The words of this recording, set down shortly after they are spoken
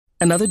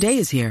Another day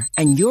is here,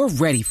 and you're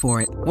ready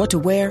for it. What to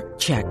wear?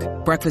 Check.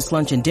 Breakfast,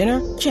 lunch, and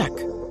dinner? Check.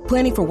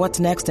 Planning for what's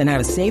next and how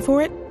to save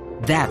for it?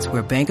 That's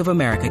where Bank of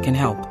America can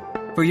help.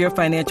 For your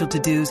financial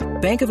to-dos,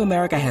 Bank of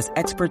America has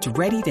experts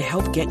ready to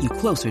help get you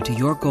closer to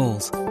your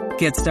goals.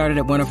 Get started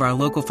at one of our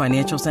local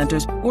financial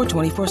centers or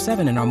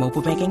 24/7 in our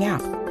mobile banking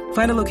app.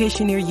 Find a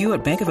location near you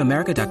at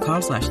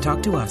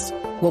bankofamerica.com/talktous.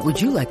 What would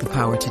you like the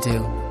power to do?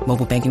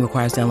 Mobile banking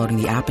requires downloading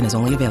the app and is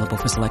only available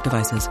for select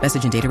devices.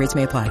 Message and data rates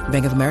may apply.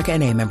 Bank of America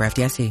N.A., member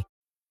FDIC.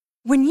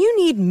 When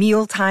you need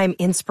mealtime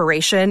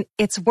inspiration,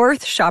 it's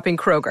worth shopping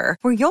Kroger,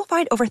 where you'll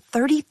find over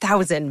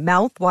 30,000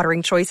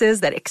 mouth-watering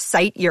choices that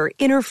excite your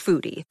inner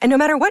foodie. And no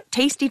matter what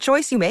tasty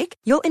choice you make,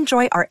 you'll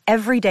enjoy our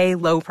everyday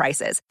low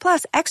prices,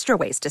 plus extra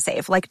ways to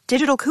save, like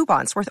digital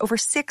coupons worth over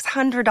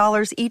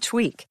 $600 each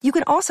week. You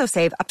can also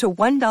save up to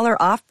 $1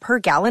 off per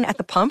gallon at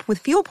the pump with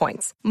fuel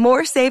points.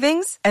 More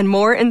savings and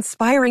more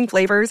inspiring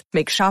flavors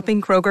make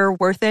shopping Kroger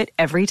worth it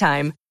every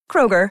time.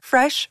 Kroger,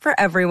 fresh for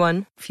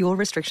everyone. Fuel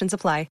restrictions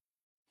apply.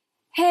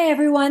 Hey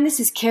everyone, this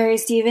is Carrie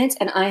Stevens,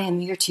 and I am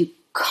here to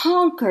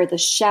conquer the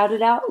Shout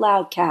It Out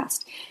Loud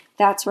cast.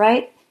 That's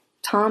right,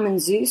 Tom and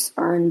Zeus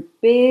are in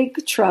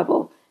big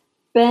trouble.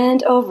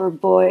 Bend over,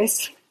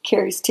 boys.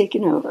 Carrie's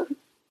taking over.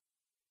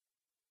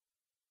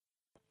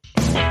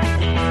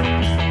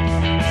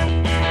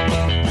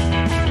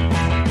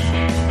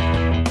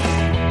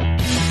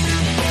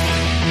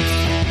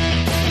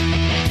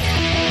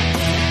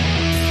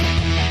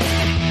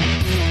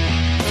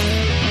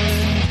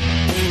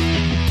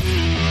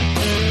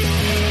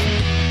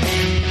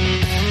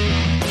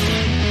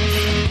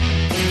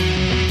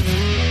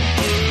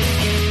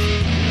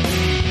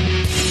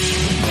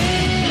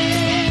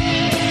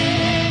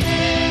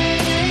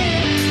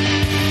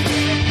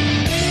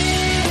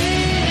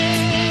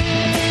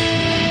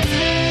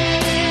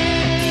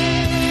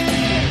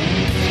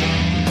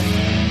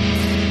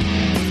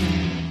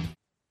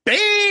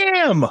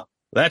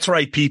 That's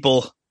right,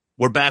 people.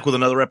 We're back with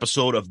another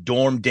episode of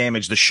Dorm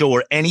Damage, the show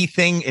where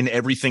anything and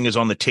everything is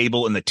on the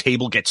table and the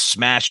table gets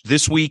smashed.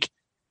 This week,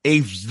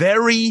 a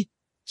very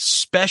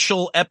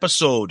special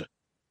episode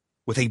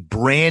with a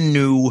brand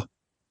new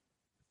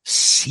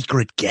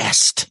secret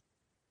guest,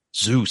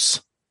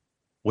 Zeus.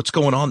 What's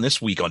going on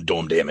this week on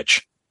Dorm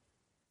Damage?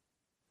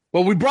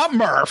 Well, we brought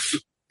Murph.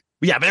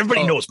 Yeah, but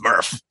everybody knows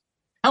Murph.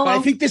 Hello. But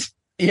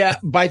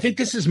I think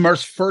this is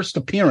Murph's first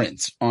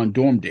appearance on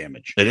Dorm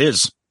Damage. It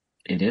is.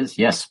 It is,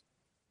 yes.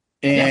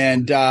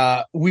 And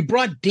we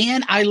brought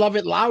Dan I Love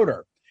It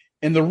Louder.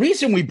 And the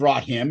reason we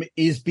brought him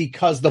is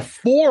because the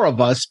four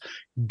of us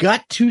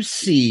got to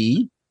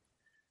see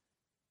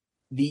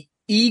the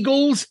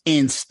Eagles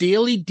and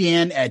Steely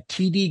Dan at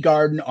TD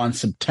Garden on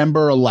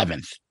September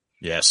 11th.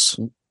 Yes.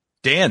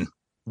 Dan,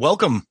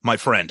 welcome, my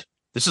friend.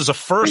 This is a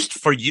first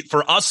for you,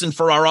 for us, and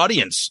for our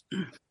audience.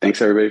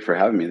 Thanks, everybody, for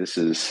having me. This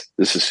is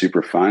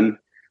super fun.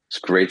 It's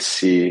great to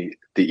see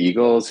the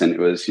Eagles, and it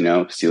was,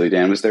 Steely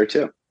Dan was there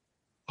too.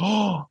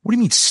 Oh, what do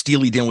you mean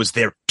Steely Dan was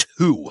there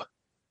too?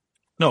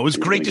 No, it was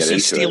great to see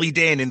Steely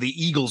Dan and the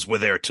Eagles were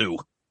there too.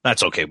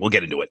 That's okay. We'll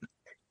get into it.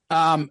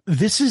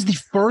 This is the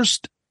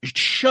first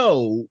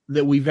show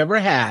that we've ever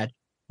had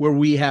where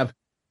we have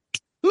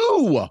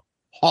two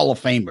Hall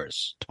of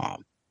Famers,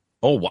 Tom.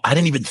 Oh, I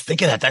didn't even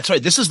think of that. That's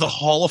right. This is the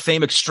Hall of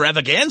Fame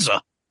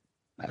extravaganza.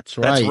 That's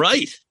right. That's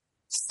right.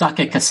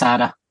 Suck it,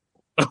 Casada.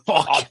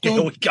 I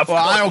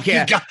don't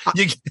care.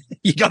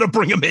 You got to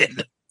bring him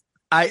in.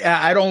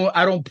 I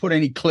don't put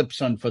any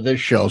clips on for this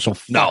show, so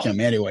fuck him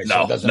anyway.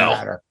 So it doesn't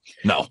matter.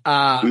 No.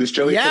 Who's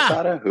Joey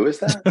Casada? Who is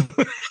that?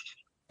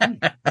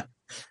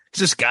 It's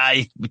this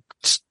guy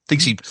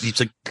thinks he's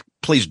like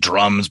plays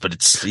drums, but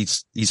it's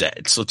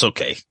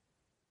okay.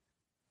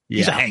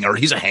 He's a hanger.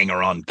 He's a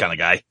hanger-on kind of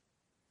guy.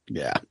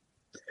 Yeah.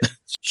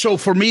 So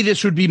for me,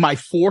 this would be my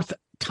fourth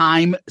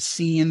time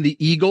seeing the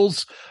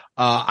Eagles.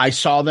 I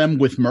saw them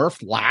with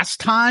Murph last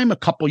time, a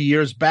couple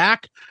years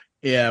back,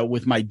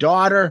 with my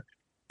daughter.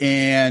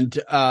 And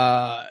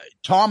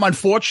Tom,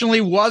 unfortunately,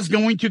 was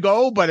going to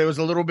go, but it was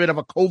a little bit of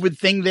a COVID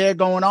thing there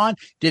going on.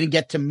 Didn't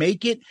get to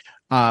make it.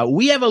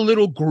 We have a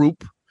little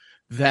group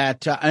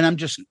that, and I'm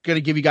just going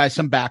to give you guys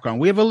some background.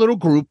 We have a little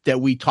group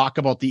that we talk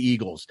about the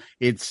Eagles.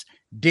 It's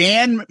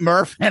Dan,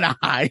 Murph, and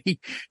I,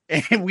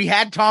 and we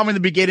had Tom in the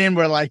beginning.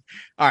 We're like,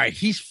 all right,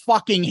 he's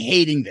fucking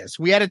hating this.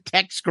 We had a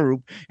text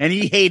group and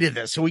he hated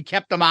this. So we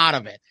kept him out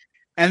of it.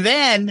 And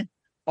then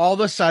all of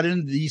a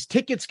sudden these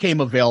tickets came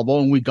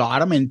available and we got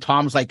them. And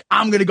Tom's like,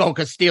 I'm going to go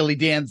because Steely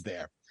Dan's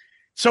there.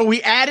 So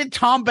we added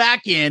Tom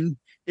back in.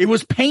 It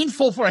was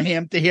painful for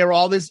him to hear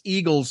all this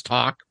Eagles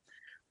talk,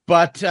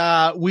 but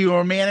we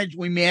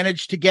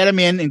managed to get him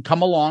in and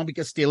come along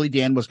because Steely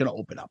Dan was going to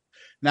open up.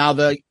 Now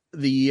the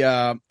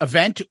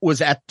event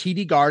was at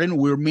TD Garden.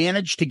 We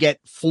managed to get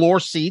floor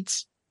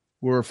seats.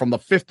 We were from the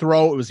fifth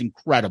row. It was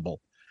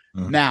incredible.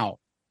 Mm-hmm. Now,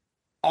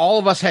 all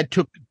of us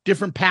took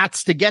different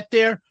paths to get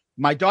there.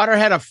 My daughter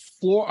had a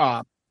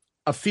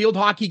field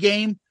hockey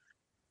game,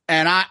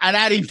 and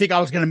I didn't think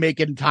I was going to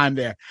make it in time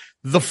there.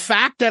 The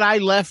fact that I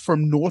left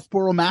from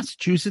Northborough,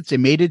 Massachusetts,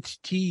 and made it to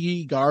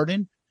TD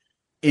Garden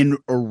in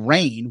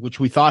rain, which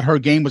we thought her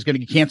game was going to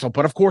get canceled,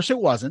 but of course it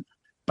wasn't.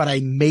 But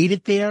I made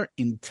it there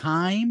in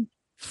time,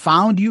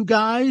 found you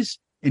guys,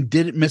 and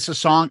didn't miss a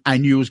song. I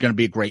knew it was going to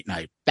be a great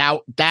night.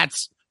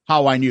 That's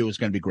how I knew it was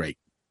going to be great.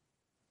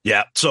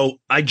 Yeah. So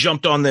I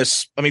jumped on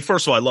this. I mean,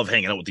 first of all, I love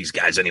hanging out with these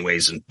guys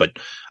anyways. But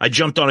I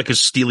jumped on it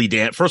because Steely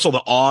Dan, first of all,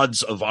 the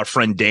odds of our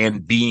friend Dan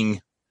being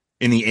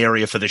in the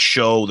area for the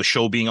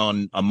show being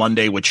on a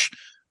Monday, which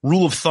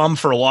rule of thumb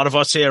for a lot of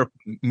us here,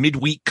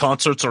 midweek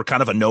concerts are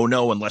kind of a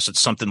no-no unless it's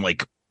something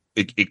like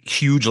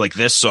huge like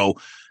this.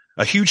 So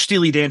a huge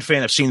Steely Dan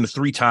fan. I've seen them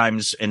 3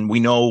 times, and we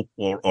know,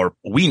 or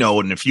we know,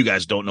 and if you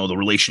guys don't know, the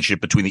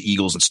relationship between the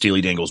Eagles and Steely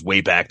Dan goes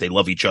way back. They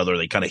love each other.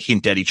 They kind of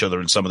hint at each other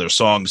in some of their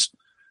songs.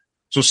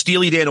 So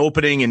Steely Dan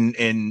opening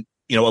and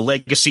a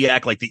legacy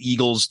act like the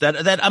Eagles,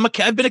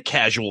 I've been a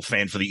casual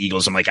fan for the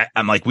Eagles. I'm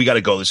like, we got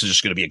to go. This is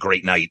just going to be a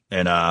great night.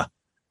 And,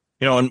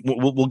 and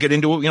we'll get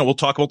into it. We'll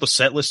talk about the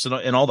set list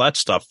and all that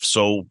stuff.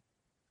 So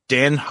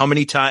Dan, how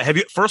many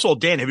times first of all,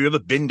 Dan, have you ever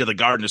been to the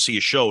Garden to see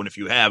a show? And if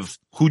you have,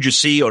 who'd you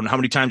see, or how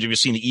many times have you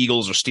seen the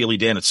Eagles or Steely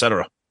Dan, et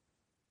cetera?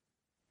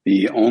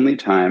 The only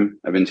time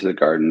I've been to the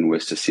Garden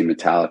was to see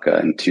Metallica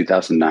in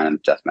 2009 on the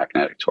Death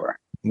Magnetic Tour.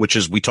 Which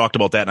is, we talked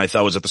about that, and I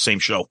thought it was at the same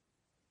show.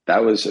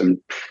 That was a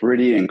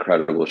pretty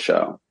incredible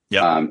show.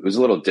 Yeah. It was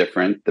a little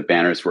different. The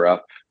banners were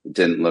up. It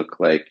didn't look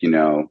like,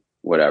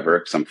 whatever,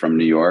 because I'm from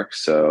New York.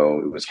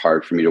 So it was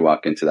hard for me to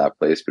walk into that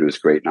place, but it was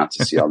great not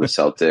to see all the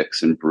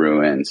Celtics and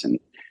Bruins and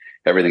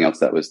everything else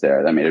that was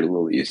there. That made it a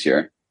little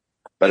easier.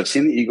 But I've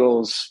seen the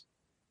Eagles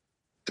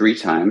 3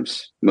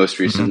 times. Most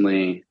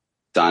recently,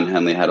 Don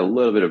Henley had a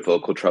little bit of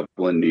vocal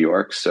trouble in New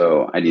York.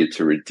 So I needed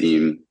to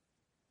redeem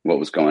what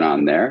was going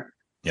on there.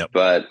 Yep.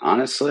 But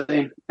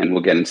honestly, and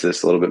we'll get into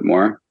this a little bit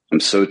more, I'm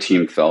so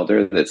Team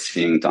Felder that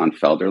seeing Don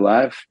Felder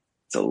live,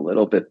 it's a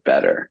little bit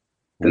better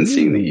than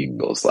seeing the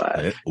Eagles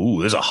live. Ooh,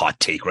 there's a hot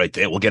take right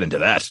there. We'll get into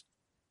that.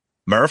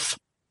 Murph?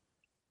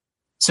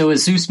 So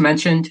as Zeus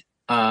mentioned,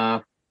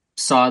 saw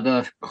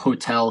the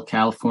Hotel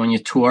California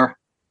tour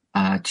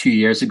 2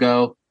 years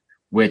ago,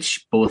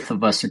 which both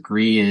of us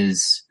agree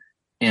is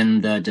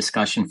in the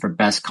discussion for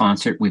best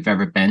concert we've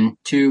ever been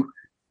to.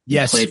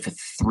 Yes. We played for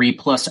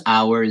 3+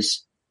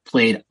 hours,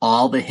 played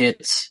all the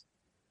hits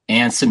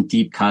and some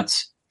deep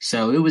cuts.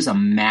 So it was a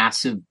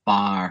massive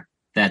bar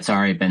that's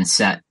already been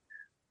set.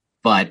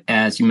 But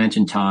as you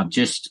mentioned, Tom,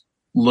 just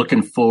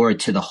looking forward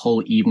to the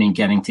whole evening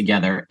getting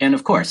together. And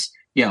of course,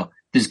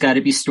 there's got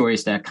to be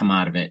stories that come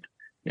out of it.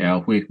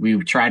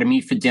 We try to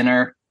meet for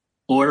dinner,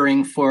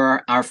 ordering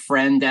for our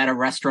friend at a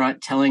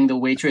restaurant, telling the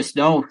waitress,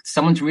 no,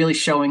 someone's really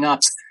showing up,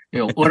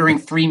 ordering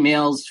 3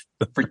 meals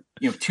for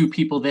 2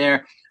 people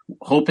there,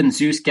 hoping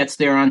Zeus gets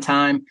there on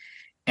time.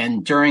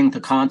 And during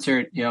the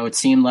concert, it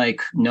seemed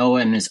like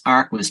Noah and his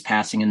ark was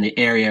passing in the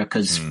area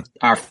because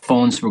our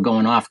phones were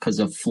going off because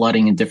of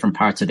flooding in different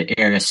parts of the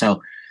area.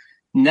 So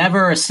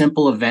never a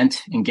simple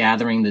event and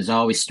gathering. There's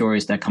always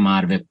stories that come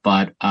out of it.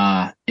 But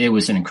it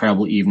was an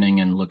incredible evening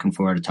and looking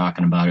forward to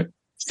talking about it.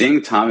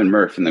 Seeing Tom and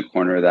Murph in the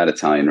corner of that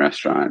Italian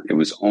restaurant, it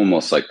was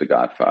almost like The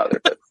Godfather,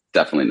 but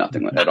definitely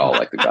nothing at all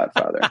like The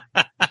Godfather.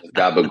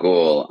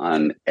 Gabagool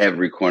on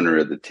every corner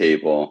of the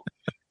table.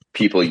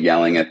 People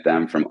yelling at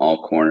them from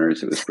all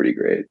corners. It was pretty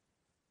great.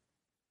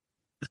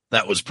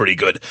 That was pretty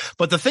good.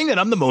 But the thing that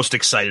I'm the most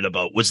excited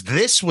about was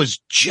this was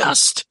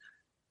just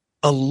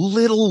a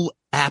little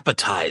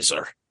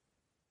appetizer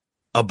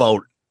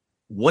about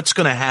what's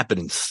going to happen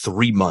in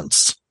 3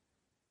 months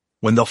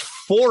when the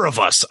 4 of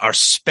us are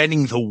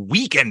spending the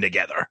weekend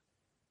together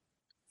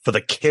for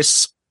the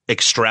Kiss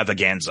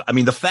extravaganza. I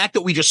mean, the fact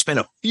that we just spent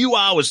a few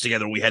hours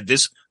together, we had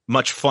this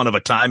much fun of a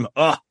time.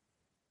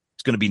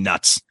 It's going to be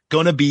nuts.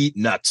 Going to be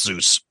nuts,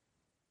 Zeus.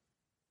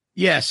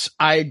 Yes,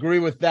 I agree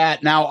with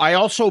that. Now, I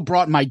also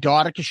brought my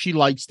daughter because she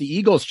likes the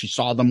Eagles. She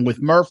saw them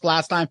with Murph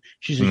last time.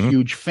 She's a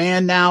huge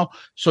fan now.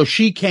 So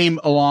she came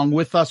along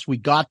with us. We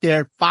got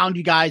there, found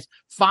you guys,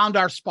 found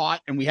our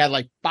spot, and we had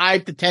like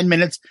 5 to 10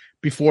 minutes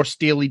before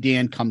Steely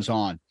Dan comes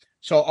on.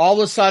 So all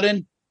of a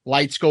sudden,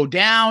 lights go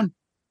down.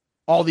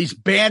 All these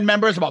band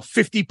members, about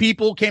 50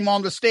 people came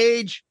on the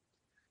stage.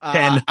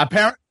 10.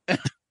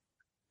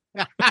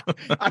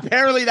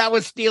 Apparently that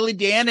was Steely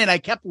Dan, and I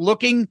kept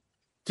looking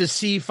to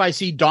see if I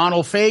see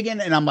Donald Fagen,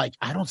 and I'm like,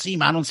 I don't see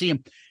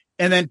him.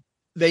 And then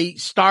they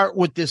start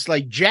with this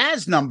like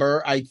jazz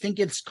number. I think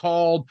it's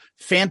called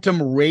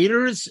Phantom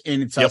Raiders,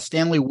 and it's a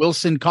Stanley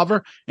Wilson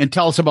cover. And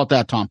tell us about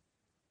that, Tom.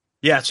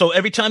 Yeah, so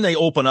every time they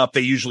open up,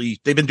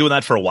 they've been doing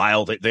that for a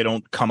while. They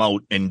don't come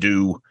out and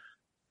do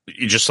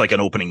just like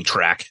an opening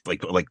track,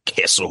 like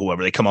Kiss or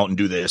whoever. They come out and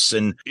do this.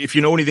 And if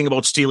you know anything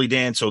about Steely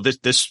Dan, so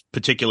this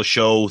particular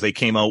show, they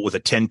came out with a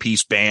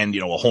 10-piece band,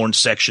 a horn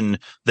section,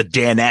 the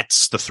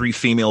Danettes, the 3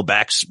 female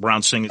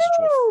background singers,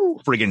 which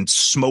were friggin'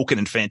 smoking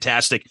and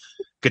fantastic.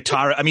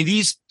 Guitar. I mean,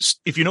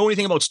 if you know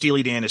anything about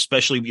Steely Dan,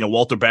 especially,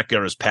 Walter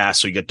Becker has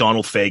passed. So you got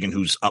Donald Fagen,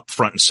 who's up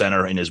front and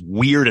center and as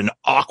weird and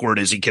awkward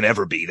as he can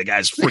ever be. The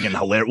guy's friggin'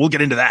 hilarious. We'll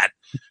get into that.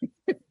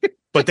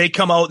 But they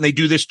come out and they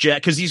do this jazz,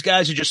 because these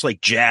guys are just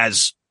like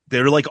jazz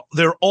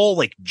they're all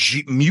like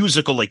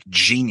musical, like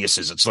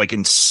geniuses. It's like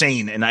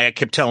insane. And I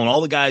kept telling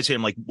all the guys here,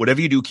 I'm like,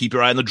 whatever you do, keep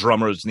your eye on the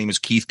drummer. His name is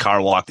Keith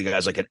Carlock. The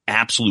guy's like an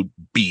absolute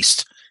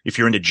beast. If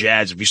you're into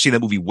jazz, if you see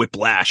that movie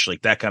Whiplash,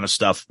 like that kind of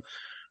stuff.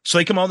 So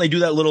they come out and they do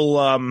that little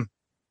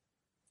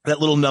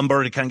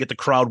number to kind of get the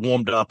crowd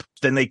warmed up.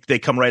 Then they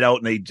come right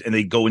out and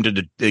they go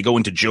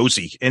into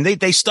Josie, and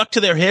they stuck to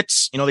their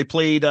hits. You know, they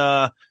played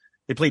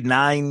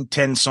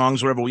 9-10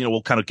 songs, whatever. You know,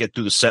 we'll kind of get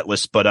through the set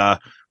list, but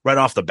right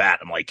off the bat,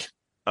 I'm like,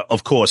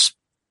 of course,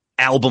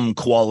 album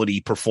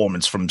quality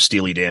performance from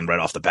Steely Dan right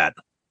off the bat.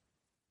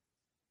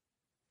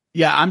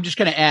 Yeah, I'm just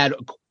going to add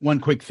one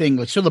quick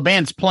thing. So the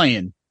band's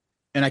playing,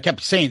 and I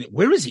kept saying,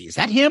 where is he? Is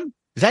that him?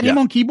 Is that him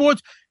on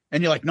keyboards?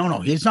 And you're like, no,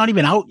 he's not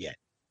even out yet.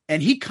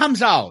 And he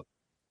comes out,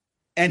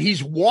 and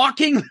he's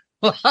walking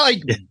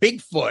like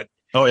Bigfoot.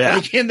 Oh, yeah.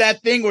 Like in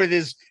that thing where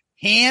his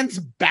hands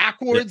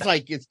backwards,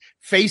 like it's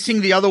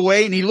facing the other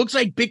way. And he looks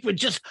like Bigfoot,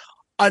 just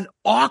an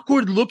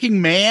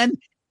awkward-looking man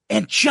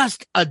and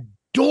just a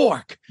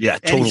dork. Yeah,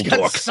 total and he's got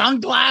dork.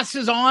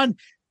 Sunglasses on,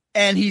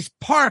 and he's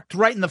parked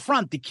right in the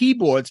front, the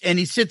keyboards, and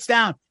he sits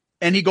down,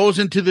 and he goes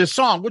into this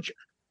song, which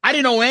I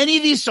didn't know any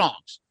of these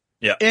songs.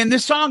 Yeah. And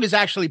this song is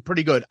actually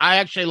pretty good. I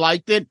actually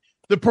liked it.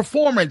 The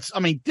performance, I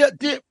mean,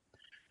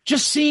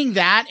 just seeing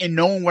that and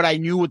knowing what I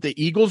knew what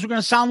the Eagles were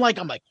going to sound like,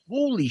 I'm like,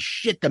 holy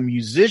shit, the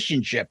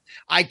musicianship.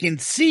 I can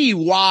see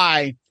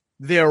why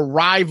they're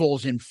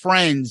rivals and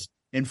friends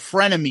and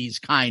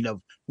frenemies kind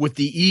of with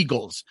the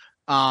Eagles.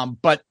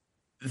 But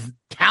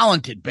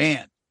talented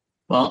band.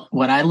 Well,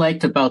 what I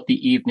liked about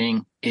the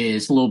evening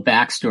is a little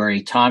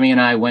backstory. Tommy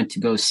and I went to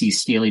go see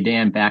Steely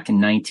Dan back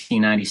in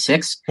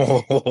 1996,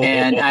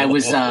 and I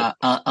was a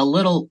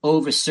little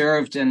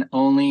overserved and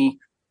only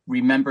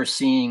remember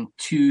seeing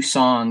 2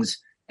 songs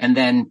and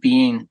then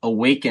being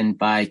awakened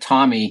by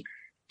Tommy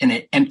in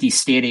an empty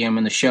stadium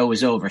and the show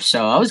was over.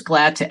 So I was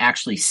glad to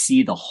actually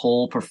see the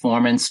whole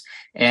performance.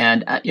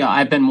 And,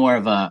 I've been more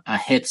of a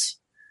hits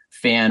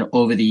fan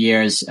over the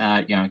years.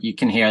 You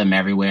can hear them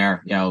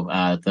everywhere,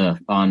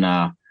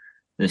 on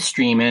the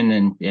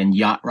streaming and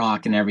yacht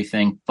rock and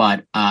everything.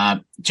 But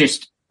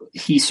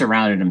he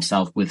surrounded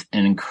himself with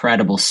an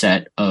incredible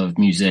set of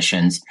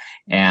musicians,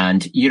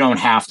 and you don't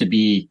have to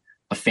be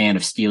a fan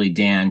of Steely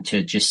Dan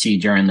to just see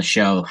during the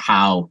show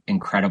how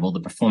incredible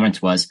the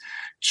performance was.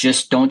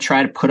 Just don't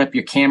try to put up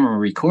your camera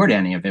and record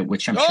any of it,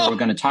 which I'm sure we're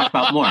going to talk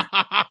about more.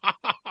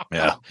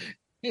 Yeah.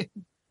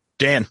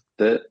 Dan.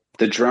 The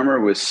drummer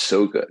was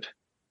so good.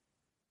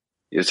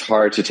 It was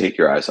hard to take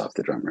your eyes off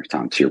the drummer,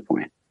 Tom, to your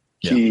point.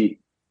 Yeah.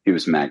 He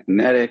was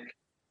magnetic.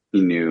 He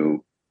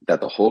knew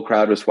that the whole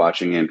crowd was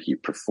watching him. He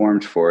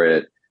performed for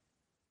it.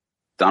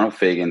 Donald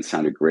Fagen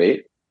sounded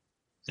great,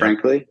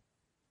 frankly.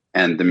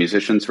 And the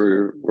musicians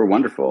were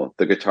wonderful.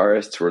 The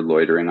guitarists were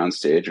loitering on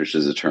stage, which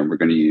is a term we're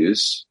going to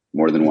use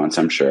more than once,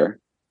 I'm sure.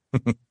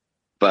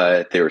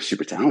 But they were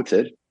super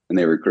talented and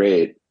they were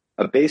great.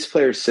 A bass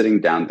player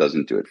sitting down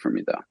doesn't do it for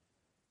me, though.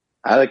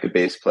 I like a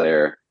bass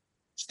player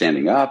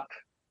standing up,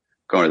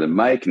 going to the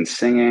mic and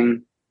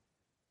singing.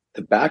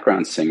 The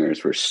background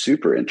singers were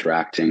super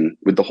interacting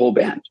with the whole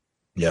band.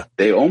 Yeah.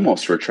 They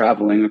almost were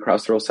traveling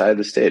across the whole side of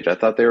the stage. I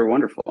thought they were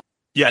wonderful.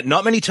 Yeah,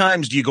 not many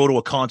times do you go to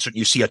a concert and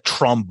you see a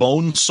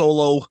trombone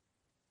solo,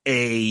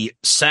 a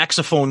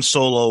saxophone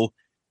solo,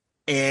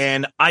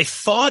 and I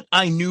thought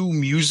I knew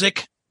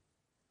music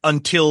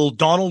until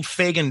Donald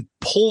Fagen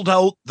pulled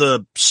out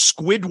the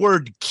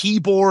Squidward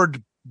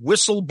keyboard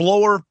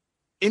whistleblower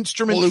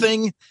instrument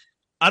thing.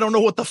 I don't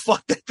know what the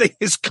fuck that thing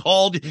is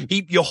called.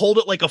 You hold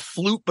it like a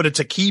flute, but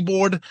it's a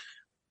keyboard.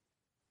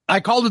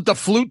 I called it the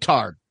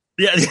flute-tard.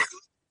 Yeah.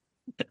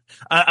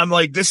 I'm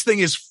like, this thing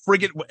is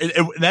friggin'.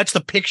 That's the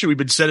picture we've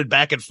been sending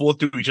back and forth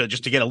to each other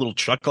just to get a little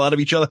chuckle out of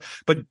each other.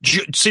 But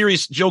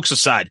serious jokes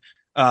aside,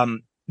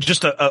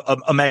 just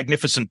a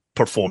magnificent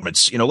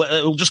performance.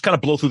 We'll just kind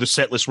of blow through the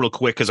set list real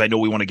quick because I know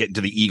we want to get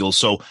into the Eagles.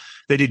 So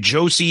they did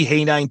Josie,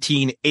 Hey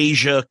 19,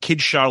 Asia,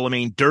 Kid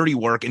Charlemagne, Dirty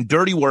Work. And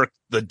Dirty Work,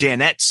 the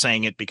Danettes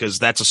sang it because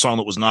that's a song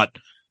that was not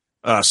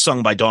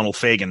sung by Donald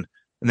Fagen.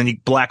 And then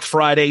Black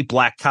Friday,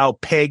 Black Cow,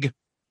 Peg,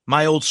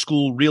 My Old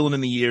School, Reelin'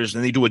 in the Years,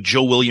 and they do a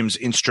Joe Williams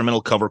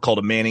instrumental cover called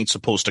A Man Ain't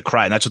Supposed to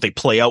Cry, and that's what they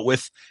play out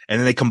with. And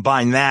then they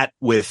combine that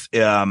with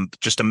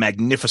just a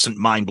magnificent,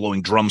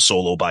 mind-blowing drum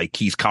solo by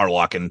Keith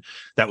Carlock, and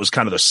that was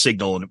kind of the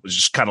signal, and it was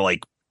just kind of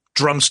like,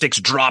 drumsticks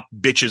drop,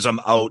 bitches, I'm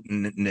out,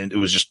 and it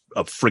was just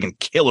a friggin'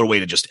 killer way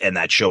to just end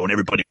that show, and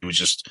everybody was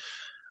just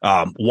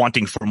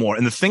wanting for more.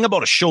 And the thing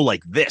about a show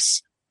like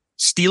this,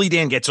 Steely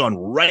Dan gets on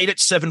right at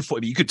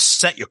 7:40. You could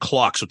set your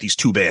clocks with these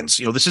two bands.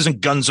 This isn't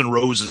Guns N'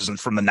 Roses and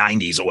from the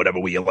 90s or whatever.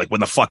 Where you're like,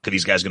 when the fuck are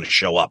these guys going to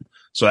show up?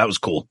 So that was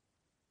cool.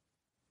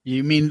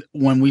 You mean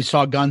when we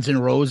saw Guns N'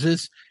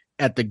 Roses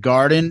at the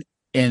Garden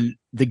and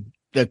the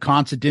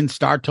concert didn't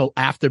start till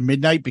after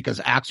midnight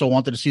because Axl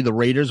wanted to see the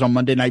Raiders on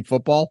Monday Night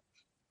Football?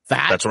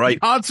 That's right.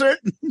 Concert?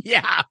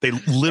 Yeah. They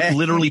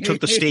literally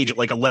took the stage at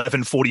like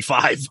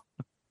 11:45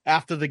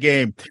 after the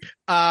game.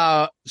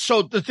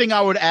 So the thing I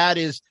would add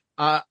is,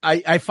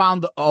 I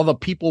found all the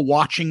people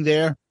watching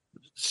there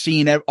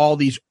seeing all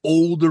these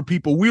older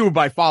people. We were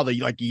by far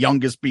the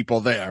youngest people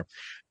there.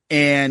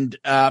 And,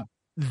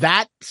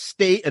 that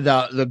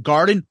the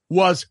garden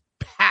was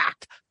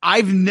packed.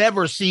 I've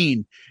never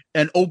seen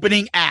an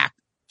opening act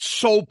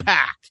so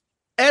packed.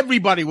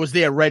 Everybody was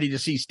there ready to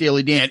see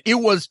Steely Dan. It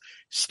was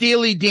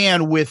Steely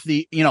Dan with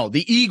the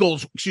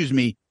Eagles,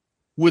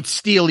 with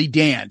Steely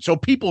Dan. So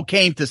people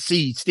came to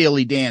see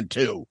Steely Dan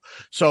too.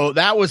 So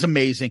that was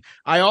amazing.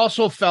 I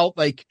also felt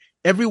like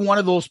every one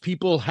of those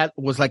people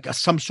was like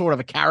some sort of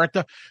a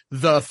character.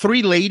 The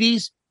three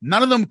ladies,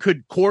 none of them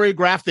could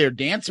choreograph their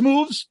dance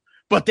moves,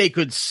 but they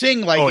could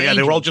sing like angels.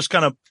 They were all just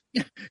kind of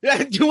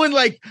doing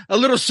like a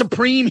little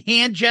supreme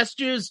hand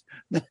gestures.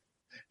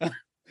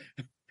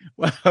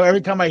 Well,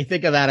 every time I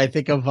think of that, I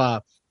think of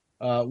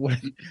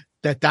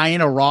that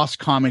Diana Ross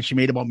comment she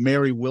made about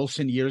Mary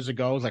Wilson years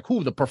ago. It was like,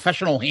 who, the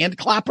professional hand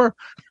clapper?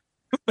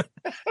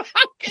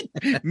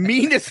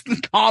 Meanest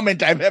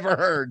comment I've ever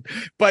heard.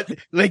 But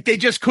like they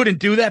just couldn't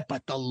do that.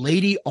 But the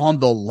lady on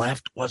the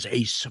left was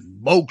a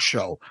smoke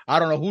show. I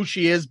don't know who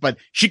she is, but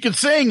she could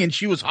sing and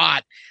she was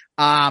hot.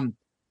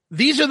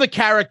 These are the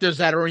characters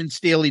that are in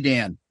Steely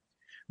Dan.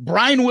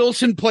 Brian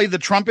Wilson played the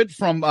trumpet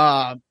from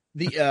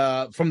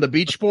the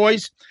Beach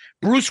Boys.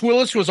 Bruce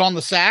Willis was on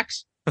the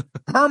sax.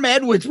 Herm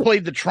Edwards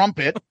played the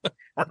trumpet.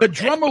 The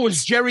drummer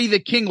was Jerry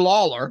the King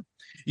Lawler.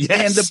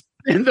 Yes.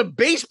 And the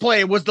bass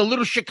player was the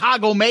little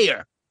Chicago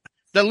mayor,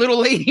 the little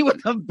lady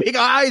with the big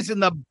eyes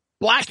and the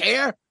black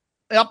hair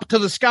up to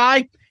the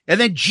sky. And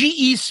then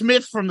G.E.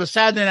 Smith from the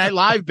Saturday Night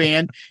Live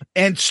band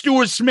and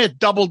Stuart Smith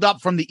doubled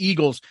up from the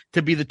Eagles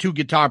to be the two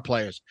guitar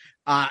players.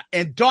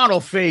 And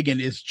Donald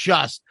Fagen is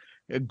just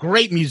a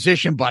great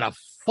musician, but a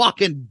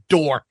fucking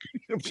dork.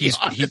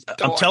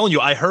 I'm telling you,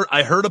 I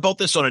heard about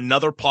this on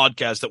another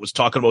podcast that was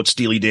talking about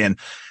Steely Dan,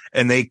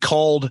 and they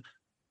called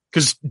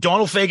because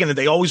Donald Fagen,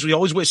 we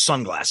always wear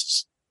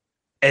sunglasses,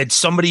 and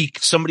somebody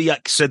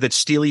said that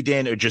Steely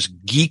Dan are just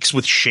geeks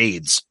with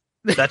shades.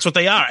 That's what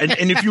they are.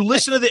 And if you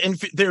listen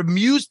to their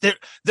music,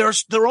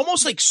 they're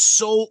almost like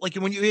so like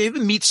when you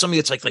even meet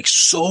somebody that's like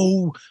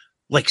so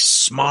like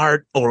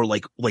smart or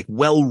like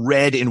well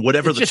read in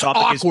whatever the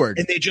topic awkward.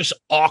 Is, and they're just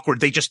awkward.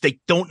 They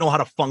don't know how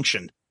to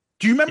function.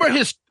 Do you remember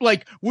his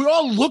we're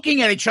all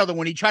looking at each other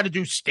when he tried to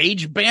do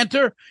stage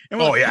banter? And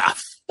we're what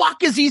the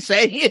fuck is he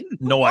saying?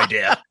 No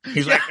idea.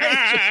 He's like,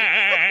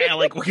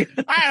 we're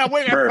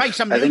gonna play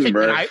some music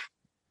tonight.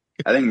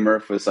 I think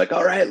Murph was like,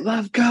 all right,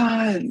 love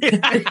God.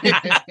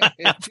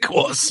 Of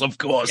course.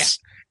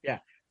 Yeah.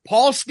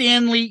 Paul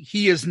Stanley,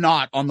 he is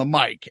not on the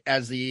mic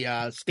as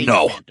the stage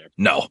banter.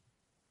 No.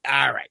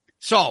 All right.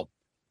 So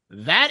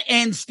that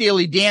ends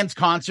Steely Dan's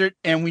concert,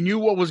 and we knew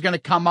what was going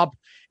to come up,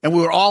 and we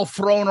were all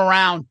thrown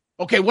around.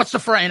 Okay, what's the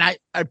phrase? And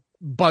I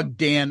bugged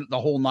Dan the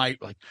whole night,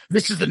 like,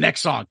 this is the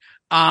next song.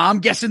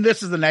 I'm guessing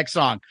this is the next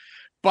song.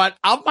 But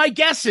of my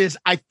guesses,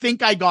 I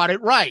think I got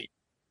it right.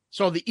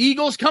 So the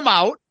Eagles come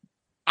out.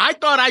 I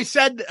thought I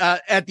said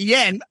at the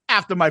end,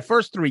 after my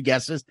first three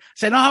guesses,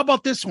 said, how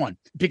about this one?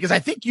 Because I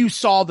think you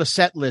saw the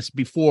set list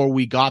before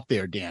we got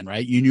there, Dan,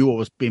 right? You knew what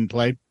was being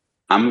played.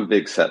 I'm a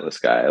big set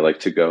list guy. I like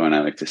to go and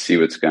I like to see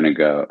what's going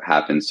to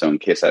happen. So in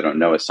case I don't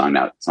know a song,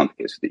 now it's not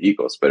the case with the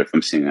Eagles, but if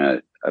I'm seeing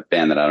a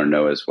band that I don't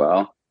know as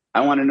well,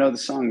 I want to know the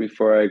song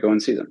before I go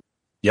and see them.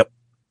 Yep.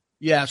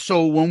 Yeah.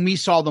 So when we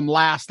saw them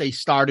last, they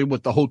started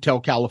with the Hotel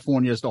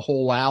California as the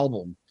whole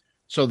album.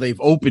 So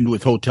they've opened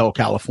with Hotel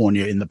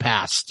California in the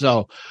past.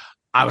 So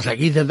I was like,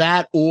 either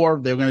that or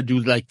they're going to do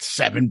like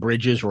Seven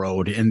Bridges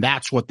Road. And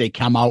that's what they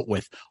come out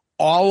with.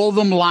 All of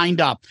them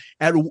lined up.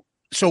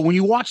 So when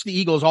you watch the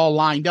Eagles all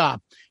lined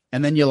up,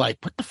 and then you're like,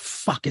 what the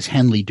fuck is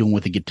Henley doing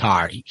with the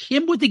guitar?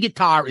 Him with the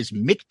guitar is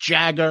Mick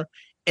Jagger,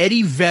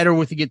 Eddie Vedder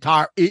with the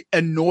guitar. It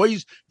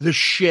annoys the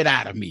shit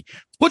out of me.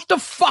 Put the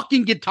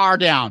fucking guitar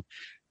down.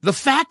 The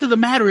fact of the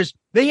matter is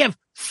they have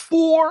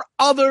 4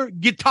 other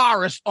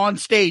guitarists on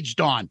stage,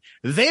 Don.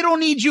 They don't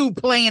need you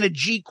playing a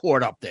G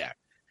chord up there.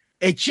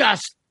 It's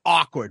just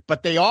awkward.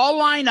 But they all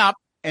line up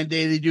and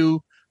they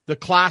do the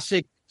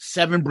classic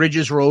Seven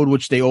Bridges Road,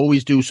 which they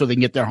always do so they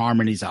can get their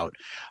harmonies out.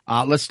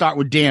 Let's start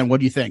with Dan.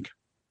 What do you think?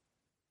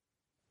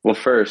 Well,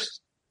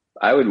 first,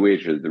 I would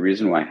wager the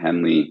reason why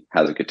Henley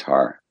has a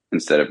guitar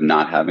instead of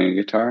not having a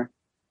guitar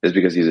is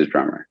because he's a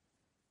drummer.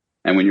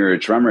 And when you're a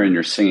drummer and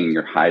you're singing,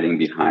 you're hiding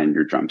behind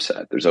your drum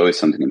set. There's always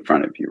something in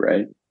front of you,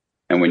 right?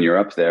 And when you're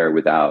up there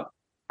without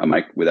a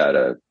mic, without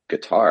a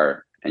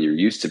guitar, and you're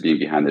used to being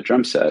behind the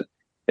drum set,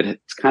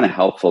 it's kind of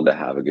helpful to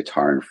have a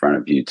guitar in front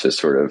of you to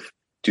sort of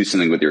do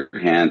something with your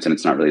hands, and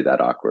it's not really that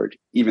awkward,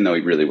 even though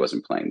he really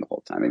wasn't playing the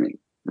whole time. I mean,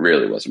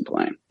 really wasn't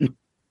playing.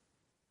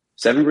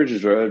 Seven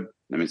Bridges Road,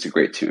 I mean, it's a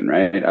great tune,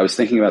 right? I was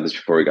thinking about this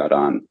before we got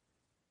on.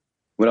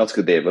 What else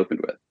could they have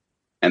opened with?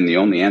 And the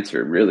only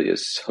answer really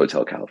is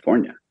Hotel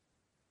California.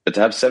 But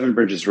to have Seven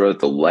Bridges Road,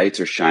 the lights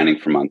are shining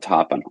from on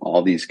top on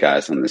all these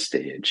guys on the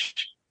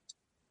stage.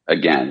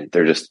 Again,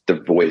 they're just the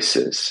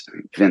voices. I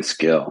mean, Vince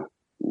Gill,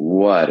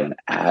 what an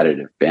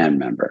additive band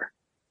member.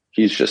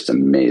 He's just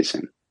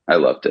amazing. I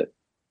loved it.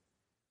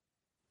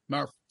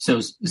 Murph. So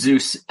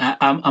Zeus,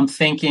 I'm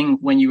thinking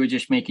when you were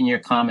just making your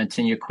comments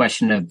and your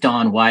question of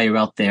Don, why you're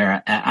out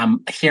there,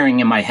 I'm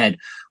hearing in my head,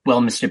 well,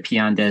 Mr.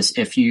 Piandes,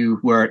 if you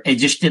were, it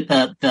just did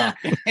the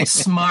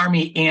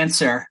smarmy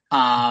answer.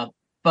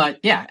 But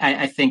yeah,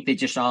 I think they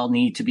just all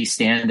need to be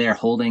standing there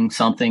holding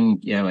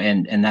something,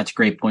 and that's a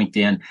great point,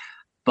 Dan.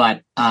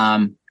 But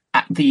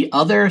the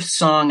other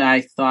song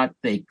I thought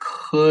they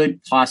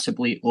could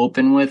possibly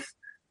open with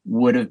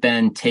would have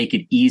been Take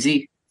It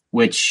Easy,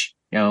 which,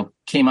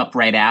 came up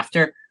right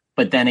after.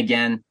 But then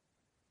again,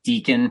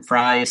 Deacon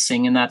Fry is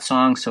singing that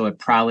song, so it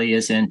probably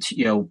isn't,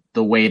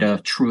 the way to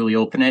truly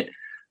open it.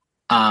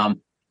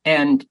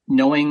 And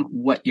knowing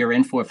what you're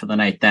in for the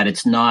night, that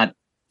it's not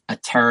a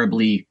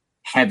terribly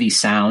heavy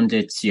sound.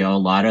 It's, a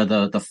lot of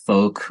the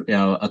folk,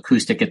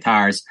 acoustic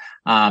guitars.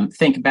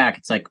 Think back,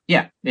 it's like,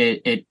 yeah,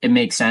 it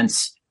makes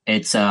sense.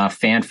 It's a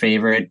fan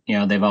favorite.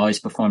 They've always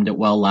performed it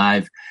well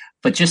live,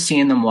 but just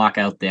seeing them walk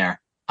out there,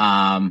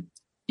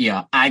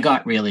 I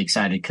got really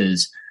excited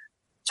because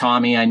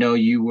Tommy, I know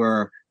you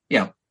were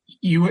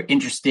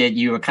interested.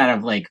 You were kind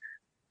of like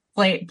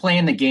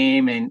playing the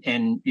game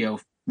and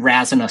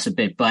razzing us a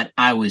bit, but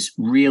I was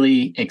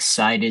really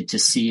excited to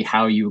see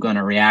how you were going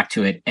to react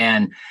to it.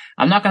 And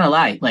I'm not going to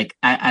lie, like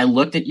I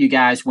looked at you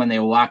guys when they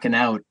were walking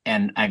out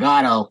and I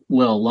got a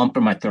little lump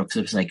in my throat because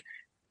it was like,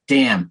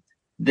 damn,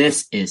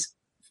 this is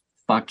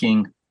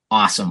fucking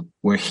awesome.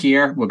 We're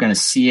here. We're going to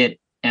see it.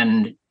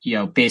 And,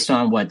 based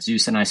on what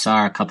Zeus and I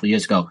saw a couple of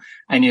years ago,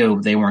 I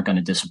knew they weren't going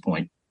to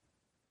disappoint.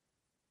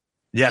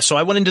 Yeah, so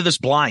I went into this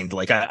blind.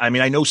 Like, I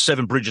mean, I know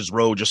Seven Bridges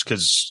Road just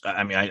because,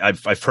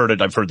 I've heard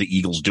it. I've heard the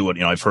Eagles do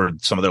it. I've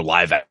heard some of their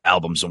live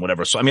albums and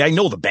whatever. So, I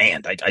know the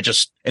band.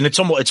 And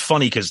it's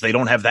funny because they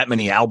don't have that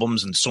many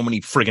albums and so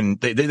many friggin',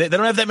 they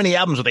don't have that many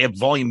albums, but they have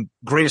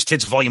Greatest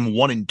Hits Volume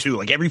 1 and 2.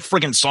 Like, every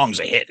friggin' song's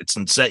a hit. It's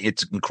insane.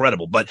 It's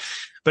incredible. But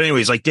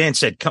anyways, like Dan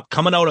said,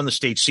 coming out on the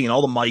stage, seeing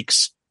all the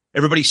mics,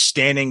 everybody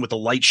standing with the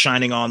light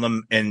shining on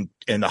them and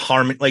the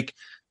harmony. Like,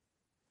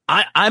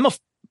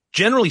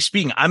 generally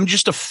speaking, I'm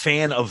just a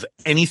fan of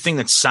anything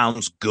that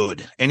sounds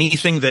good,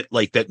 anything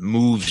that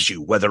moves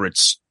you, whether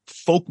it's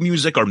folk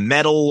music or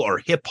metal or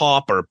hip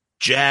hop or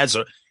jazz.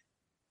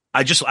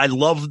 I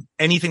love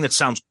anything that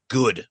sounds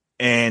good.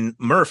 And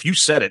Murph, you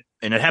said it,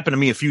 and it happened to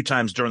me a few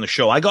times during the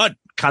show. I got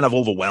kind of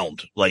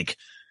overwhelmed,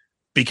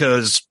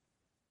 because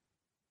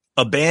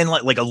a band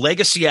like a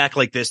legacy act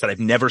like this that I've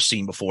never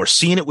seen before,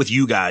 seeing it with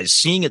you guys,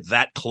 seeing it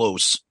that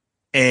close,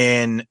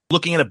 and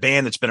looking at a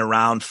band that's been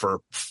around for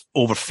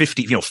over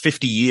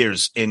 50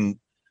 years and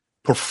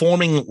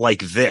performing like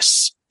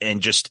this,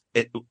 and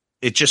it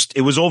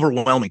was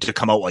overwhelming to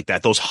come out like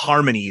that. Those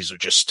harmonies are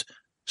just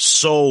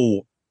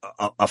so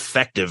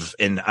effective.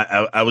 And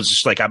I was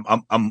just like,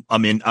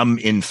 I'm in,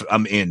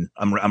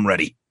 I'm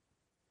ready.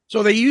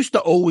 So they used to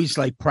always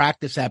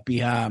practice that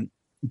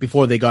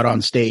before they got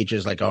on stage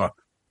as like a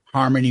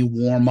harmony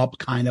warm up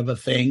kind of a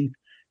thing.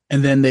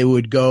 And then they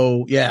would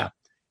go, yeah.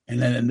 And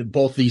then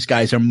both these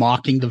guys are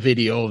mocking the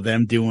video of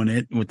them doing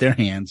it with their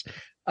hands.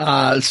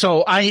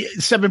 So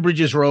Seven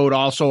Bridges Road,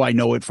 also, I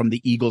know it from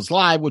the Eagles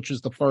Live, which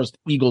was the first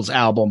Eagles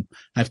album.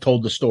 I've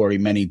told the story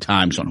many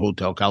times on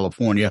Hotel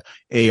California,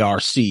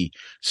 ARC.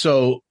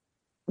 So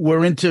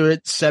we're into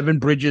it, Seven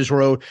Bridges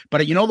Road. But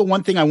the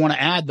one thing I want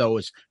to add, though,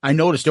 is I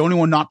noticed the only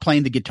one not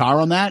playing the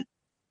guitar on that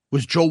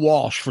was Joe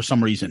Walsh for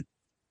some reason.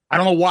 I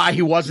don't know why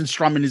he wasn't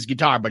strumming his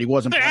guitar, but he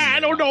wasn't playing. I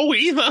don't know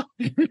either.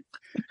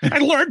 I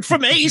learned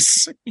from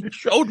Ace. He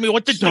showed me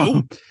what to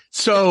do.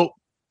 So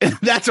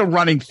that's a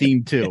running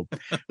theme too.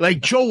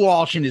 Like Joe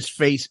Walsh in his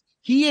face,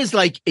 he is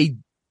like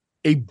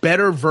a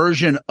better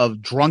version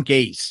of Drunk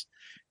Ace.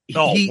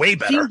 Way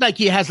better. Seems like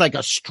he has like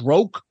a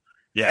stroke.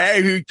 Yeah.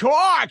 Hey, he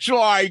talks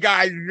like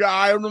I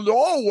don't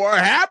know what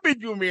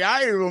happened to me.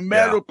 I have a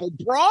medical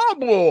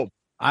problem.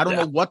 I don't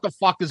know what the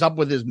fuck is up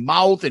with his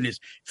mouth and his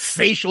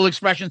facial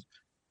expressions.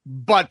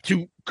 But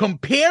to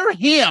compare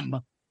him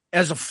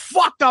as a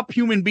fucked up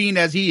human being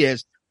as he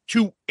is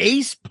to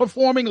Ace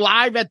performing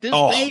live at this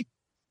stage,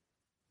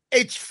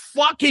 it's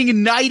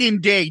fucking night and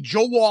day.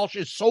 Joe Walsh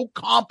is so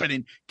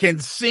competent, can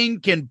sing,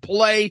 can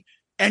play,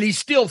 and he's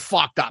still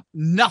fucked up.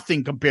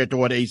 Nothing compared to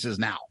what Ace is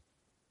now.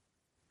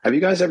 Have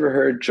you guys ever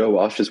heard Joe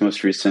Walsh's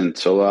most recent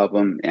solo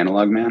album,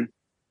 Analog Man?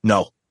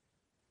 No.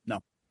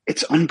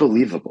 It's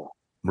unbelievable.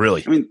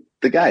 Really?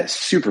 The guy is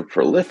super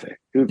prolific.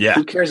 Who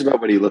cares about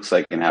what he looks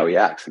like and how he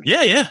acts?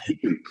 Yeah. He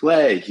can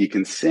play. He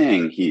can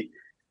sing. He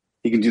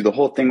can do the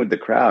whole thing with the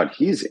crowd.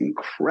 He's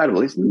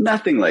incredible. He's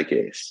nothing like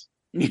Ace.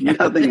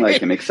 Nothing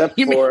like him except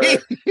for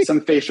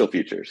some facial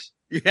features.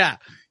 Yeah.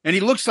 And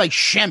he looks like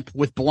Shemp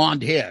with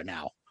blonde hair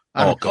now.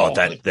 Oh, God.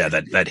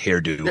 That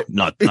hairdo.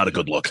 Not a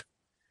good look.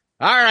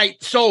 All right.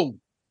 So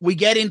we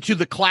get into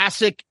the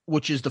classic,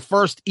 which is the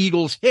first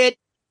Eagles hit,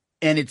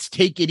 and it's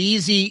Take It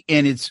Easy,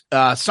 and it's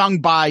sung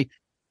by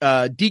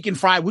Deacon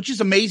Fry, which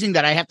is amazing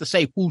that I have to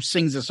say who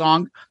sings the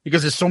song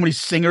because there's so many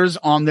singers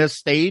on this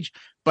stage,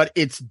 but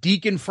it's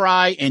Deacon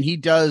Fry and he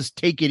does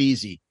Take It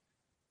Easy.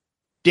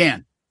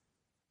 Dan.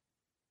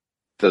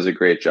 Does a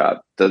great job.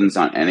 Doesn't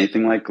sound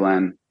anything like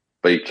Glenn.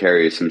 but he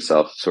carries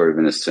himself sort of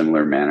in a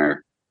similar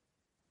manner.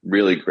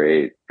 Really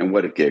great. And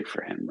what a gig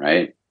for him,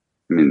 right?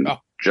 I mean,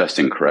 just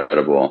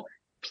incredible.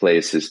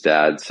 Plays his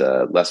dad's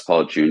Les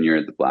Paul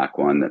Jr., the black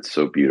one that's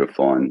so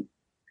beautiful and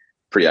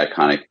pretty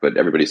iconic, but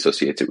everybody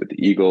associates it with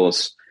the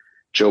Eagles.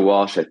 Joe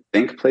Walsh, I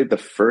think, played the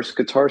first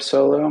guitar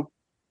solo,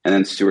 and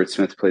then Stuart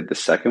Smith played the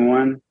second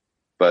one.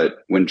 But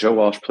when Joe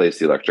Walsh plays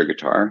the electric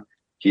guitar,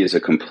 he is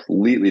a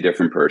completely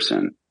different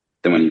person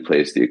than when he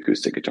plays the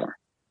acoustic guitar.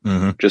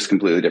 Mm-hmm. Just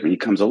completely different. He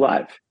comes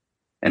alive,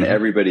 and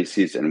everybody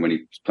sees it. And when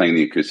he's playing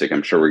the acoustic,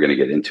 I'm sure we're going to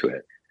get into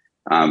it.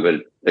 But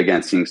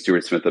again, seeing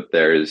Stuart Smith up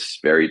there is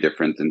very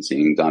different than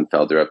seeing Don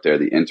Felder up there.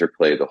 The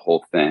interplay, the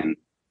whole thing.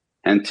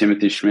 And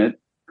Timothy Schmidt,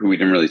 who we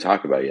didn't really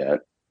talk about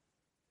yet,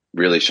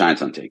 really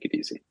shines on Take It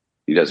Easy.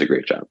 He does a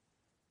great job.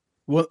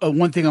 Well,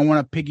 one thing I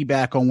want to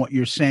piggyback on what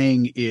you're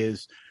saying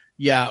is,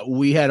 yeah,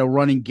 we had a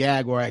running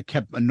gag where I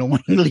kept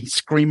annoyingly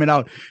screaming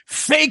out,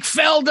 "Fake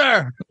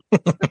Felder!"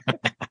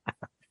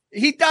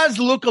 He does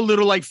look a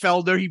little like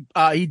Felder.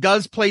 He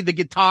does play the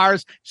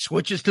guitars,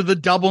 switches to the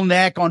double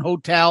neck on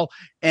Hotel,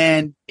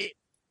 and it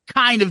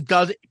kind of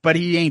does it, but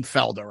he ain't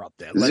Felder up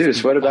there.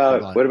 Zeus, what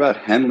about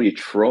Henley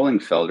trolling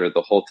Felder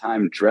the whole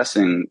time,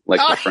 dressing like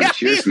the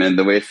frontiersman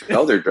the way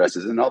Felder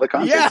dresses in all the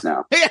concerts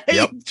now?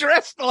 Yeah, he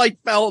dressed like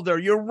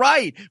Felder. You're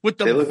right. With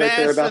the they look vest like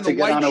they're about and to the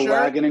get white on a shirt.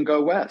 wagon and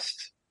go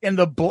west. And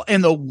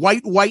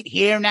the white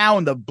hair now,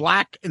 and the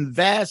black and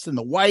vest and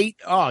the white.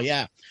 Oh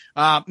yeah,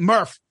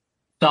 Murph.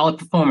 Solid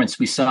performance.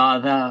 We saw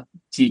the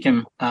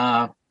Deacon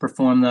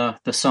perform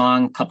the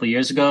song a couple of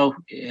years ago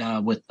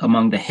with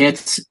among the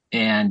hits,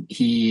 and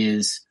he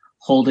is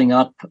holding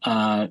up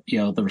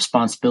the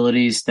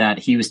responsibilities that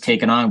he was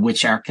taking on,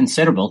 which are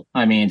considerable.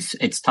 I mean,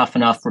 it's tough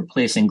enough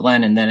replacing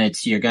Glenn, and then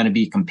you're going to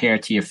be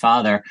compared to your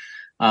father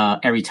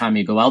every time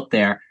you go out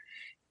there.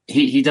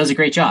 He does a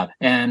great job,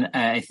 and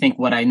I think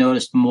what I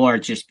noticed more,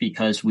 just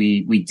because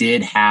we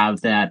did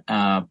have that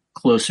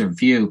closer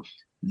view,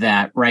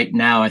 that right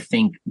now I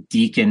think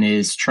Deacon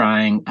is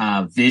trying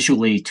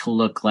visually to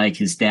look like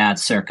his dad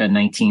circa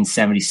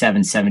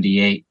 1977,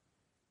 78.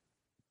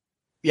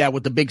 Yeah,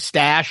 with the big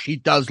stash, he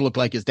does look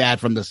like his dad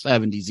from the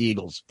 70s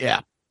Eagles.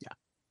 Yeah.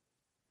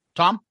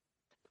 Tom?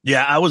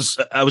 Yeah, I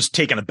was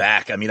taken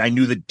aback. I mean, I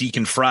knew that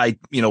Deacon Fry,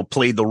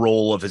 played the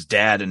role of his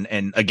dad.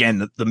 And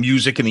again, the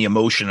music and the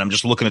emotion, I'm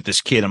just looking at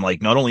this kid. I'm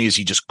like, not only is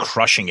he just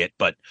crushing it,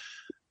 but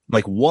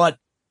like, what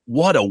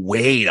a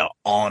way to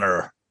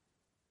honor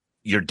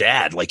your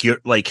dad. Like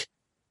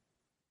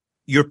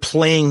you're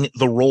playing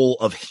the role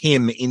of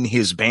him in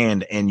his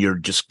band and you're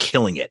just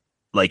killing it.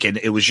 Like, and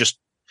it was just,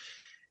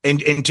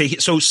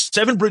 so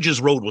Seven Bridges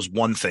Road was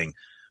one thing,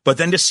 but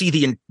then to see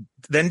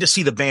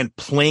the band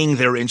playing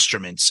their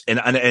instruments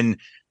and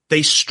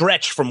they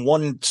stretch from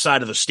one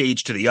side of the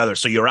stage to the other.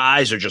 So your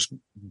eyes are just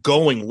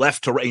going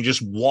left to right and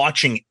just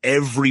watching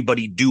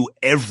everybody do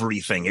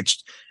everything.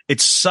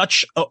 It's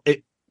such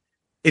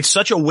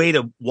a way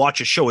to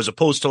watch a show, as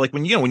opposed to like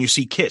when you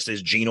see Kiss,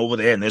 there's Gene over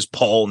there and there's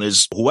Paul and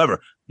there's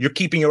whoever. You're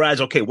keeping your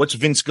eyes. Okay, what's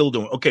Vince Gill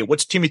doing? Okay,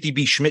 what's Timothy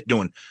B. Schmidt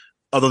doing?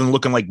 Other than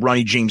looking like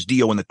Ronnie James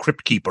Dio in The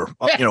Crypt Keeper,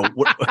 but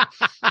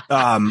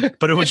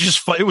it was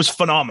just it was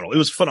phenomenal. It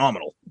was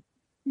phenomenal.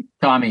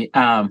 Tommy,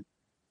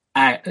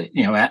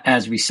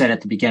 as we said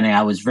at the beginning,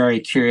 I was very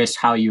curious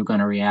how you were going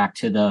to react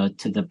to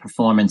the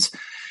performance,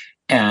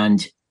 and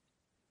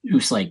it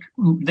was like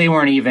they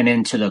weren't even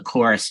into the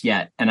chorus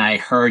yet, and I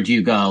heard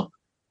you go,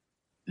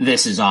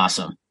 "This is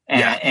awesome."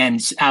 And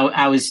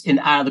I was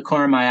out of the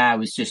corner of my eye, I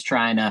was just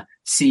trying to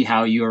see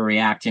how you were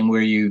reacting.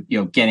 Were you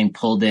getting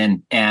pulled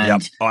in?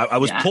 And I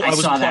was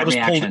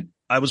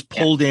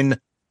pulled in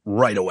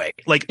right away,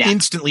 like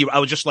instantly. I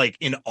was just like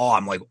in awe.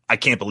 I'm like, I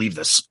can't believe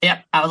this.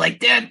 Yep. I was like,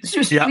 Dad,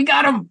 we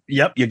got him.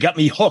 Yep. You got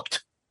me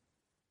hooked.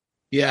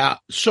 Yeah.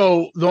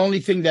 So the only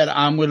thing that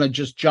I'm going to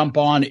just jump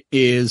on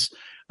is,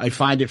 I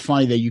find it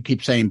funny that you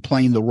keep saying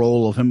playing the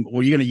role of him.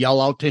 Were you going to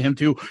yell out to him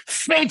too?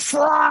 Fake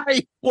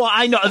Fry. Well,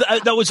 I know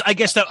that was, I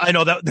guess that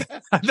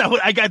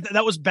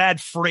was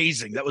bad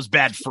phrasing. That was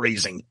bad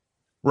phrasing.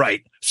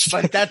 Right.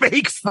 But that's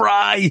Fake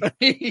Fry.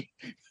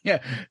 Yeah.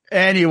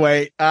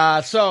 Anyway,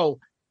 so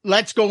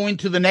let's go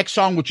into the next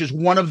song, which is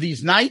One of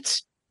These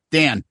Nights.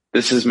 Dan.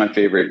 This is my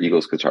favorite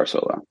Eagles guitar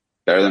solo.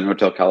 Better than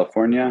Hotel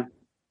California.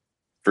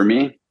 For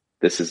me,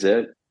 this is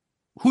it.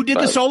 Who did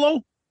the solo?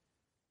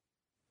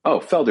 Oh,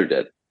 Felder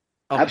did.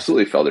 Okay.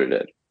 Absolutely, Felder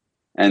did.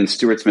 And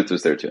Stuart Smith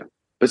was there too.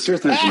 But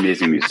Stuart Smith's an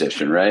amazing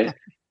musician, right?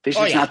 He's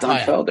just not Don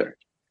Felder.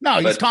 No,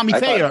 he's Tommy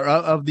Thayer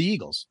of the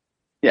Eagles.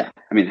 Yeah.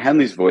 I mean,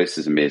 Henley's voice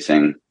is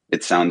amazing.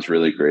 It sounds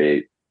really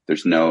great. I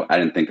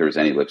didn't think there was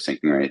any lip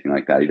syncing or anything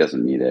like that. He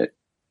doesn't need it.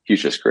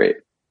 He's just great.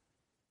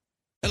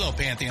 Hello,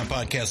 Pantheon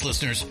podcast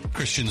listeners.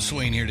 Christian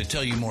Swain here to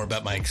tell you more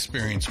about my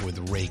experience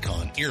with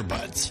Raycon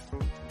earbuds.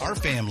 Our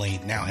family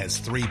now has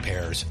 3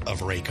 pairs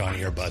of Raycon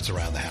earbuds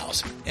around the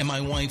house, and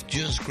my wife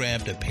just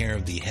grabbed a pair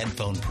of the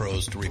Headphone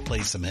Pros to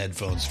replace some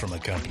headphones from a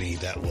company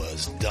that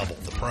was double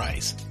the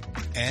price.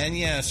 And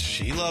yes,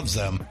 she loves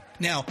them.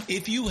 Now,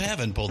 if you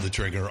haven't pulled the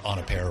trigger on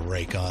a pair of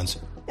Raycons,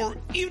 Or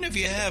even if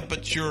you have,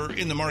 but you're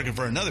in the market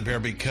for another pair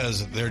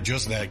because they're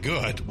just that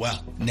good,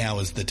 well, now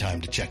is the time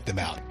to check them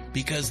out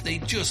because they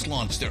just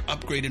launched their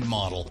upgraded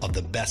model of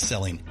the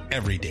best-selling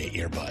everyday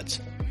earbuds.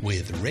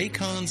 With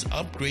Raycon's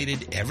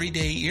upgraded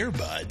everyday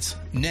earbuds,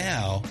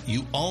 now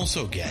you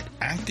also get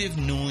active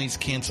noise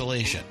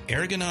cancellation,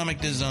 ergonomic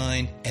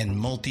design, and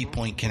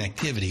multi-point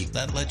connectivity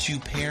that lets you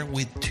pair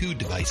with 2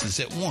 devices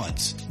at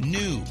once.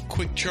 New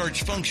quick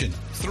charge function,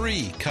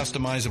 3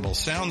 customizable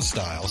sound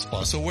styles,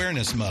 plus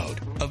awareness mode.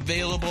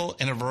 Available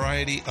in a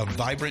variety of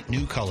vibrant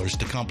new colors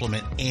to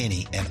complement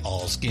any and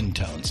all skin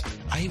tones.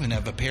 I even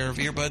have a pair of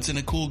earbuds in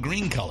a cool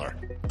green color.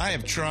 I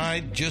have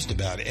tried just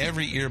about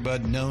every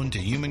earbud known to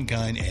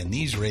humankind, and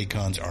these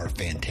Raycons are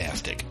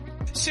fantastic.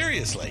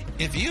 Seriously,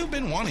 if you've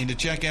been wanting to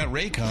check out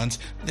Raycons,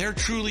 there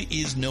truly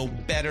is no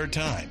better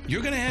time.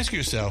 You're going to ask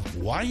yourself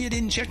why you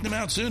didn't check them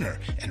out sooner,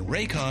 and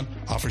Raycon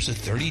offers a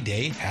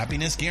 30-day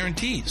happiness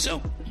guarantee. So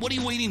what are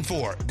you waiting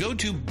for? Go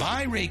to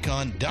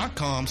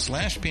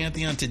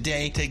buyraycon.com/Pantheon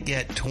today to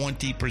get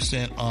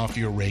 20% off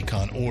your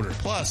Raycon order,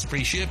 plus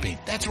free shipping.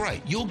 That's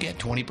right, you'll get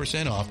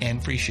 20% off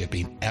and free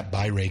shipping at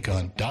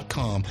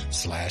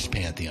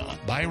buyraycon.com/Pantheon.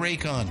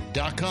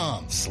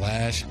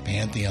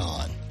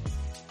 buyraycon.com/Pantheon.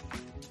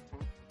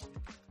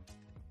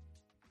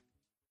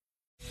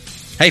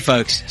 Hey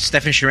folks,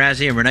 Stefan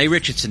Shirazi and Renee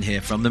Richardson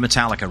here from the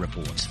Metallica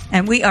Report.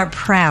 And we are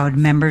proud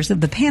members of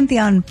the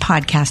Pantheon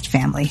podcast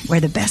family, where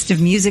the best of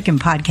music and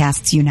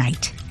podcasts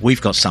unite. We've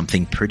got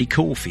something pretty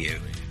cool for you.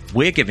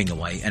 We're giving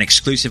away an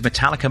exclusive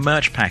Metallica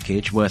merch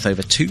package worth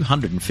over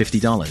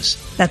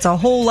 $250. That's a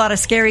whole lot of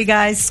Scary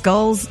Guys,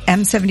 skulls,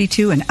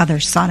 M72, and other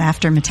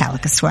sought-after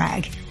Metallica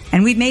swag.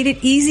 And we've made it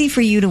easy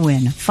for you to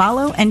win.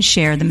 Follow and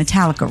share the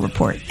Metallica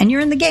Report, and you're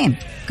in the game.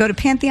 Go to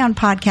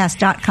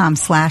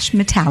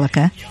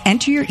pantheonpodcast.com/Metallica,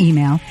 enter your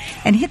email,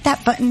 and hit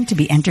that button to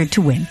be entered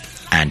to win.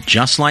 And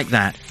just like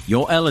that,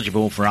 you're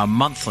eligible for our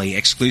monthly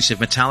exclusive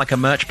Metallica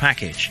merch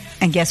package.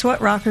 And guess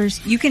what,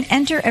 rockers? You can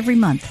enter every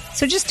month,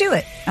 so just do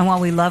it. And while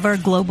we love our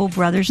global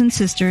brothers and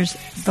sisters,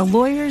 the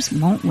lawyers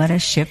won't let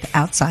us ship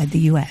outside the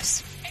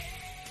U.S.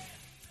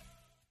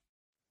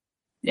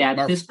 Yeah,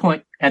 at this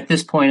point of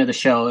the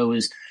show, it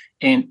was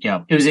in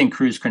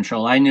cruise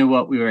control. I knew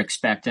what we were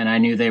expecting. I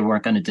knew they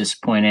weren't going to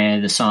disappoint any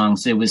of the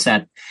songs. It was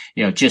that,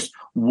 just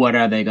what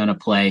are they going to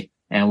play?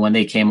 And when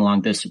they came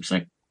along, this was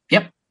like,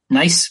 yep,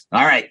 nice.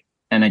 All right.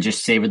 And I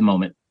just savored the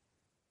moment.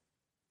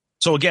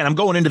 So again, I'm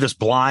going into this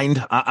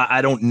blind.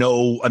 I don't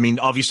know. I mean,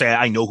 obviously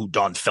I know who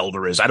Don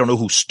Felder is. I don't know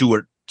who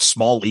Stuart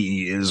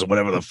Smalley is, or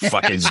whatever the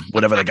fuck is,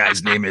 whatever the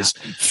guy's name is.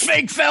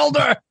 Fake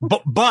Felder.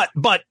 But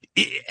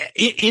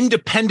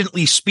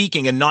independently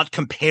speaking, and not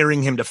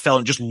comparing him to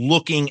Felder, just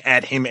looking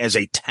at him as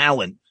a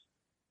talent,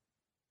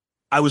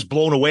 I was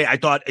blown away. I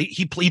thought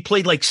he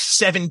played like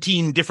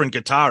 17 different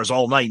guitars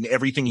all night, and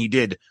everything he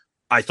did,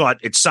 I thought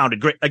it sounded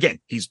great. Again,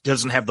 he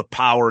doesn't have the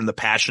power and the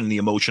passion and the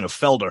emotion of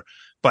Felder,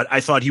 but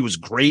I thought he was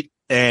great.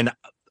 And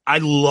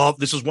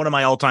this is one of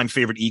my all-time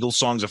favorite Eagles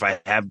songs. If I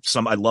have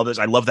some, I love this.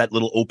 I love that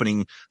little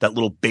opening, that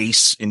little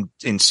bass in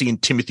seeing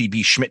Timothy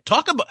B. Schmidt.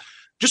 Talk about,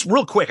 just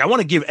real quick, I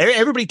want to give,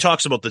 everybody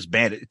talks about this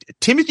band.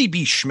 Timothy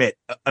B. Schmidt,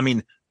 I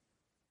mean,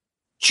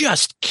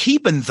 just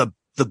keeping the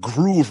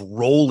groove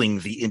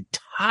rolling the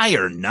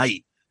entire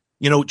night.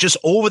 Just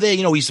over there,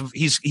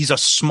 he's a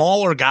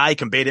smaller guy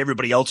compared to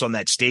everybody else on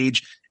that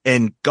stage.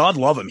 And God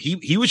love him.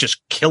 He was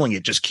just killing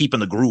it, just keeping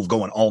the groove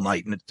going all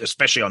night, and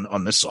especially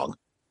on this song.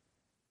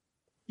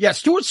 Yeah,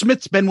 Stuart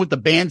Smith's been with the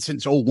band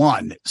since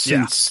 2001,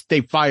 since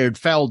they fired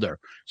Felder.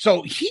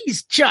 So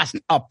he's just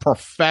a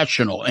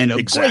professional and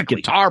a great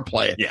guitar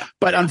player. Yeah.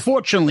 But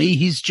unfortunately,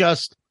 he's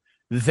just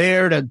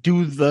there to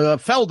do the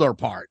Felder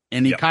part,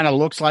 and he kind of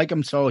looks like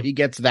him, so he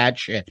gets that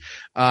shit.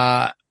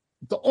 The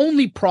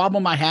only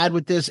problem I had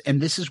with this,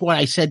 and this is what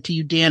I said to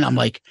you, Dan, I'm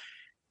like,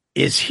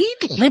 is he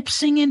lip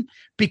singing?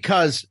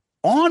 Because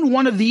on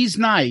one of these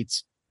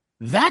nights,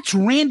 that's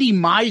Randy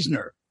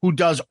Meisner, who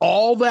does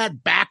all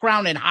that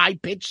background and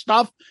high-pitched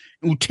stuff,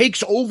 who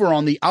takes over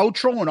on the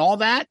outro and all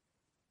that.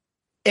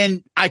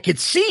 And I could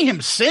see him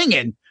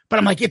singing, but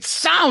I'm like, it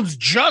sounds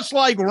just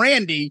like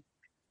Randy.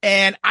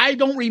 And I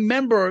don't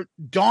remember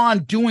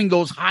Don doing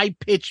those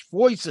high-pitched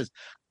voices.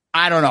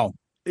 I don't know.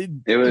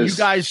 It was, you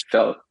guys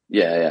felt,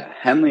 yeah.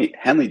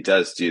 Henley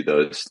does do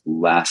those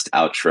last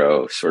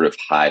outro sort of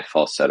high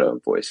falsetto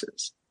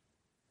voices.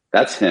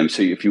 That's him.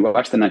 So if you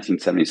watch the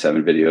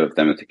 1977 video of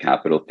them at the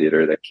Capitol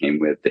Theater that came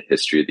with the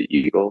history of the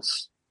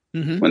Eagles,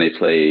 when they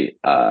play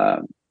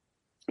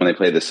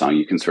this song,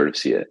 you can sort of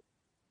see it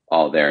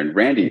all there. And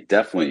Randy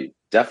definitely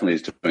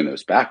is doing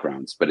those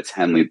backgrounds, but it's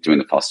Henley doing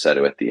the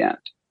falsetto at the end.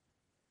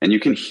 And you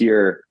can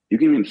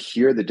even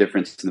hear the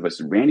difference in the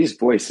voice. Randy's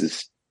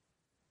voice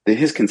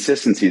his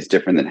consistency is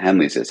different than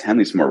Henley's is.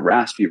 Henley's more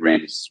raspy,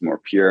 Randy's is more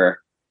pure.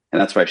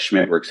 And that's why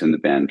Schmidt works in the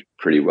band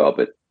pretty well.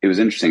 But it was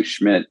interesting.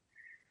 Schmidt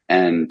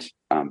and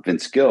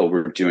Vince Gill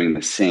were doing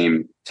the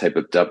same type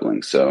of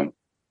doubling. So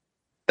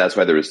that's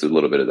why there was a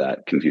little bit of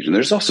that confusion.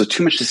 There's also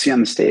too much to see on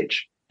the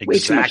stage. Way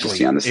too much to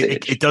see on the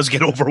stage. It does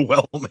get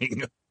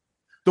overwhelming.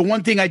 The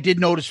one thing I did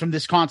notice from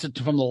this concert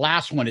from the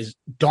last one is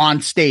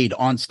Don stayed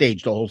on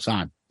stage the whole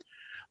time.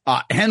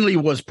 Henley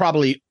was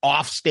probably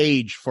off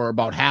stage for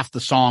about half the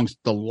songs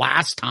the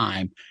last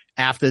time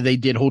after they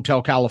did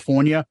Hotel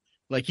California.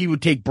 Like he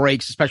would take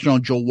breaks, especially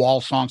on Joe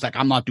Wall songs. Like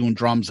I'm not doing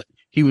drums.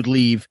 He would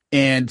leave.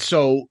 And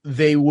so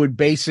they would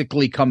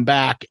basically come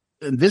back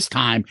this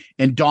time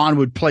and Don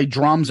would play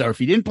drums. Or if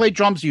he didn't play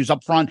drums, he was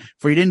up front.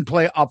 If he didn't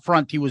play up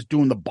front, he was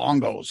doing the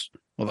bongos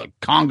or the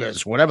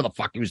congas, whatever the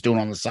fuck he was doing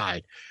on the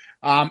side.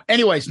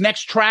 Anyways,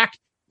 next track,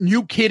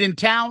 New Kid in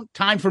Town.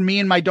 Time for me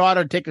and my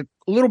daughter to take a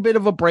little bit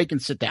of a break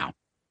and sit down.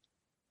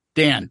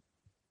 Dan.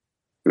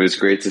 It was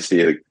great to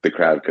see the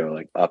crowd go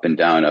like up and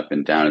down,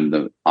 and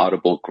the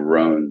audible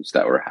groans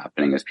that were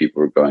happening as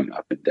people were going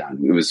up and down.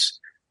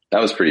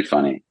 That was pretty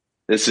funny.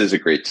 This is a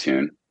great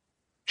tune.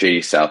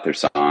 J.D. Souther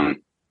song.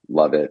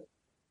 Love it.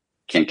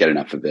 Can't get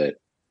enough of it.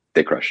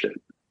 They crushed it.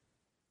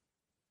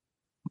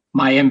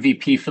 My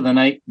MVP for the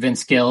night,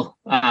 Vince Gill,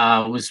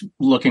 was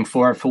looking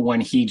forward for when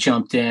he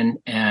jumped in,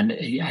 and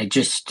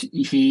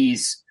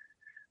he's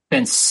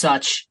been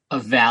such a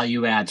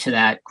value add to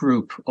that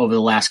group over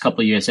the last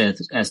couple of years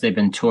as they've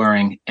been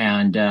touring,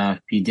 and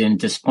he didn't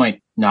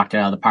disappoint, knocked it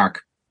out of the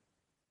park.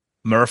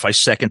 Murph, I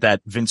second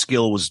that. Vince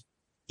Gill was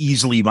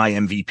easily my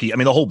MVP. I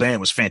mean, the whole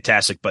band was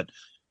fantastic, but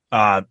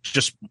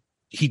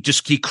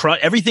he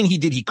crushed everything he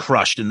did. He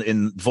crushed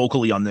in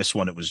vocally on this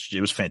one. It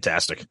was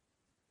fantastic.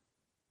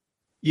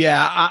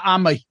 Yeah,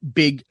 I'm a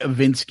big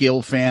Vince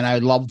Gill fan. I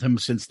loved him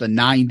since the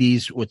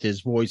 90s with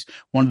his voice.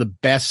 One of the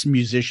best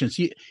musicians.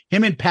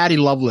 Him and Patty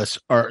Loveless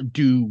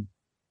do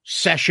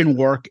session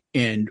work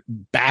and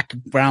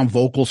background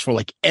vocals for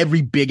like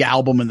every big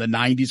album in the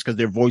 90s because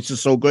their voice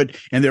is so good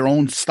and their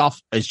own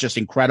stuff is just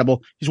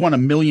incredible. He's won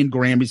 1 million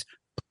Grammys.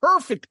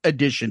 Perfect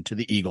addition to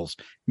the Eagles.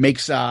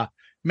 Makes a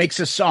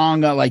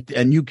song like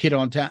a New Kid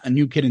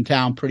in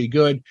Town pretty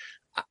good.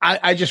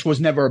 I just was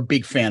never a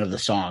big fan of the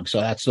song,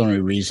 so that's the only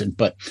reason.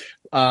 But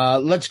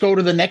let's go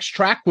to the next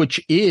track,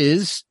 which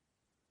is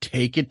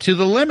Take It to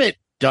the Limit,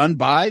 done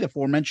by the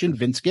aforementioned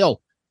Vince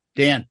Gill.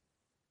 Dan.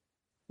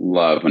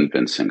 Love when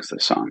Vince sings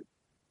this song.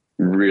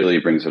 Really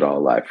brings it all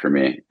alive for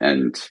me.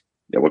 And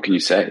yeah, what can you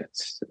say?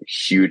 It's a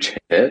huge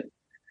hit,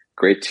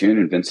 great tune,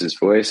 and Vince's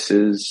voice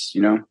is,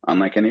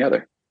 unlike any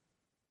other.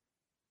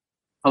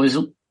 I was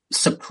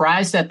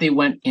surprised that they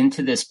went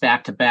into this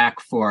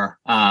back-to-back for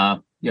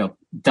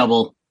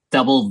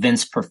double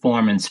Vince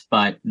performance,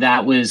 but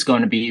that was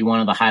going to be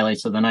one of the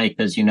highlights of the night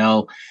because,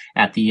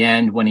 at the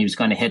end when he was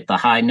going to hit the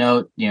high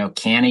note,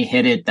 can he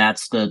hit it?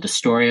 That's the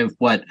story of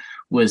what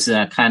was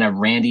kind of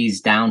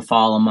Randy's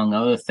downfall, among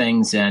other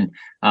things. And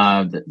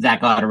that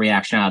got a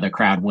reaction out of the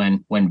crowd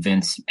when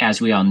Vince,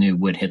 as we all knew,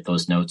 would hit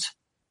those notes.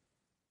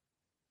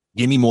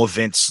 Give me more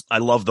Vince. I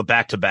love the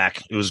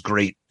back-to-back. It was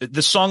great.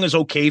 The song is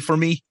okay for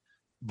me,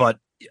 but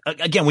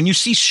again, when you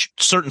see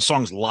certain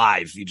songs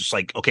live, you're just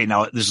like, okay,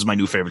 now this is my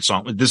new favorite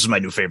song. This is my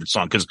new favorite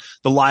song because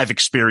the live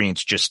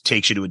experience just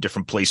takes you to a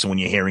different place than when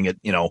you're hearing it,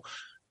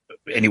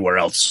 anywhere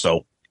else.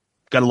 So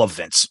gotta love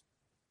Vince.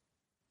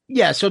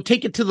 Yeah. So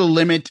Take It to the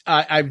Limit.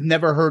 I've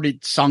never heard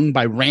it sung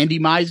by Randy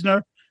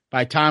Meisner.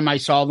 By the time I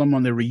saw them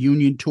on the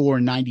reunion tour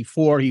in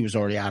 94, he was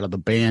already out of the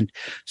band.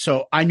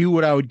 So I knew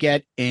what I would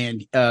get.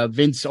 And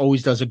Vince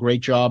always does a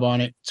great job on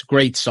it. It's a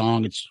great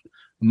song. It's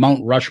a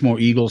Mount Rushmore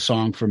Eagles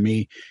song for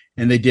me.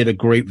 And they did a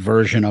great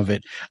version of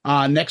it.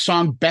 Next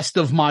song, Best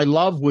of My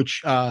Love,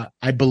 which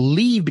I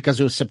believe because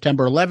it was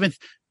September 11th,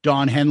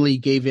 Don Henley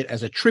gave it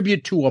as a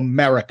tribute to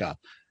America.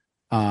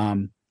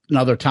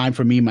 Another time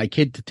for me and my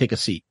kid to take a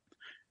seat.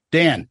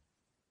 Dan.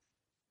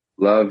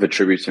 Love A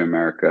Tribute to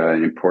America,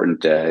 an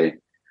important day.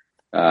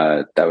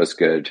 That was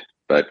good.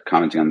 But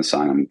commenting on the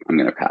song, I'm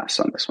going to pass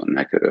on this one.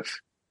 I could have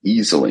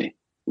easily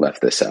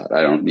left this out.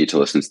 I don't need to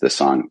listen to this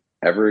song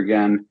ever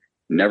again.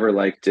 Never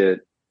liked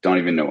it. Don't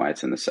even know why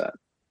it's in the set.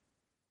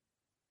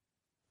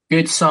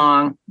 Good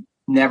song,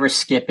 never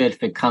skip it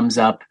if it comes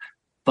up.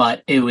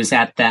 But it was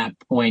at that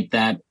point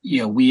that,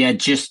 we had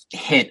just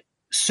hit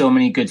so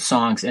many good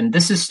songs. And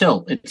this is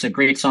it's a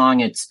great song.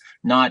 It's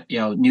not,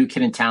 New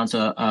Kid in Town's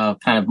a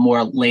kind of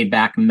more laid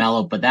back and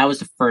mellow, but that was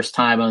the first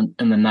time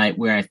in the night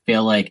where I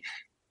feel like,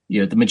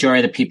 the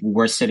majority of the people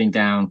were sitting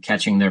down,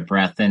 catching their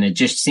breath. And it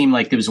just seemed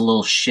like there was a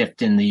little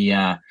shift in the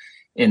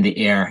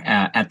air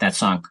at that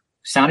song.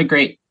 Sounded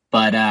great,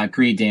 but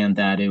agree, Dan,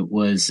 that it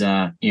was,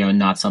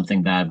 not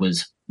something that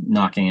was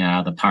knocking it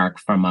out of the park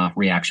from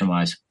reaction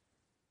wise.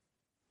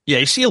 Yeah,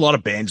 you see a lot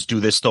of bands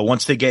do this though.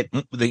 Once they get,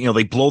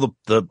 they blow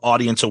the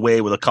audience away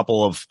with a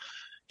couple of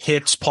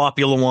hits,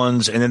 popular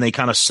ones, and then they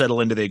kind of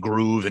settle into their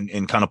groove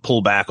and kind of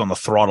pull back on the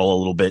throttle a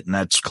little bit. And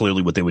that's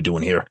clearly what they were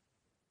doing here.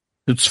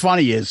 What's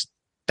funny is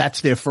that's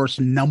their first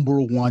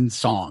number one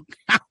song.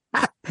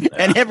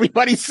 And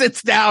everybody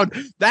sits down.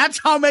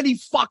 That's how many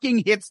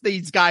fucking hits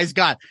these guys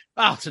got.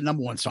 Oh, it's a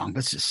number one song.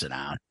 Let's just sit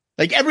down.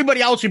 Like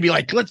everybody else would be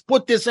like, let's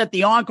put this at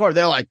the encore.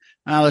 They're like,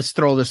 let's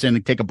throw this in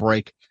and take a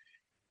break.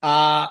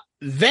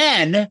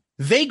 Then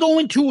They go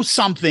into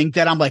something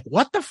that I'm like,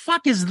 what the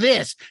fuck is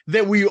this?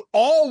 That we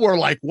all were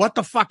like, what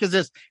the fuck is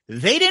this?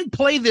 They didn't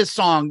play this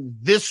song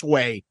this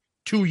way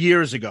 2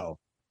 years ago.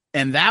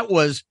 And that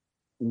was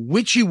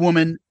Witchy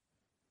Woman,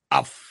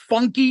 a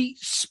funky,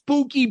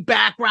 spooky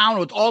background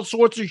with all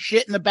sorts of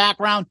shit in the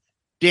background.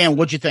 Dan,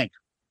 what'd you think?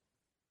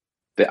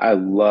 I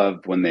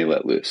love when they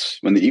let loose.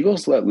 When the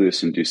Eagles let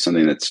loose and do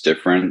something that's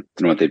different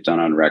than what they've done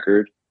on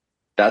record,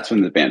 that's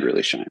when the band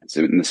really shines.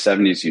 In the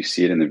 70s, you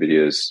see it in the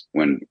videos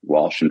when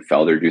Walsh and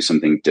Felder do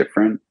something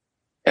different.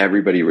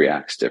 Everybody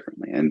reacts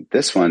differently. And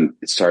this one,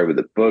 it started with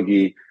a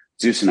boogie.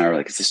 Zeus and I were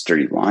like, is this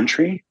Dirty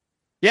Laundry?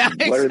 Yeah.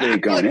 What exactly. Are they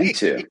going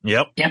into?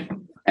 Yep.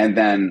 And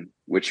then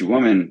Witchy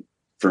Woman,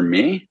 for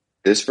me,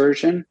 this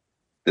version,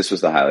 this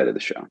was the highlight of the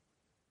show.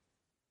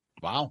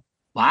 Wow.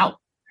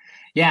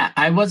 Yeah,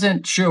 I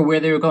wasn't sure where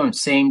they were going.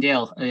 Same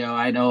deal.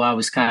 I know I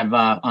was kind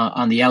of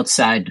on the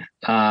outside,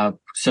 so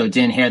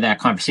didn't hear that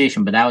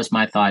conversation. But that was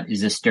my thought: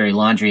 is this Dirty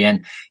Laundry?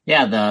 And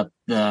yeah,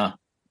 the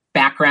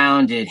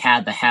background, it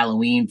had the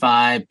Halloween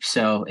vibe,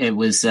 so it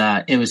was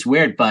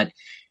weird, but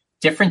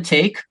different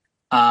take.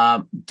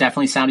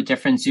 Definitely sounded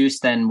different, Zeus,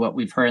 than what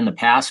we've heard in the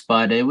past.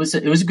 But it was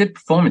a good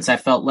performance. I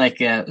felt like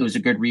it was a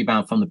good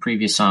rebound from the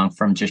previous song,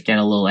 from just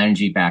getting a little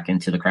energy back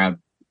into the crowd.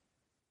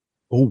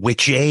 Oh,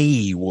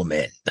 Witchy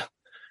Woman.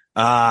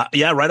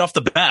 Yeah, right off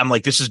the bat, I'm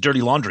like, this is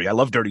Dirty Laundry. I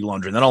love Dirty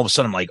Laundry. And then all of a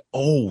sudden I'm like,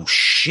 oh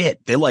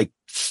shit, they're like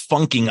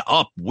funking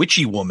up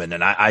Witchy Woman.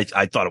 And I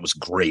thought it was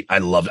great. I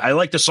loved it. I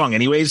like the song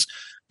anyways,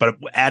 but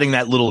adding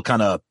that little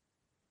kind of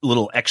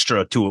little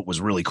extra to it was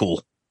really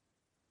cool.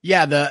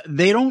 Yeah,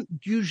 they don't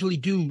usually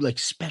do like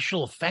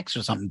special effects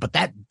or something, but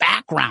that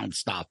background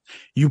stuff,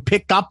 you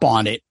picked up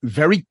on it,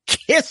 very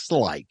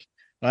Kiss-like.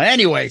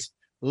 Anyways,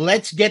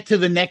 let's get to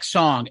the next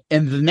song.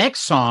 And the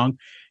next song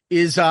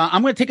is,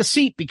 I'm going to take a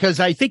seat because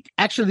I think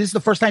actually this is the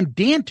first time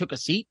Dan took a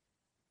seat.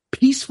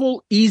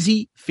 Peaceful,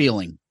 Easy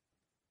Feeling.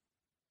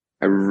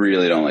 I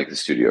really don't like the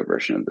studio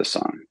version of this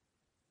song,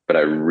 but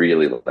I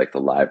really like the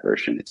live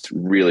version. It's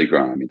really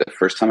grown on me. The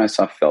first time I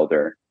saw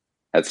Felder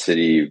at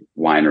City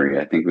Winery,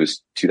 I think it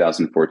was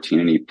 2014,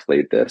 and he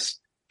played this.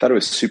 I thought it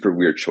was a super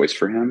weird choice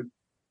for him,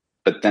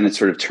 but then it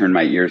sort of turned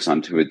my ears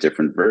onto a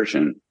different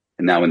version.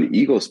 And now when the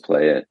Eagles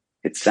play it,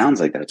 it sounds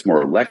like that. It's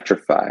more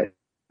electrified.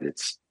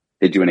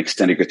 They do an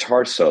extended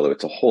guitar solo.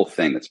 It's a whole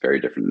thing that's very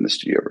different than the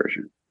studio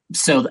version.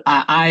 So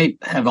I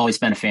have always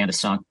been a fan of the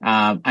song.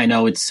 I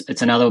know it's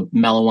another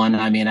mellow one.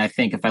 I mean, I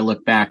think if I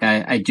look back,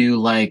 I do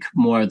like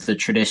more of the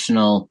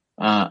traditional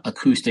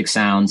acoustic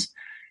sounds.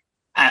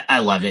 I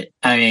love it.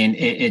 I mean,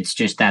 it's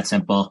just that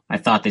simple. I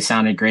thought they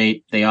sounded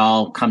great. They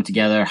all come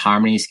together.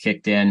 Harmonies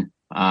kicked in.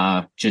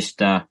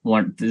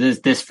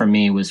 This for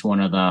me was one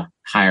of the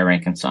higher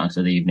ranking songs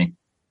of the evening.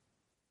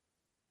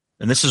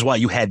 And this is why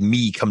you had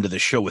me come to the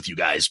show with you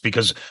guys,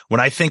 because when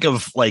I think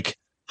of like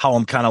how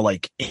I'm kind of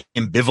like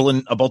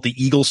ambivalent about the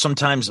Eagles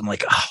sometimes, I'm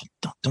like, oh,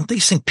 don't they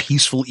sing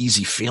Peaceful,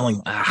 Easy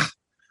Feeling?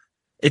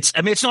 It's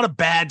not a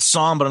bad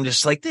song, but I'm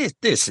just like,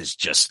 this is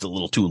just a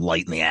little too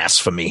light in the ass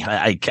for me.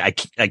 I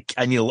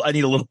need a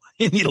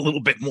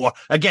little bit more.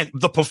 Again,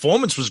 the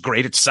performance was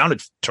great. It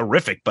sounded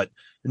terrific, but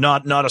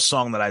not a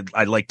song that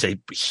I'd like to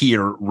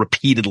hear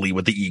repeatedly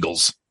with the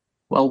Eagles.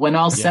 Well, when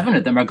all seven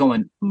of them are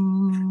going,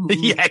 ooh.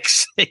 Yeah,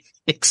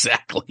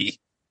 exactly.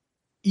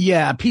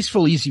 Yeah,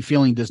 Peaceful, Easy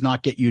Feeling does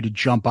not get you to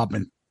jump up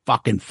and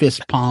fucking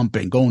fist pump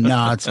and go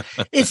nuts.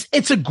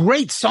 It's a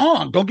great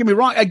song. Don't get me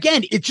wrong.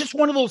 Again, it's just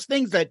one of those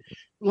things that,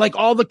 like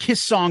all the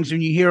Kiss songs,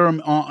 when you hear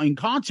them in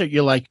concert,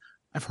 you're like,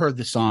 I've heard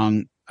the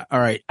song. All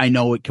right, I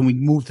know it. Can we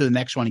move to the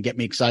next one and get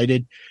me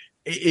excited?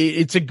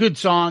 It's a good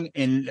song,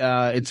 and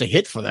it's a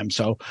hit for them.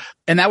 So,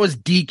 and that was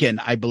Deacon,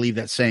 I believe,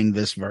 that sang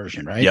this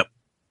version, right? Yep.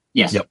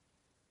 Yes. Yep.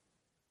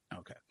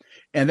 Okay.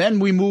 And then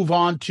we move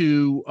on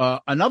to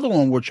another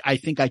one, which I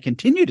think I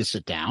continue to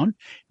sit down.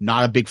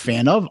 Not a big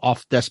fan of,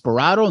 off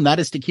Desperado, and that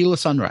is Tequila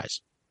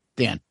Sunrise.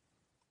 Dan.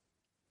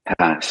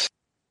 Pass.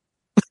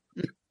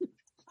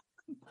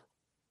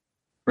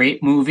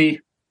 Great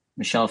movie.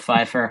 Michelle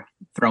Pfeiffer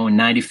throwing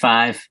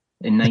 95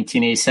 in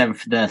 1987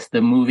 for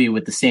the movie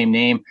with the same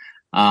name.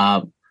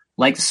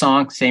 Like the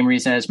song, same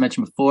reason as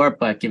mentioned before,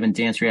 but given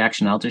Dan's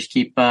reaction, I'll just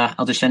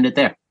end it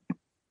there.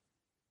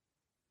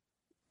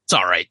 It's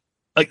all right.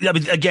 I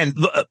mean, again,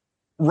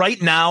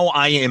 right now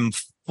I am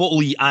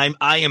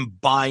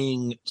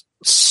buying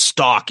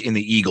stock in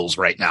the Eagles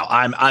right now.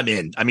 I'm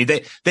in. I mean,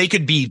 they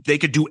could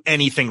do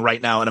anything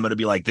right now, and I'm going to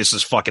be like, this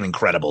is fucking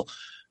incredible.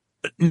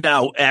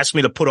 Now, ask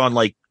me to put on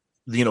like,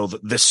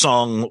 this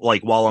song,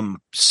 like while I'm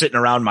sitting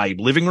around my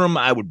living room,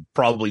 I would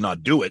probably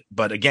not do it.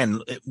 But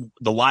again,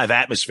 the live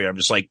atmosphere, I'm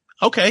just like,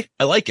 okay,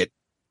 I like it.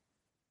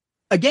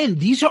 Again,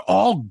 these are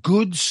all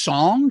good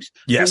songs.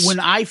 Yes. But when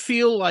I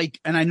feel like,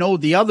 and I know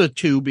the other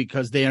two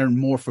because they are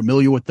more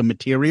familiar with the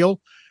material,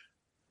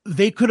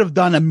 they could have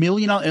done 1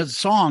 million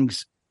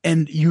songs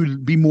and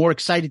you'd be more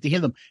excited to hear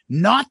them.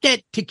 Not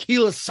that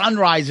Tequila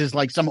Sunrise is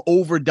like some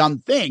overdone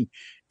thing.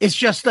 It's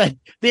just that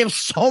they have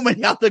so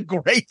many other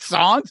great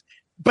songs.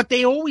 but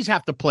they always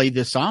have to play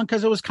this song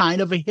because it was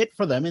kind of a hit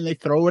for them and they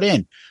throw it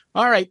in.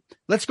 All right,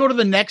 let's go to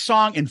the next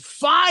song. And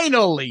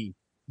finally,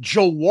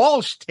 Joe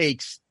Walsh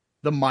takes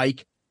the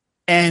mic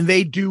and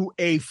they do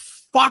a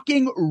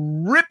fucking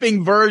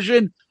ripping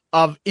version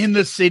of In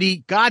the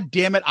City. God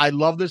damn it. I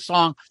love this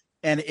song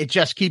and it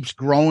just keeps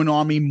growing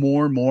on me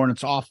more and more. And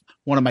it's off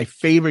one of my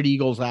favorite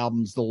Eagles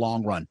albums, The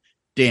Long Run.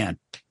 Dan.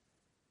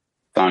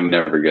 Song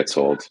never gets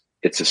old.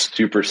 It's a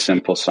super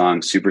simple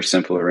song, super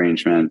simple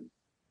arrangement,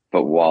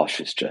 but Walsh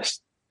is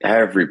just,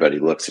 everybody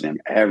looks at him.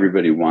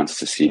 Everybody wants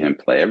to see him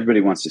play.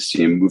 Everybody wants to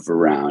see him move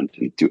around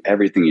and do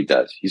everything he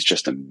does. He's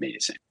just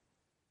amazing.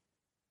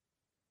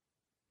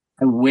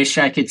 I wish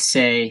I could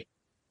say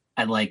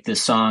I like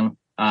this song.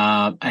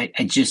 I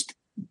just,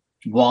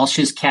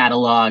 Walsh's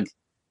catalog,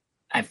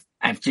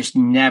 I've just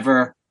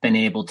never been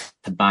able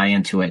to buy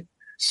into it.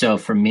 So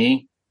for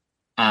me,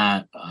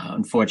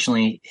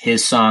 unfortunately,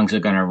 his songs are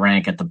going to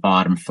rank at the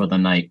bottom for the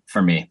night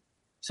for me.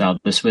 So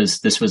this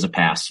was a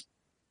pass.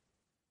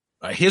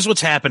 Here's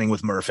what's happening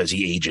with Murph as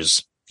he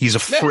ages. He's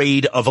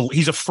afraid of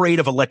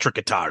electric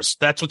guitars.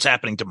 That's what's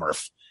happening to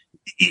Murph.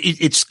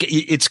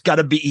 It's got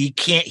to be. He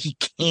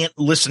can't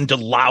listen to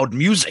loud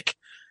music.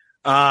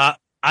 I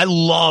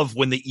love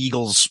when the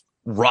Eagles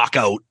rock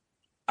out.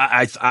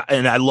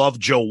 And I love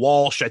Joe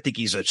Walsh. I think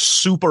he's a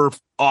super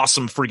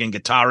awesome friggin'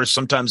 guitarist,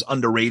 sometimes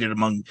underrated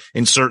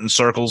in certain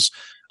circles.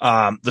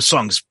 The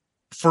songs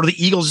for the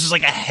Eagles is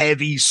like a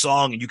heavy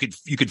song, and you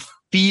could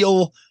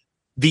feel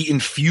the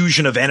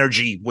infusion of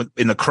energy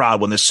in the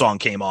crowd when this song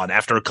came on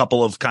after a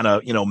couple of kind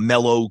of,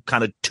 mellow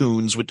kind of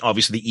tunes, which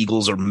obviously the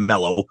Eagles are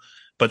mellow,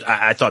 but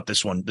I thought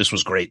this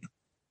was great.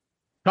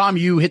 Tom,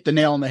 you hit the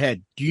nail on the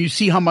head. Do you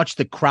see how much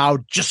the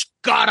crowd just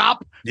got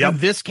up when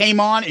this came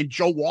on and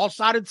Joe Walsh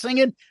started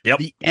singing? Yep.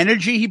 The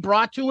energy he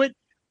brought to it.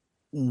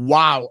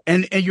 Wow.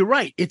 And you're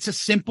right. It's a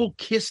simple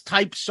Kiss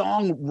type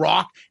song,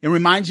 rock. It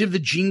reminds you of the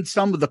Gene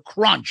Sum with the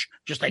crunch,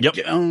 just like,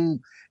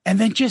 and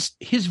then just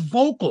his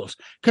vocals.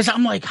 Cause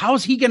I'm like,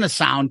 how's he going to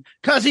sound?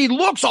 Cause he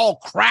looks all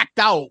cracked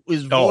out.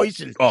 His voice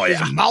and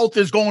his mouth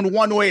is going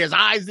one way, his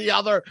eyes the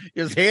other,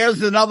 his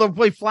hair's another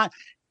way flat.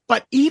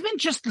 But even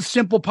just the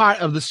simple part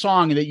of the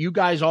song that you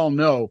guys all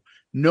know,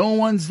 no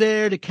one's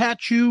there to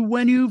catch you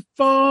when you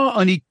fall.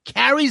 And he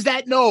carries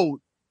that note.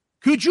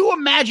 Could you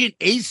imagine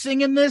Ace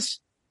singing this?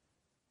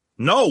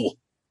 No.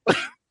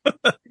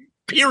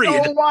 Period.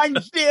 No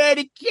one's there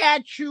to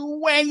catch you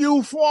when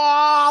you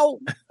fall.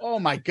 Oh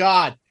my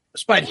God.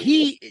 But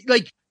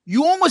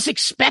you almost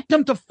expect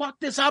him to fuck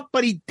this up,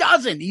 but he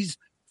doesn't. He's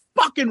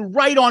fucking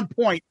right on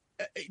point.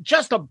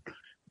 Just a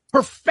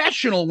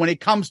professional when it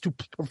comes to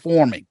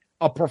performing.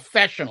 A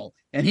professional.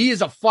 And he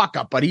is a fuck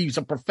up, but he's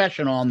a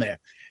professional on there.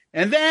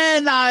 And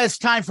then it's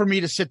time for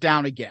me to sit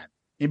down again.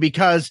 And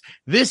because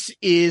this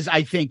is,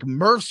 I think,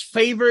 Murph's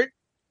favorite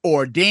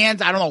or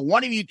Dan's. I don't know.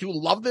 One of you two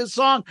love this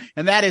song.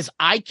 And that is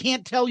I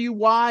Can't Tell You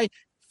Why.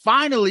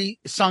 Finally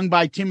sung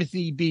by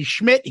Timothy B.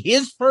 Schmidt.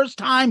 His first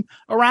time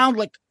around.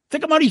 Like,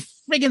 think about he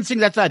friggin' sing.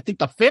 That's, I think,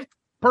 the fifth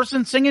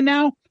person singing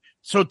now.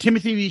 So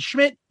Timothy B.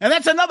 Schmidt. And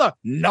that's another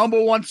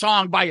number one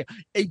song by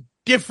a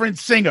different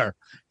singer.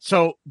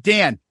 So,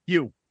 Dan,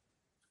 you.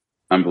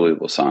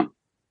 Unbelievable song.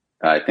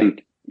 I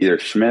think either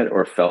Schmidt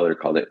or Felder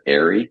called it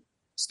airy.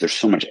 There's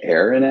so much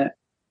air in it.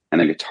 And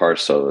the guitar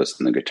solos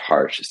and the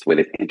guitars, just the way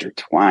they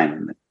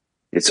intertwine.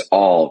 It's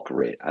all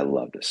great. I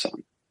love this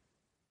song.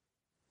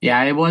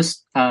 Yeah, it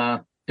was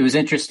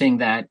interesting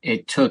that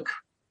it took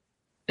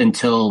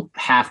until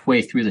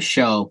halfway through the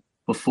show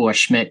before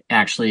Schmidt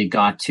actually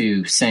got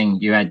to sing.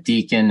 You had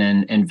Deacon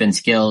and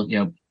Vince Gill,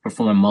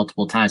 performing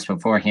multiple times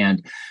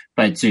beforehand.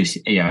 But Zeus,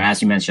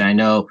 as you mentioned, I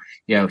know,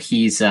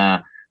 he's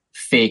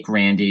fake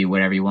Randy,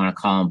 whatever you want to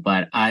call him,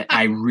 but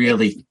I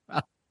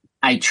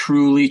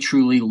truly,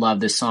 truly love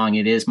this song.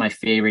 It is my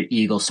favorite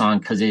Eagles song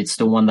because it's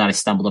the one that I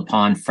stumbled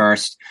upon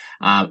first.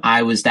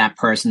 I was that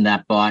person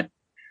that bought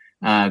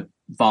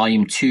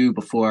Volume 2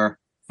 before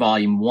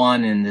Volume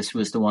 1, and this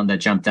was the one that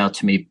jumped out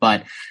to me.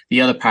 But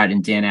the other part,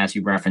 and Dan, as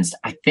you referenced,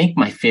 I think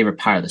my favorite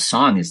part of the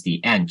song is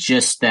the end.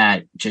 Just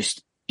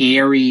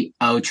airy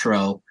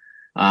outro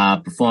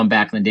performed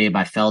back in the day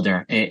by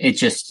Felder.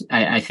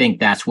 I think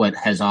that's what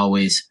has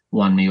always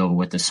won me over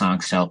with the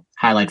song. So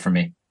highlight for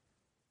me.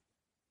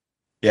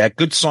 Yeah,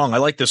 good song. I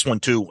like this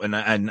one too, and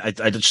I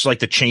just like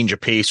the change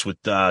of pace with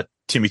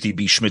Timothy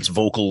B. Schmidt's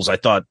vocals. I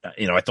thought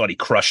he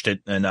crushed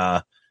it,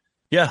 and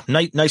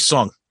nice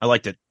song. I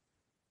liked it.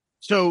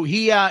 So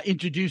he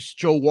introduced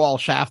Joe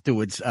Walsh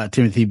afterwards,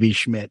 Timothy B.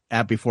 Schmidt,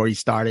 before he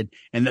started,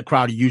 and the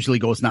crowd usually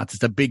goes nuts.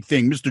 It's a big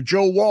thing, Mr.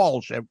 Joe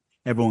Walsh.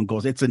 Everyone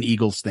goes, it's an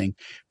Eagles thing.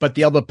 But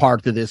the other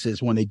part to this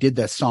is when they did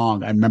that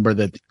song, I remember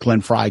that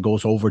Glenn Fry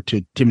goes over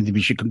to Timothy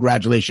B. Schmidt.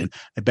 Congratulations!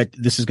 I bet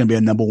this is going to be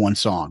a number one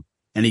song.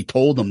 And he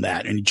told them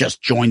that, and he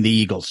just joined the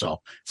Eagles.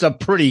 So it's a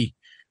pretty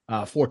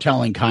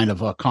foretelling kind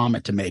of a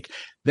comment to make.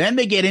 Then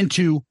they get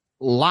into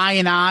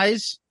Lion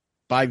Eyes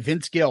by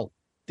Vince Gill.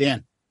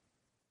 Dan.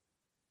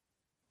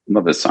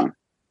 Love this song.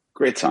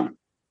 Great song.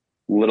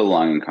 A little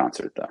long in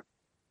concert, though.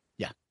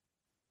 Yeah.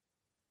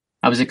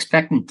 I was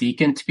expecting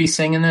Deacon to be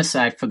singing this.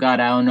 I forgot.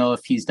 I don't know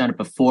if he's done it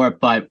before,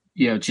 but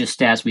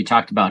just as we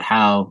talked about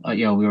how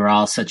we were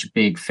all such a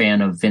big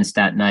fan of Vince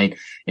that night,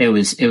 it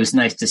was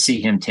nice to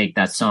see him take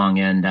that song.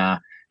 And I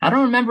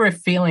don't remember it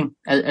feeling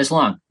as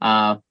long.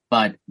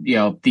 But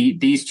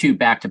these two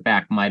back to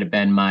back might have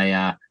been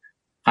my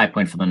high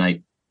point for the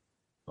night.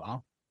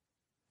 Wow.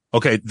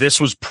 Okay, this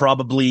was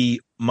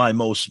probably my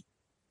most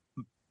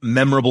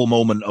memorable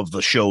moment of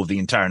the show the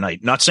entire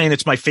night. Not saying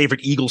it's my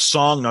favorite Eagles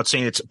song,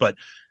 but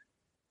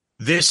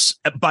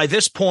by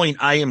this point,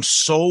 I am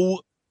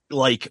so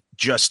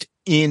just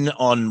in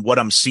on what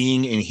I'm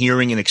seeing and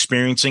hearing and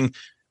experiencing.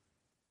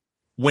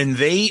 When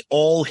they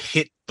all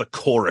hit the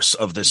chorus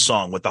of this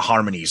song with the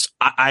harmonies,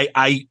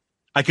 I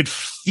could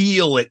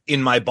feel it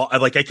in my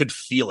body. I could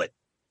feel it.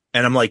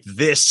 And I'm like,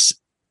 this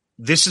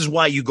is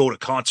why you go to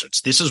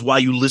concerts. This is why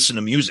you listen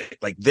to music.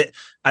 It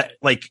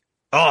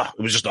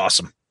was just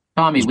awesome.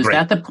 Tommy, was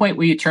that the point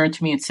where you turned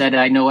to me and said,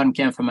 I know what I'm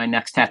getting for my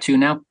next tattoo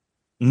now?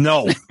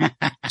 No.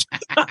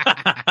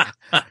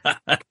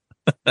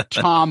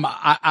 Tom,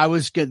 I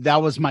was good.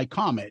 That was my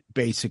comment.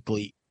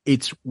 Basically,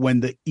 it's when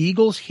the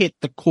Eagles hit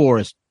the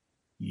chorus,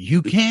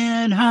 you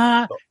can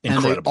hide,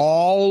 and they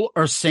all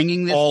are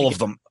singing this. All of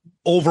them.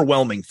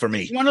 Overwhelming for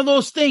me. One of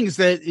those things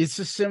that it's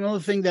a similar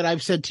thing that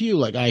I've said to you.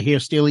 Like I hear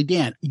Steely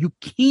Dan. You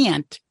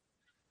can't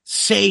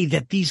say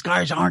that these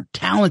guys aren't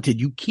talented.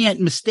 You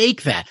can't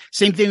mistake that.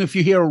 Same thing if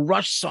you hear a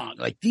Rush song.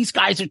 Like these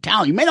guys are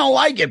talented. You may not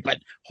like it, but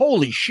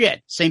holy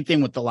shit. Same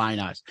thing with the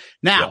Lionhearts.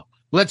 Now,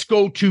 let's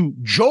go to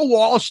Joe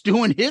Walsh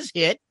doing his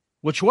hit,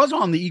 which was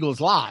on the Eagles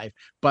Live,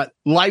 but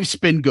Life's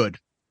Been Good.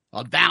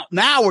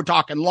 Now we're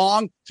talking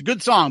long. It's a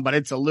good song, but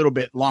it's a little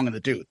bit long in the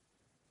tooth.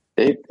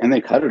 They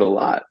cut it a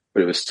lot,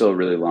 but it was still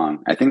really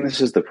long. I think this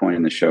is the point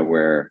in the show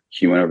where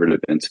he went over to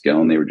Vince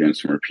Gill and they were doing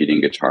some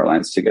repeating guitar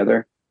lines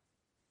together.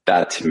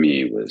 That to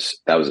me was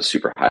a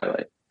super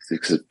highlight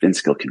because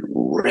Vince Gill can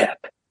rip,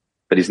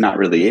 but he's not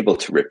really able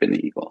to rip in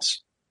the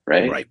Eagles,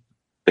 right? Right.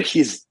 But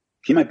he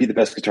might be the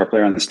best guitar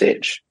player on the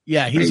stage.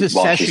 Yeah, he's a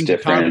session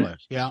guitar player.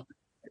 Yeah,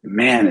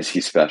 man, is he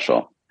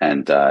special?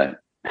 And the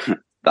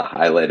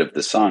highlight of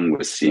the song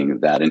was seeing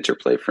that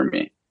interplay for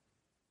me.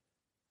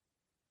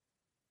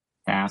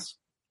 Pass.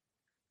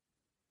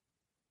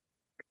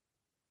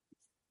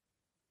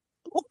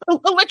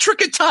 Electric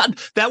guitar.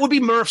 That would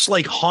be Murph's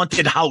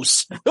haunted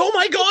house. Oh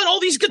my God! All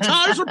these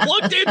guitars are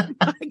plugged in.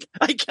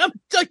 I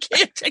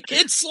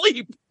can't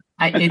sleep.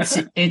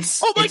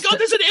 It's. Oh my God!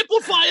 There's an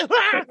amplifier.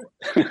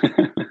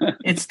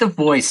 It's the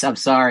voice. I'm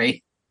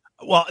sorry.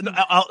 Well,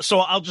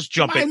 I'll just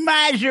jump in.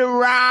 My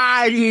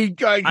Maserati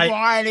does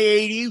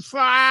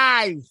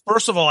 185.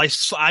 First of all,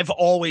 I've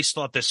always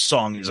thought this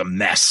song is a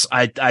mess.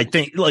 I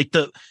think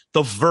the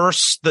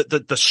verse,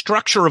 the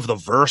structure of the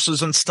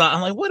verses and stuff.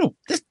 I'm like,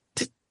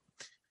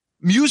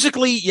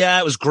 musically, yeah,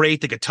 it was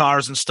great, the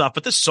guitars and stuff,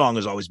 but this song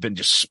has always been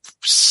just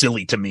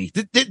silly to me.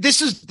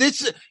 This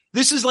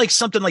is like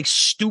something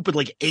stupid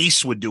like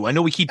Ace would do. I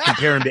know we keep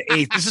comparing to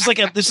Ace. This is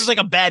like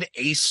a bad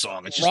Ace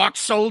song. It's just Rock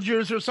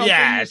Soldiers or something.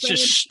 Yeah, it's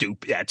just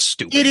stupid. Yeah, it's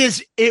stupid. It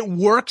is. It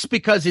works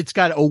because it's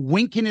got a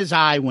wink in his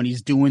eye when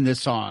he's doing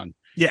this song.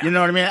 Yeah. You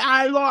know what I mean?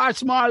 I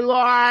lost my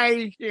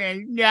life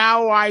and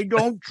now I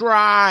don't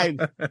drive.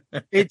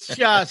 It's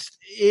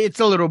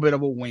a little bit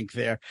of a wink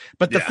there.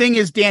 But the thing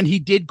is, Dan, he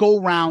did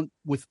go around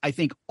with, I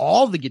think,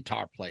 all the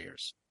guitar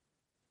players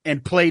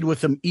and played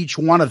with them, each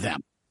one of them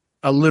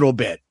a little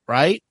bit,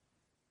 right?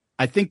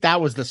 I think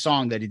that was the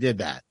song that he did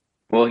that.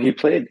 Well, he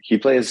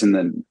plays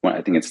in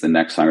I think it's the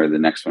next song or the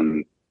next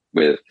one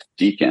with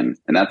Deacon,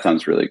 and that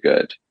sounds really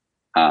good.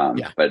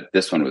 But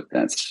this one with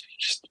Vince,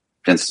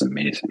 Vince is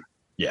amazing.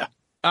 Yeah.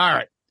 All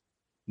right.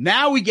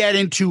 Now we get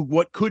into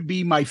what could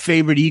be my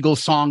favorite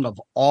Eagles song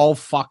of all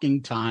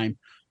fucking time.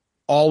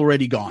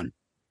 Already Gone.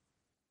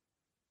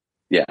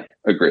 Yeah,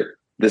 agreed.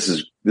 This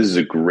is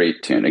a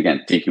great tune.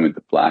 Again, Deacon with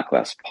the black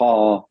Les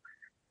Paul,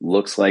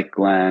 looks like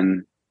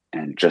Glenn,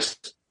 and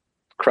just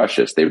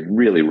crushes. They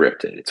really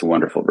ripped it. It's a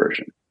wonderful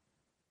version.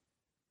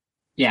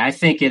 Yeah, I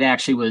think it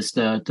actually was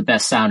the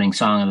best sounding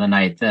song of the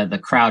night. The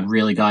crowd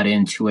really got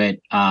into it.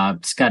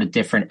 It's got a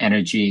different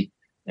energy.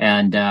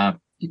 And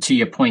to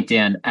your point,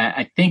 Dan,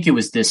 I think it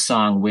was this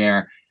song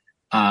where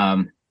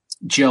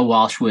Joe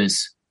Walsh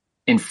was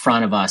in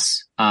front of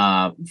us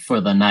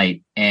for the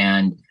night.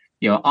 And,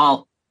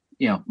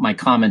 my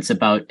comments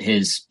about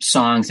his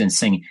songs and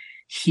singing,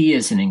 he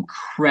is an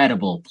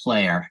incredible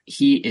player.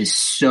 He is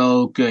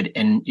so good.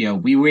 And,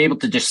 we were able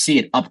to just see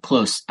it up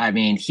close. I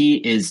mean, he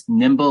is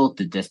nimble,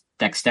 the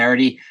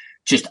dexterity,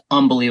 just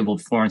unbelievable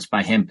performance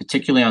by him,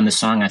 particularly on the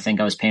song. I think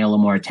I was paying a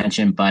little more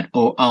attention, but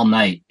all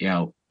night,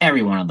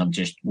 every one of them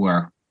just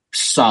were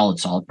solid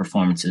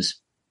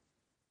performances.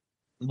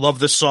 Love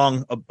this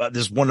song.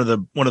 This is one of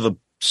the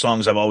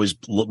songs I've always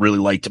really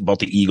liked about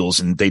the Eagles,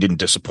 and they didn't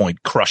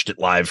disappoint. Crushed it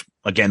live.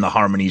 Again, the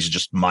harmonies are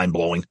just mind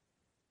blowing.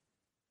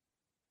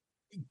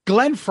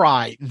 Glenn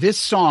Frey, this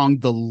song,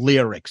 the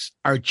lyrics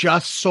are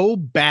just so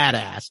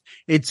badass.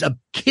 It's a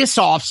kiss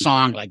off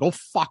song, like, go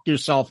fuck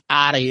yourself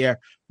out of here,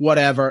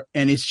 whatever.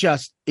 And it's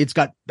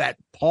got that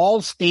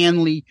Paul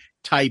Stanley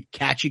type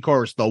catchy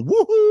chorus, the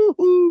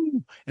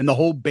woo-hoo-hoo, and the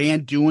whole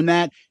band doing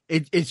that.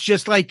 It's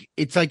just like,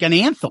 it's like an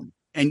anthem.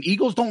 And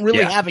Eagles don't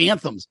really have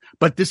anthems,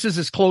 but this is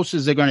as close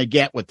as they're going to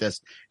get with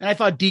this. And I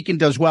thought Deacon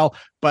does well,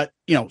 but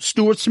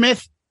Stuart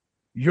Smith,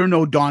 you're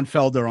no Don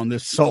Felder on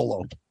this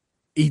solo.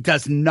 He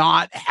does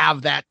not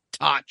have that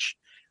touch.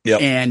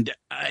 Yep. And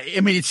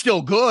I mean, it's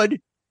still good,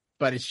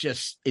 but it's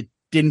just,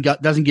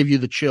 doesn't give you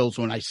the chills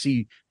when I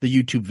see the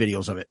YouTube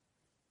videos of it.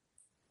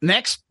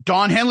 Next,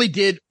 Don Henley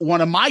did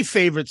one of my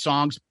favorite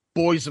songs,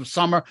 Boys of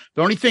Summer.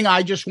 The only thing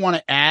I just want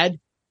to add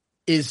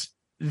is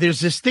there's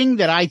this thing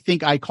that I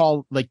think I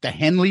call like the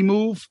Henley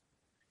move.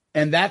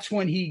 And that's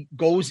when he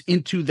goes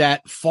into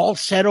that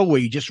falsetto where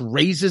he just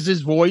raises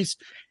his voice,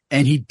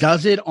 and he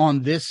does it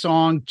on this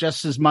song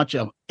just as much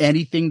of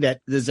anything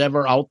that is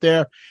ever out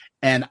there.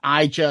 And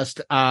I just,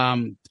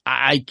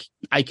 I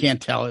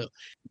can't tell it,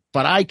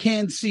 but I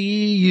can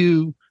see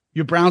you,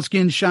 your brown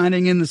skin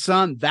shining in the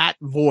sun. That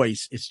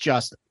voice,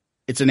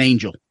 it's an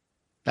angel.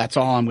 That's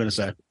all I'm going to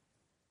say.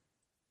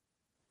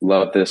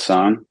 Love this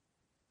song.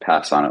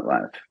 Pass on it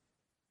live.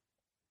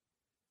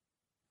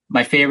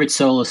 My favorite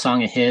solo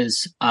song of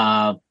his,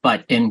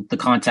 but in the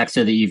context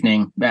of the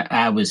evening,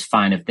 I was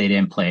fine if they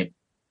didn't play it.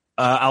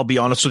 I'll be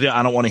honest with you.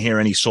 I don't want to hear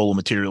any solo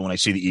material when I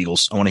see the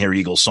Eagles. I want to hear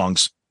Eagles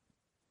songs.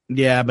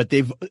 Yeah, but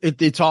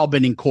it's all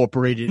been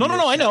incorporated. No,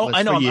 I know.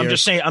 I'm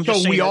just saying.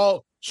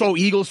 So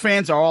Eagles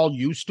fans are all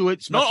used to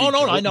it. No,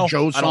 I know.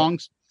 Joe's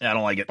songs. I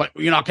don't like it. But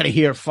you're not going to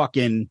hear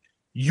fucking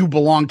 "You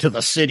Belong to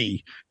the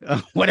City,"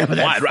 whatever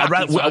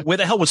that. Where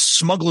the hell was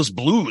Smuggler's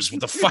Blues with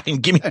the fucking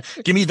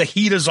give me the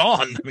heaters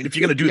on? I mean, if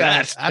you're going to do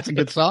that, that's a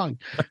good song.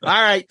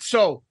 All right,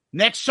 so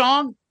next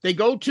song they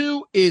go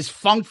to is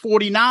Funk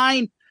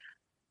 49.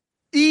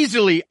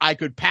 Easily, I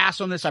could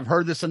pass on this. I've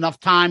heard this enough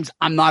times.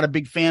 I'm not a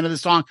big fan of the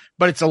song,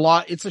 but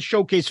it's a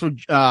showcase for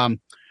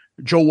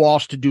Joe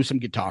Walsh to do some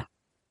guitar.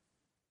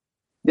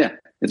 Yeah,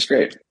 it's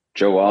great.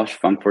 Joe Walsh,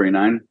 Funk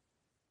 49.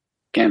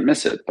 Can't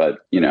miss it, but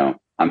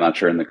I'm not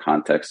sure in the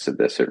context of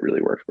this, it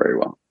really worked very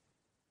well.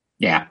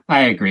 Yeah,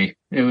 I agree.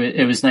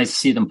 It was nice to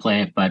see them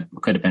play it, but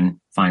could have been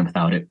fine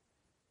without it.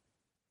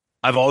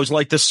 I've always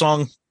liked this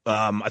song.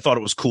 I thought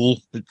it was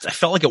cool. I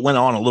felt like it went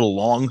on a little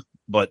long,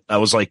 but I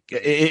was like,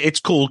 it's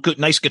cool. Good,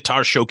 nice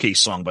guitar showcase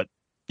song, but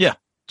yeah,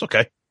 it's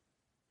okay.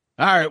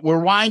 All right,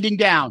 we're winding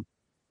down.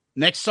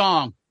 Next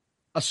song,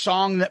 a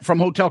song that from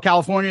Hotel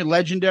California,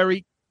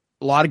 legendary.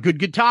 A lot of good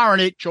guitar in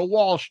it. Joe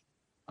Walsh,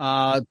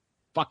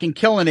 fucking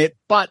killing it,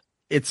 but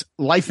it's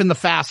Life in the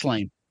Fast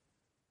Lane.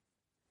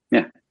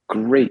 Yeah,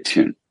 great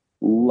tune.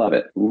 Love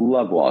it.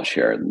 Love Walsh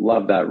here.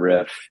 Love that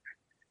riff.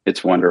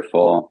 It's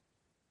wonderful.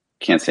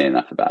 Can't say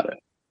enough about it.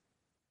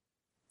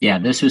 Yeah,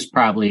 this was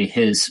probably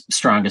his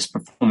strongest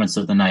performance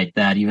of the night.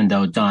 That even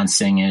though Don's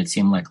singing, it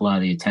seemed like a lot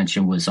of the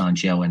attention was on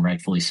Joe, and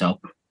rightfully so.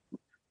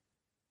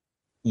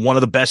 One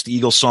of the best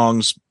Eagles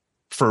songs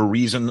for a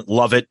reason.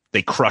 Love it.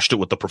 They crushed it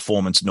with the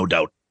performance, no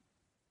doubt.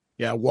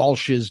 Yeah,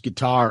 Walsh's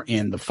guitar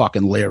and the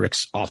fucking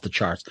lyrics off the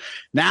charts.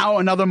 Now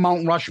another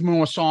Mount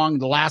Rushmore song,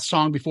 the last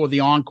song before the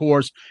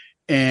encores.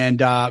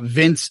 And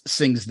Vince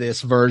sings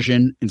this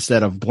version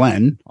instead of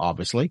Glenn,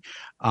 obviously.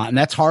 And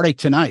that's Heartache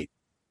Tonight.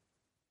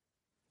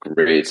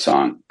 Great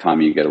song.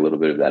 Tommy, you get a little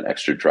bit of that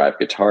extra drive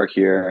guitar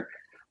here,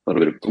 a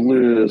little bit of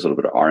blues, a little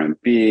bit of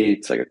R&B.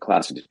 It's like a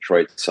classic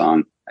Detroit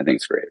song. I think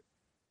it's great.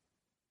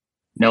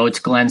 No, it's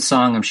Glenn's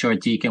song. I'm sure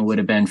Deacon would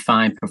have been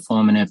fine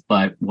performing it,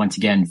 but once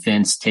again,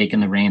 Vince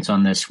taking the reins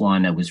on this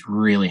one. I was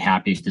really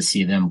happy to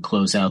see them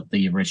close out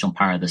the original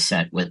part of the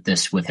set with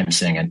him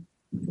singing.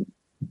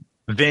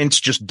 Vince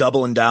just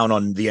doubling down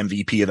on the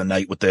MVP of the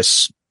night with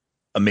this.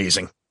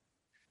 Amazing.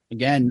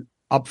 Again,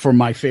 up for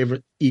my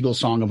favorite Eagles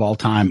song of all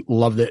time.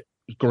 Loved it.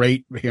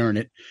 Great hearing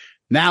it.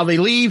 Now they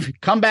leave,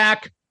 come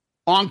back,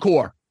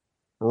 encore.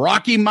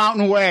 Rocky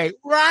Mountain Way.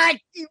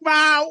 Rocky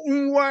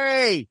Mountain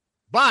Way.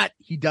 But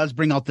he does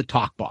bring out the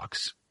talk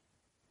box,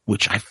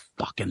 which I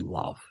fucking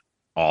love.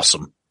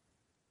 Awesome.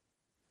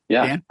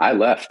 Yeah, Dan? I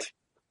left.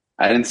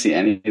 I didn't see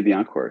any of the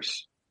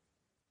encores.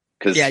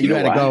 Yeah, you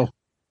had to go.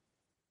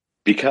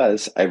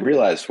 Because I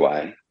realized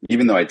why,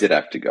 even though I did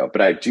have to go, but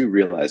I do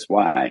realize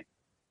why.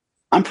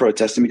 I'm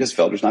protesting because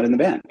Felder's not in the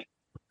band.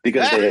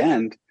 Because they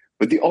end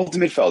with the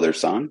ultimate Felder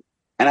song,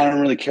 and I don't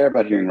really care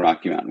about hearing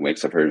Rocky Mountain Way,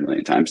 because I've heard it a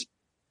million times.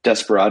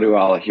 Desperado,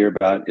 all I hear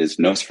about is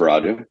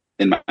Nosferatu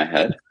in my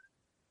head.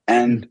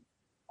 And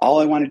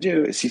all I want to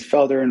do is see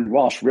Felder and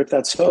Walsh rip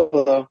that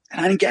solo,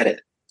 and I didn't get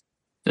it.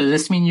 Does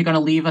this mean you're going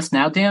to leave us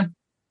now, Dan?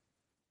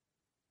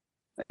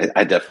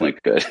 I definitely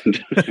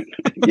could.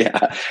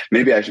 Yeah,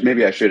 maybe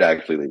I should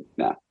actually leave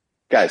now.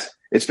 Guys,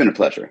 it's been a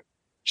pleasure.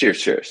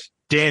 Cheers.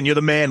 Dan, you're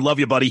the man. Love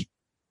you, buddy.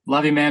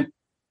 Love you, man.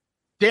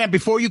 Dan,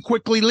 before you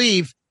quickly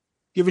leave,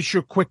 give us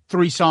your quick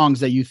 3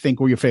 songs that you think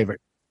were your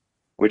favorite.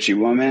 Witchy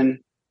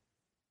Woman,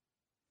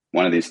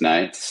 One of These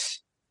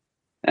Nights,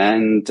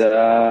 and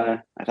I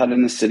thought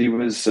In the City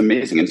was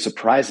amazing and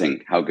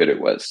surprising how good it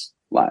was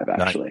live,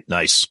 actually.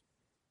 Nice.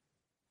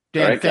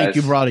 Dan, right, thank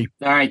you, buddy.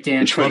 All right,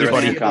 Dan. Enjoy the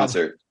rest of the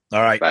concert.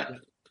 All right. Bye.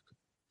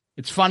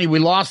 It's funny. We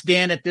lost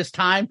Dan at this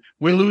time.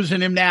 We're losing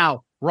him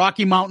now.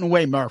 Rocky Mountain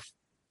Way, Murph.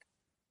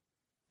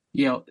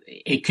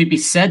 It could be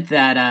said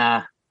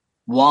that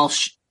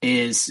Walsh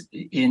is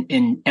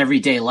in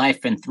everyday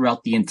life and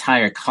throughout the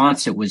entire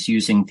concert was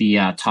using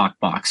the talk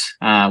box.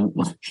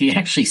 He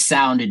actually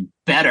sounded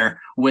better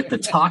with the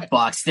talk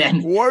box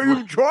than. What are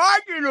you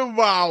talking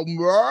about,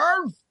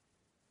 Murph?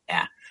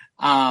 Yeah.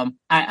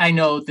 I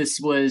know this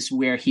was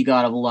where he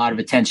got a lot of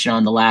attention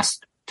on the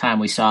last time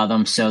we saw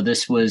them. So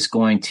this was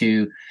going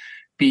to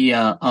be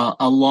a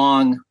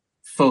long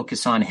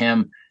focus on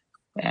him.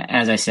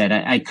 As I said,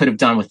 I could have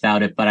done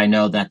without it, but I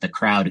know that the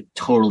crowd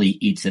totally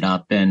eats it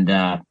up, and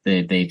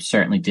they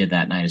certainly did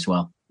that night as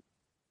well.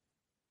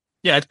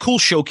 Yeah, a cool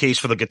showcase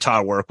for the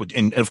guitar work,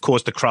 and of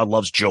course the crowd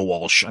loves Joe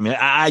Walsh. I mean,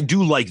 I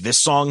do like this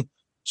song,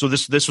 so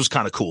this was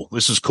kind of cool.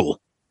 This is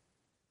cool.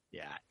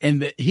 Yeah,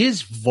 and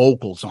his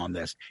vocals on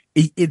this,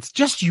 it's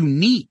just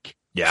unique.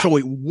 Yeah, so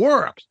it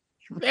works.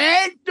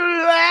 Yeah.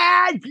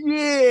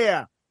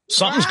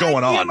 Something's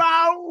going on.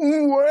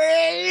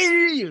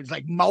 It's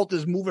like mouth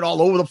is moving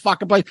all over the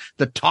fucking place.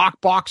 The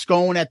talk box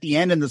going at the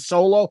end and the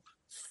solo.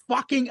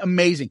 Fucking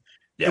amazing.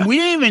 Yeah. And we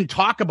didn't even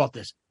talk about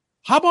this.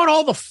 How about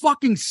all the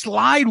fucking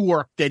slide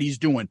work that he's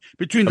doing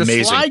between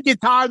the slide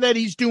guitar that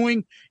he's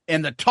doing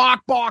and the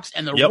talk box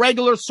and the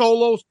regular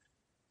solos?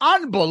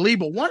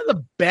 Unbelievable. One of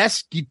the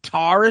best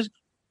guitarist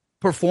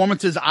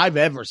performances I've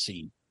ever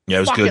seen. Yeah,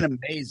 it was fucking good.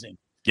 Amazing.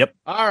 Yep.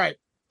 All right.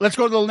 Let's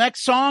go to the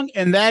next song,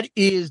 and that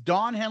is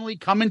Don Henley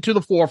coming to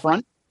the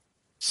forefront,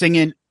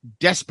 singing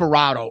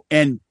Desperado.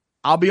 And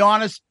I'll be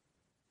honest,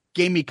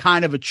 gave me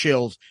kind of a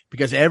chills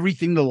because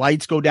everything, the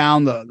lights go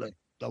down, the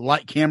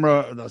light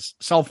camera, the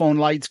cell phone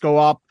lights go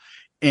up,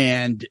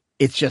 and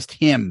it's just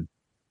him.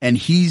 And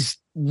he's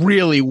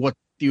really what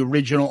the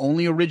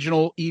only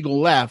original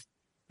Eagle left,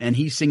 and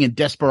he's singing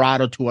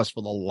Desperado to us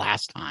for the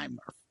last time.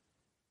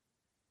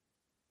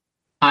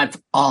 I've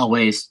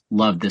always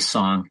loved this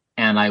song.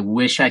 And I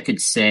wish I could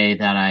say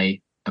that I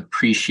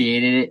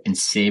appreciated it and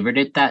savored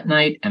it that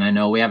night. And I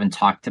know we haven't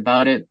talked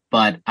about it,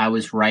 but I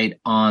was right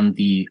on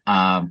the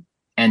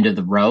end of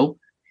the row.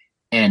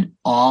 And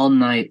all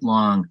night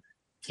long,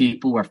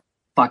 people were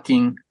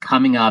fucking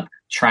coming up,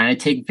 trying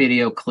to take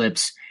video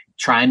clips,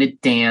 trying to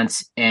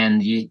dance.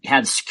 And you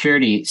had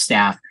security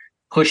staff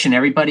pushing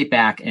everybody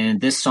back. And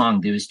this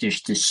song, there was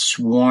just this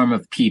swarm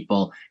of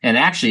people. And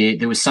actually,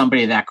 there was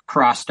somebody that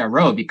crossed our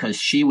road because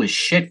she was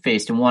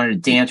shit-faced and wanted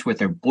to dance with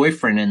her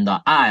boyfriend in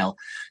the aisle.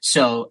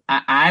 So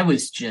I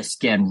was just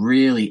getting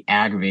really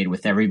aggravated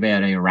with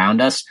everybody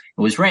around us.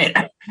 It was right.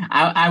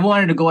 I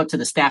wanted to go up to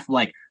the staff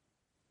like,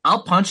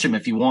 I'll punch him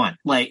if you want.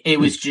 Like, it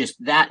was just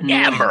that.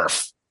 Yeah,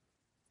 Murph.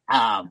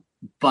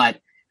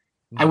 But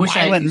I wish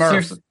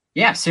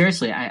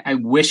seriously, I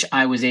wish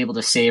I was able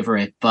to savor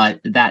it, but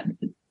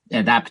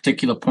at that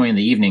particular point in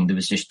the evening, there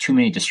was just too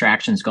many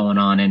distractions going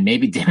on, and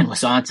maybe Dan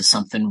was onto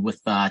something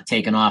with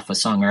taking off a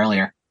song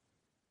earlier.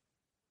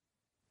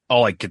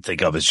 All I could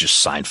think of is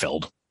just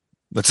Seinfeld.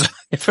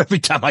 If every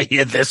time I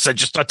hear this,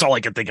 that's all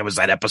I can think of is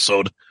that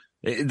episode.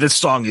 This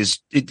song it's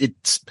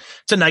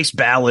a nice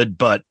ballad,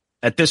 but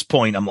at this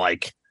point, I'm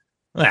like,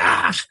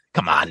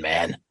 come on,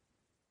 man.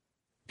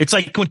 It's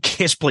like when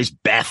Kiss plays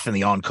Beth in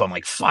the encore. I'm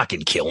like,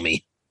 fucking kill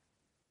me.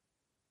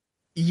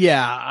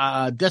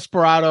 Yeah,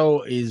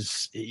 Desperado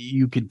is,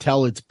 you can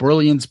tell it's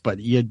brilliance, but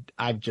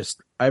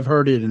I've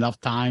heard it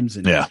enough times,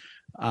 and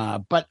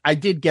but I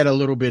did get a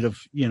little bit of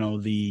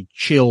the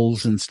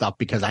chills and stuff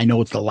because I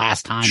know it's the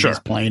last time he's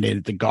playing it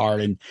at the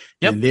Garden,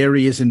 and there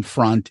he is in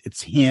front.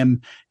 It's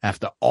him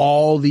after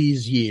all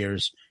these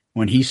years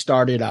when he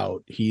started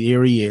out.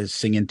 Here he is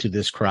singing to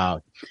this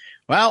crowd.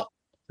 Well,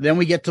 then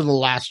we get to the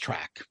last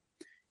track.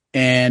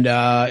 And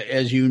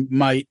as you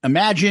might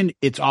imagine,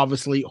 it's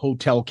obviously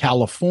Hotel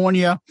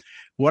California.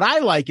 What I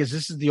like is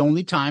this is the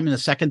only time and the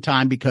second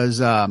time because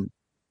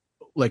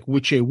like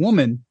Which a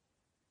Woman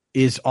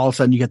is all of a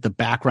sudden you get the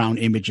background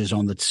images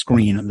on the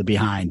screen on the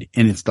behind,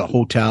 and it's the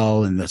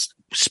hotel and the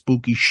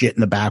spooky shit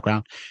in the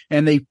background.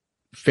 And they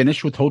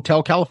finish with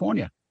Hotel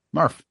California.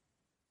 Murph.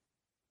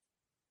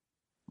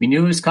 We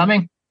knew it was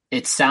coming.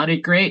 It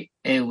sounded great.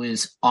 It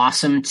was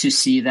awesome to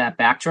see that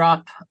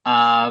backdrop.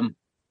 Once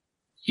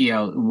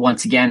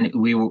again,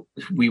 we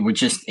were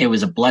just, it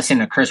was a blessing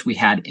and a curse. We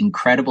had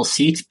incredible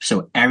seats,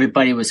 so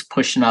everybody was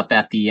pushing up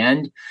at the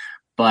end.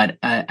 But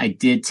I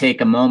did take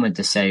a moment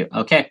to say,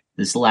 okay,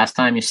 this is the last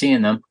time you're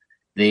seeing them.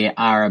 They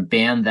are a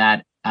band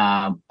that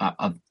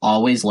I've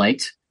always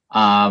liked.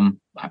 I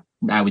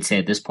would say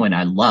at this point,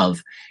 I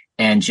love.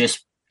 And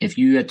just, if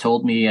you had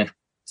told me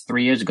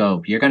 3 years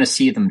ago, you're going to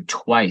see them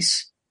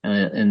twice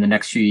in the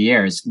next few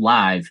years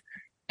live,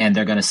 and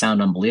they're going to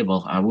sound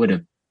unbelievable, I would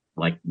have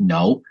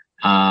no.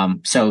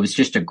 So it was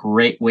just a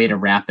great way to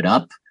wrap it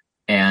up.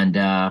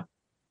 And,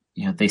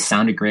 they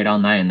sounded great all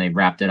night, and they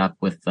wrapped it up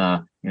with,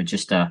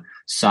 just a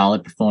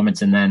solid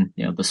performance. And then,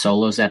 the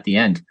solos at the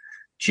end,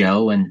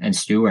 Joe and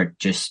Stewart,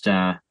 just,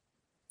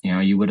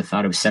 you would have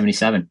thought it was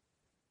 77.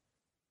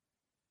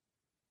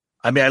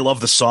 I mean, I love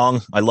the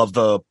song. I love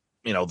the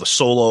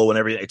solo and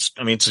everything. It's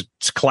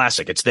a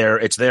classic. It's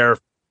their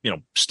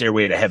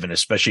Stairway to Heaven,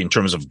 especially in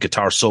terms of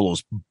guitar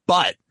solos.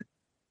 But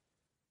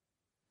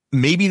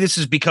maybe this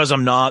is because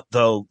I'm not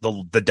the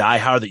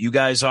diehard that you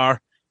guys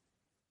are.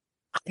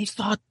 I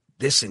thought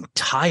this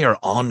entire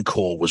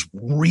encore was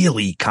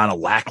really kind of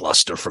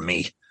lackluster for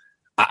me.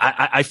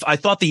 I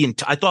thought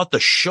the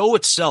show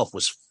itself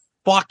was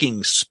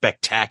fucking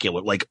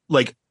spectacular.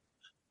 Like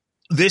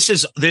this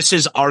is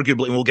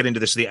arguably, and we'll get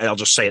into this. I'll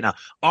just say it now.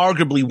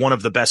 Arguably one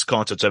of the best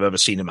concerts I've ever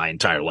seen in my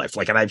entire life.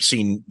 And I've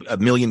seen a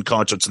million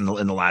concerts in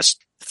the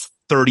last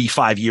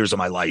 35 years of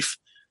my life.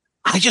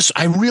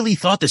 I really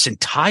thought this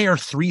entire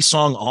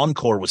 3-song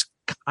encore was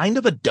kind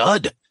of a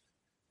dud.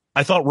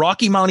 I thought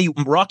Rocky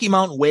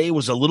Mountain Way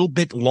was a little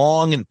bit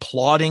long and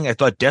plodding. I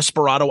thought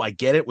Desperado, I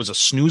get it, was a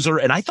snoozer.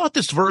 And I thought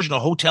this version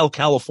of Hotel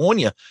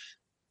California,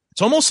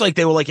 it's almost like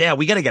they were like, yeah,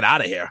 we got to get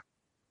out of here.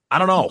 I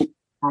don't know.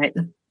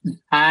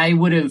 I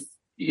would have,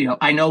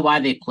 I know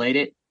why they played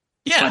it.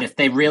 Yeah. But if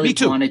they really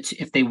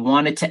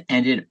wanted to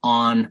end it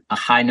on a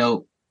high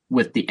note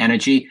with the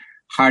energy,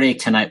 Heartache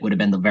Tonight would have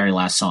been the very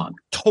last song.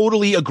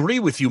 Totally agree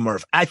with you,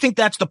 Murph. I think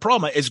that's the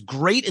problem. As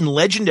great and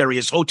legendary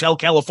as Hotel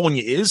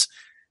California is,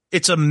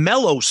 it's a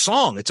mellow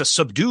song. It's a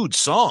subdued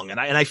song. And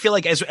I feel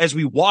like as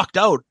we walked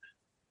out,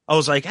 I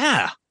was like,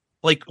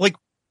 like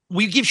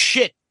we give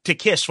shit to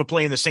Kiss for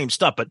playing the same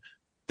stuff, but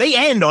they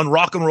end on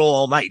Rock and Roll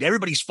All Night.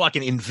 Everybody's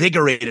fucking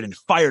invigorated and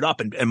fired up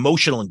and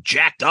emotional and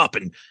jacked up.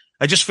 And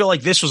I just feel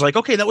like this was like,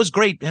 okay, that was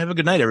great. Have a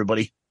good night,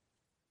 everybody.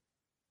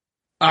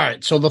 All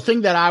right. So the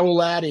thing that I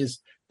will add is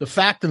the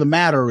fact of the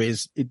matter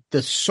is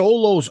the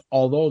solos,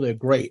 although they're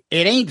great,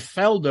 it ain't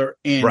Felder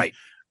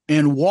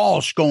and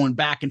Walsh going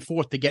back and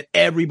forth to get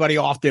everybody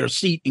off their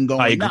seat and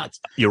going nuts.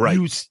 You're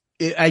right.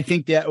 I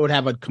think that would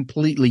have a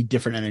completely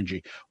different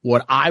energy.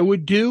 What I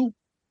would do,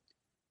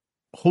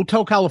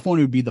 Hotel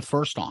California would be the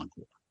first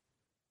encore.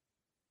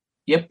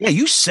 Yep. Yeah,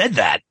 you said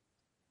that.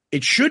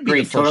 It should be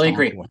the first encore.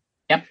 Agree.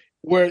 Yep.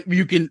 Where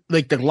you can,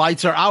 like, the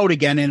lights are out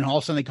again and all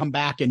of a sudden they come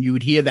back and you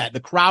would hear that. The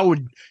crowd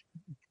would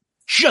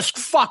just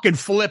fucking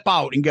flip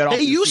out and get off.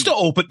 They used to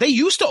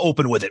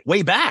open with it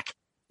way back.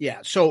 Yeah.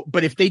 So,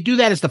 but if they do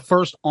that as the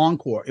first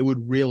encore, it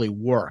would really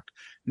work.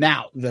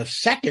 Now, the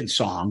second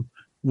song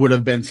would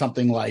have been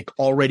something like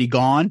Already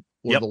Gone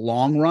or The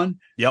Long Run.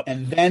 Yep.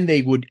 And then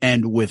they would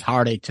end with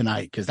Heartache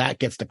Tonight because that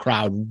gets the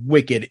crowd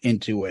wicked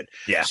into it.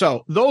 Yeah.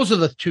 So those are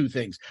the two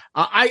things.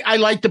 I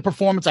like the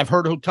performance. I've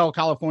heard Hotel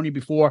California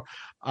before.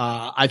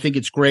 I think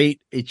it's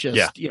great. It's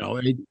just,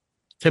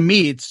 to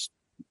me,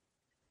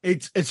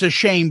 it's a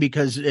shame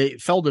because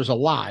Felder's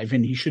alive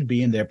and he should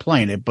be in there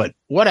playing it, but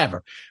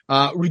whatever.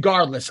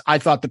 Regardless, I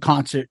thought the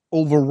concert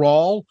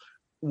overall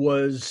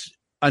was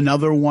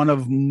another one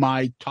of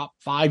my top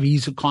 5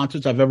 easy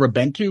concerts I've ever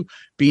been to.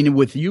 Being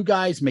with you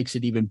guys makes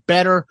it even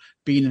better.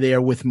 Being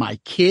there with my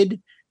kid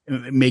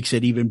makes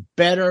it even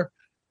better.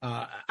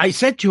 I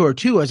said to her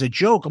too, as a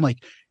joke, I'm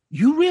like,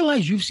 you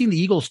realize you've seen the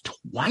Eagles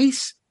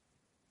twice?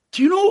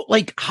 Do you know,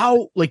 like,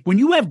 how, like, when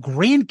you have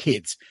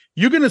grandkids,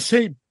 you're going to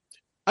say,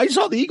 I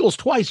saw the Eagles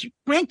twice.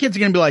 Grandkids are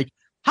going to be like,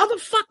 how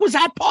the fuck was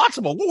that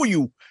possible? What were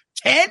you,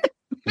 10?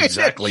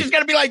 Exactly. She's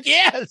going to be like,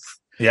 yes.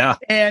 Yeah.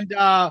 And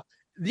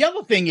the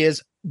other thing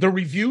is the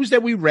reviews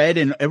that we read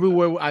and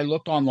everywhere I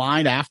looked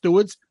online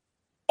afterwards,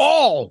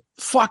 all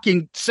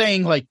fucking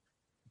saying, like,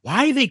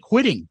 why are they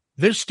quitting?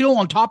 They're still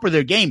on top of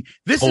their game.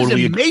 This is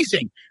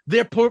amazing.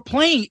 They're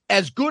playing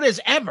as good as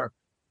ever.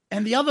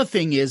 And the other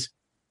thing is,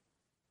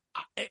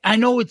 I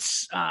know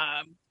it's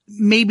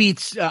maybe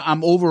it's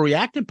I'm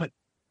overreacting, but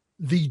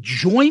the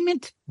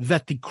enjoyment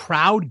that the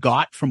crowd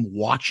got from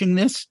watching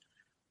this,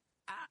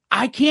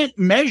 I can't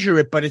measure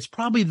it, but it's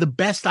probably the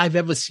best I've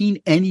ever seen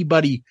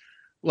anybody,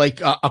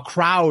 like a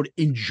crowd,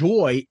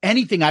 enjoy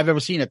anything I've ever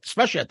seen,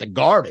 especially at the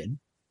Garden.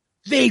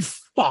 They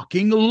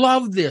fucking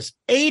loved this,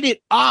 ate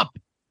it up.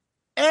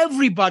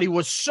 Everybody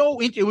was so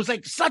into it. It was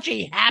like such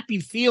a happy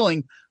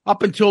feeling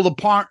up until the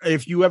part,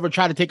 if you ever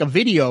try to take a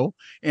video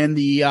and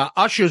the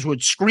ushers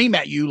would scream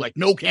at you like,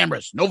 no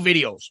cameras, no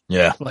videos.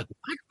 Yeah. Like,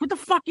 what the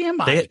fuck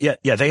am I?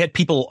 They had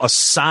people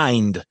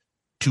assigned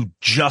to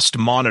just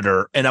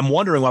monitor. And I'm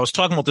wondering, I was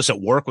talking about this at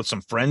work with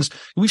some friends.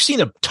 We've seen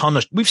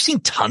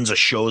tons of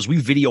shows. We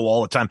video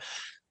all the time.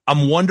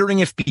 I'm wondering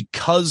if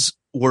because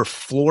we're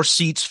floor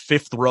seats,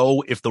 5th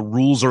row, if the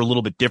rules are a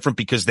little bit different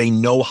because they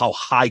know how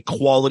high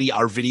quality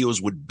our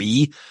videos would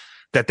be,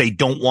 that they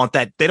don't want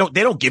that. They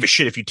don't give a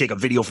shit if you take a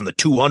video from the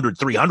 200,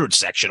 300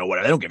 section or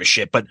whatever. They don't give a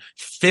shit. But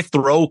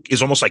 5th row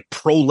is almost like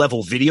pro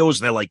level videos.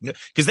 And they're like,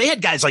 because they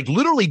had guys like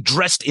literally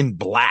dressed in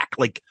black,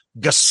 like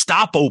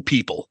Gestapo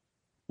people,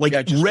 like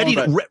ready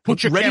to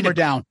put your camera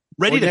down,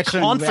 ready to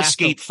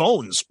confiscate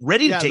phones,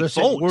 ready to take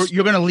phones.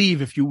 You're going to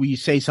leave if we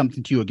say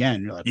something to you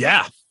again. You're like,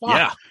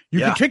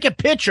 you can take a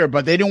picture,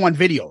 but they don't want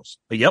videos.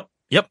 Yep.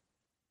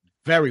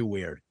 Very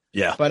weird.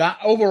 Yeah. But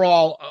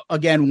overall,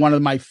 again, one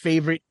of my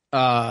favorite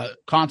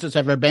concerts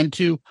I've ever been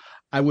to.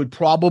 I would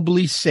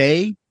probably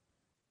say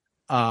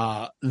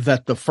that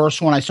the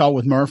first one I saw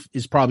with Murph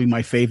is probably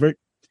my favorite.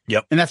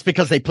 Yep. And that's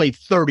because they played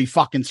 30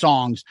 fucking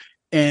songs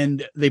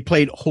and they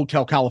played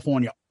Hotel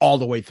California all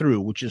the way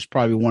through, which is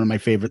probably one of my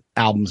favorite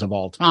albums of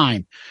all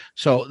time.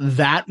 So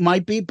that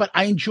might be, but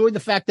I enjoyed the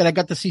fact that I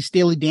got to see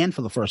Steely Dan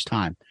for the first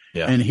time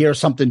and hear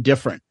something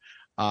different.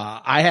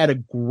 I had a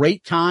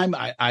great time.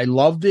 I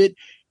loved it.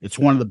 It's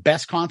one of the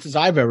best concerts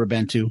I've ever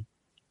been to.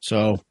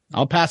 So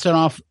I'll pass it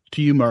off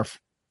to you, Murph.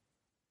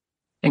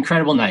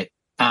 Incredible night.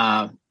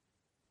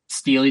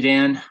 Steely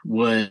Dan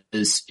was,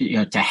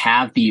 to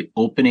have the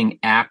opening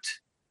act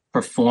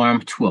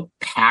perform to a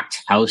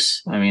packed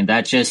house. I mean,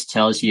 that just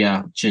tells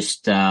you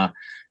just the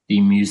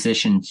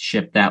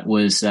musicianship that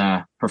was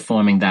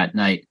performing that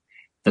night.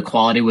 The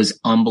quality was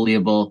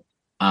unbelievable.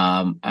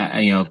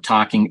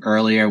 Talking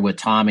earlier with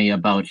Tommy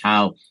about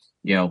how,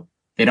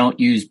 they don't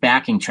use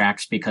backing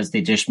tracks because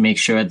they just make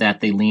sure that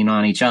they lean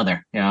on each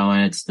other,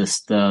 and it's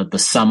the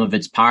sum of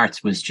its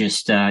parts was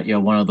just,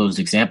 one of those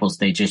examples.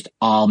 They just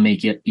all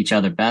make each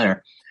other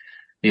better.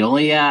 The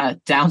only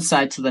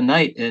downside to the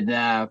night,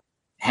 and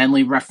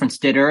Henley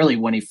referenced it early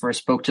when he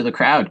first spoke to the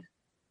crowd.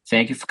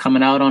 Thank you for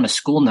coming out on a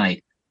school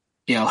night.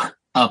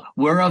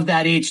 We're of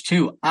that age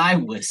too. I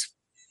was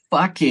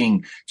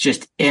fucking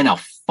just in a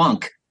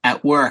funk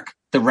at work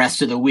the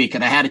rest of the week,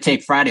 and I had to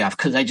take Friday off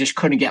because I just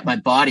couldn't get my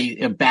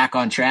body back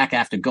on track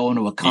after going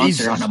to a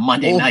concert on a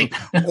Monday night.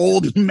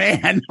 Old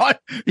man.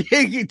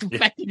 It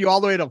affected you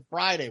all the way to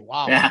Friday.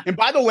 Wow. Yeah. And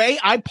by the way,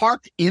 I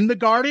parked in the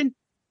Garden.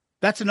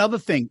 That's another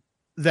thing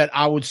that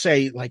I would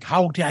say, like,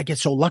 how did I get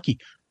so lucky?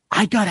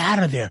 I got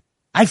out of there.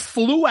 I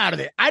flew out of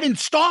there. I didn't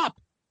stop.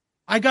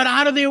 I got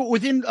out of there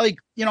within, I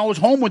was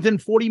home within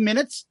 40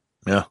 minutes.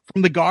 Yeah.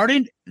 From the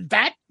Garden.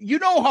 That, you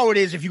know how it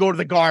is if you go to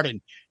the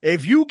Garden.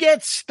 If you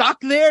get stuck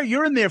there,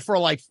 you're in there for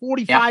like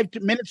 45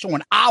 minutes or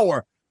an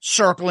hour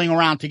circling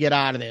around to get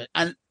out of there.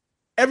 And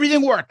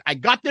everything worked. I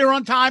got there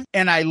on time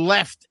and I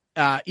left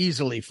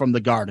easily from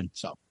the Garden.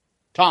 So,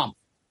 Tom.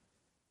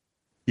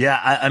 Yeah,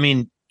 I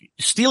mean,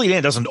 Steely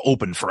Dan doesn't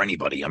open for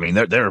anybody. I mean,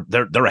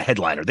 they're a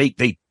headliner. They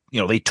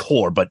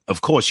tour, but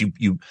of course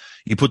you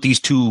put these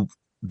two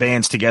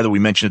bands together. We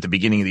mentioned at the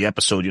beginning of the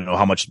episode,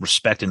 how much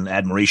respect and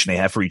admiration they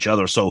have for each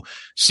other. So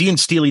seeing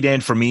Steely Dan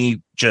for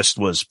me just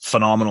was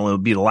phenomenal. It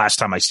would be the last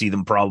time I see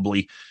them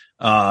probably.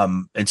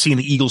 And seeing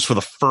the Eagles for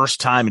the first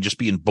time and just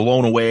being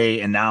blown away.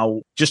 And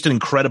now just an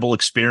incredible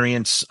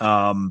experience.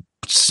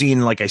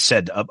 Seeing, like I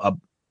said,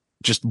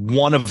 just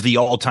one of the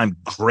all-time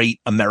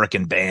great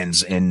American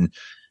bands. And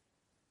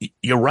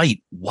you're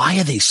right. Why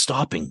are they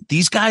stopping?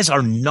 These guys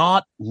are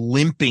not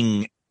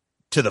limping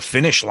to the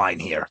finish line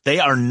here. They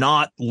are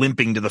not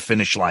limping to the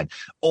finish line.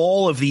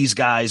 All of these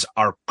guys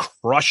are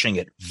crushing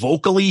it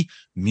vocally,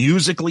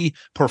 musically,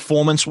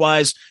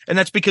 performance-wise. And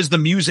that's because the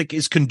music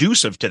is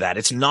conducive to that.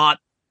 It's not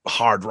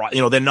hard rock.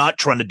 They're not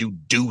trying to do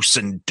Deuce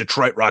and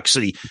Detroit Rock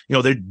City.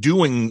 They're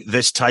doing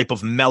this type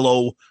of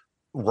mellow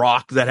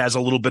rock that has a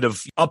little bit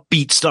of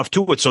upbeat stuff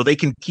to it. So they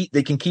can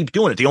keep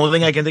doing it. The only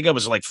thing I can think of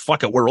is like,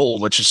 fuck it, we're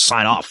old. Let's just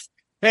sign off.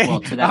 Hey,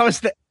 well,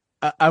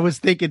 I was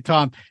thinking,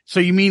 Tom,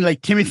 so you mean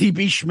like Timothy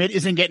B. Schmidt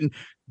isn't getting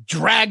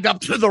dragged up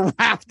to the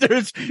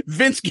rafters?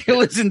 Vince Gill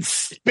isn't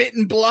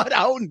spitting blood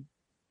out?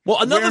 Well,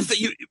 another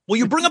thing,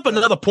 you bring up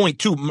another point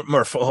too,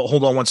 Murph.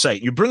 Hold on one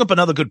second. You bring up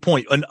another good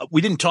point, and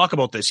we didn't talk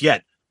about this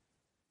yet.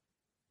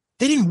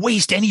 They didn't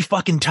waste any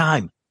fucking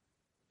time.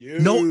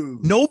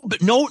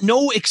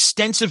 No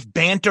extensive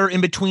banter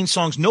in between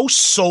songs, no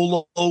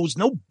solos,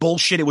 no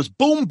bullshit. It was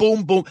boom,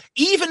 boom, boom.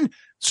 Even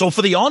so,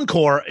 for the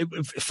encore,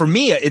 for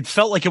me, it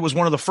felt like it was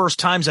one of the first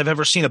times I've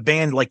ever seen a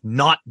band like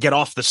not get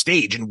off the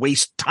stage and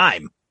waste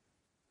time.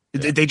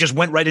 Yeah. They just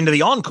went right into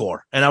the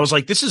encore, and I was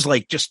like, "This is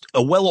like just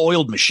a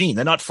well-oiled machine.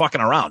 They're not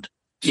fucking around."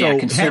 Yeah,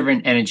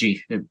 conserving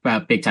energy,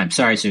 big time.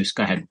 Sorry, Zeus,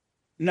 go ahead.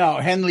 No,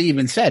 Henley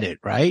even said it,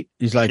 right?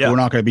 He's like, we're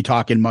not going to be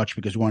talking much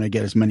because we want to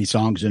get as many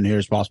songs in here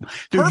as possible.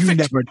 Dude,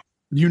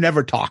 you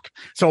never talk.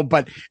 So,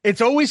 but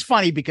it's always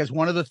funny because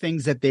one of the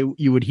things that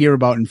you would hear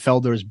about in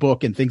Felder's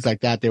book and things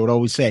like that, they would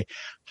always say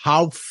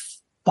how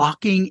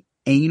fucking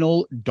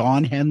anal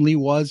Don Henley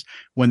was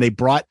when they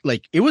brought,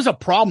 like, it was a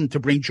problem to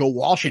bring Joe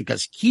Walsh in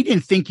because he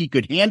didn't think he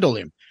could handle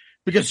him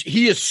because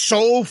he is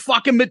so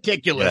fucking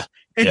meticulous.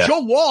 And Joe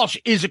Walsh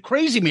is a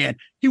crazy man.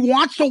 He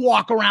wants to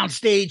walk around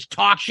stage,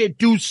 talk shit,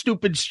 do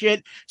stupid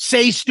shit,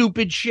 say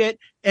stupid shit,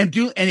 and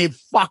it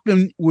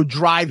fucking would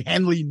drive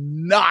Henley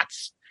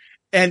nuts.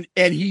 And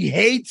he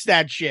hates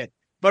that shit.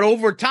 But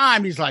over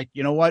time, he's like,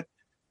 you know what?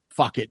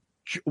 Fuck it.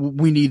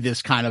 We need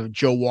this kind of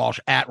Joe Walsh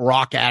at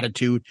rock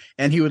attitude.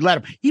 And he would let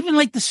him, even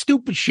like the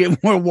stupid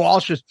shit where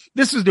Walsh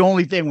this is the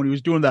only thing when he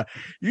was doing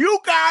you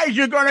guys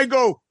are going to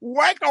go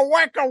wacka,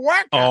 wacka,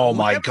 wacka. Oh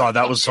my God.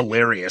 That was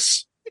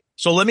hilarious.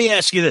 So let me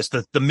ask you this,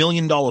 the $1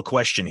 million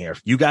question here.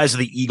 You guys are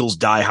the Eagles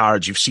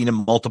diehards. You've seen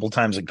him multiple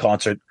times in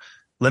concert.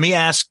 Let me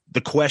ask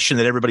the question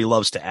that everybody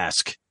loves to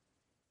ask.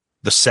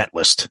 The set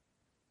list.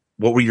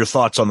 What were your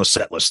thoughts on the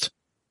set list?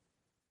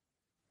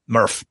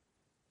 Murph.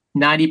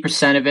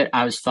 90% of it,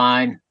 I was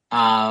fine.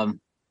 I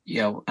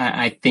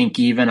think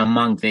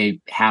even they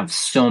have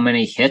so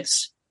many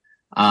hits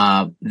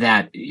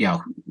that,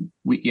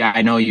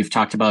 I know you've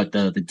talked about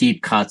the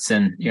deep cuts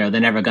and, they're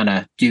never going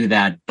to do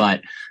that,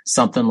 but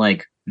something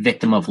like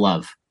Victim of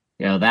Love,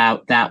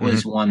 that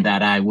was one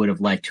that I would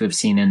have liked to have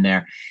seen in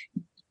there.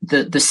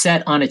 The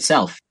set on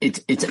itself,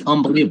 it's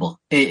unbelievable.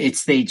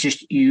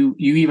 You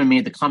even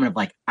made the comment of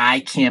like, I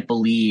can't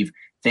believe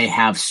they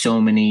have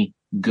so many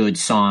good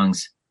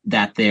songs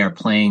that they are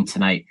playing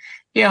tonight.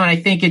 And I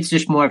think it's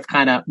just more of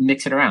kind of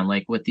mix it around,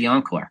 like with the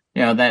encore.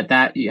 That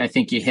I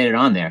think you hit it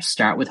on there.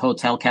 Start with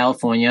Hotel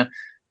California,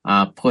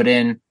 put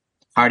in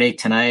Heartache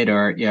Tonight,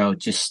 or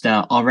just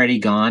Already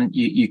Gone.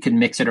 You can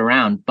mix it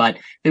around, but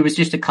there was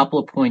just a couple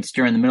of points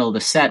during the middle of the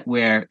set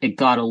where it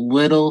got a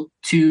little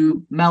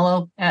too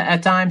mellow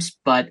at times.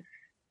 But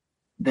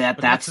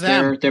that's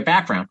their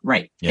background,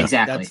 right? Yeah.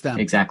 Exactly. That's them.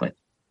 Exactly.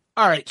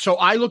 All right, so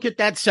I look at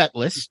that set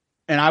list,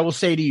 and I will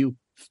say to you,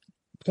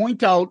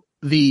 point out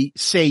the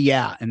Say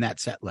Yeah in that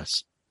set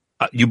list.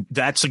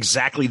 That's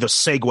exactly the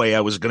segue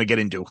I was going to get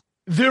into.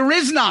 There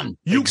is none.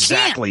 You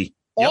exactly. Can't.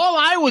 Yep. All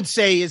I would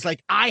say is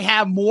like, I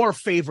have more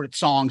favorite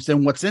songs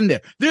than what's in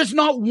there. There's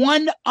not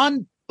one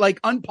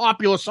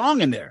unpopular song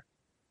in there.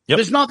 Yep.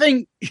 There's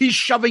nothing he's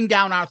shoving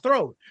down our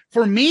throat.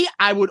 For me,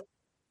 I would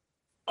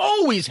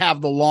always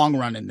have The Long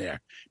Run in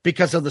there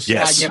because of the slide.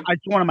 Yes.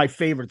 It's one of my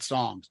favorite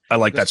songs. I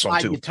like that song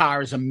too.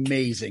 Guitar is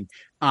amazing.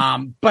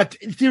 But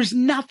there's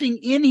nothing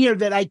in here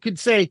that I could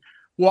say,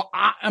 well,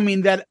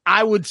 that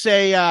I would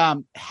say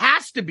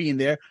has to be in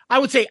there. I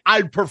would say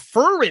I'd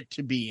prefer it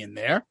to be in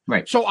there.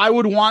 Right. So I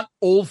would want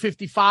Old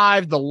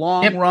 55, The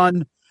Long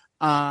Run,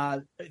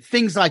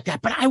 things like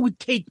that. But I would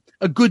take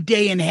A Good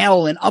Day in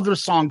Hell and other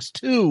songs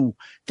too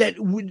that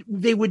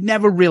they would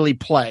never really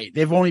play.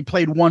 They've only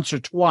played once or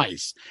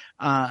twice.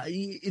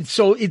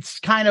 So it's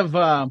kind of,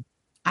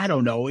 I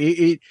don't know.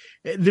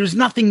 There's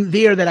nothing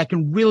there that I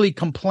can really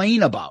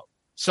complain about.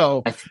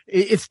 So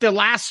it's their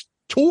last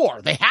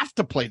tour. They have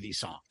to play these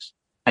songs.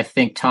 I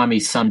think Tommy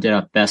summed it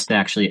up best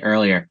actually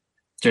earlier.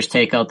 Just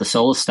take out the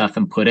solo stuff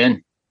and put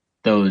in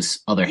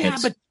those other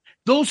hits. But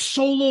those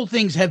solo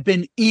things have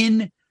been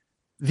in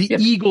the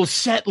Eagles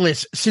set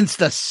list since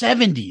the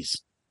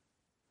 70s.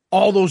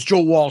 All those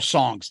Joe Walsh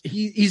songs.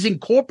 He's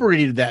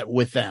incorporated that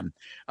with them.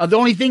 The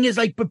only thing is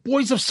but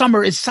Boys of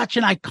Summer is such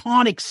an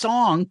iconic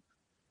song.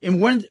 And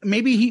when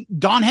maybe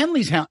Don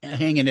Henley's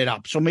hanging it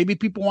up, so maybe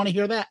people want to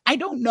hear that. I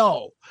don't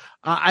know.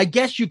 I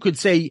guess you could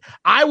say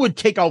I would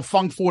take out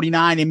Funk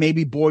 49 and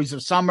maybe Boys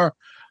of Summer,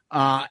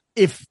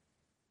 if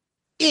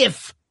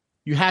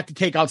you had to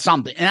take out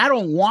something. And I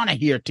don't want to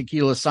hear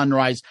Tequila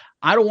Sunrise.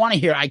 I don't want to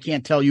hear I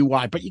Can't Tell You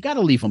Why. But you got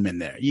to leave them in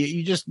there.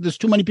 You just there's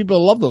too many people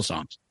that love those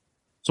songs.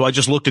 So I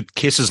just looked at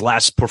Kiss's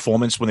last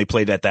performance when they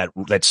played at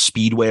that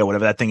Speedway or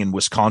whatever that thing in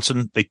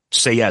Wisconsin. They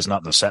say it's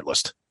not in the set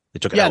list. They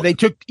took it out. They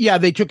took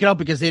it out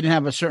because they didn't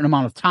have a certain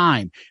amount of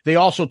time. They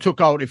also took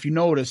out, if you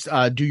noticed,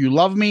 Do You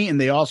Love Me? And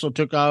they also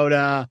took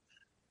out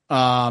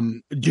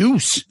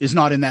Deuce is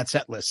not in that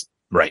set list.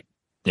 Right.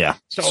 Yeah.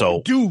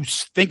 So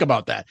Deuce, think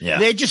about that. Yeah.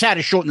 They just had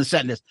to shorten the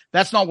set list.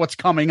 That's not what's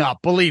coming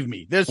up. Believe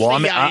me.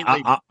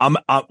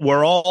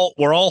 We're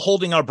all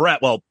holding our breath.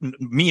 Well,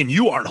 me and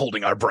you aren't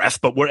holding our breath,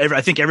 but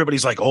I think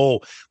everybody's like, oh,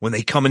 when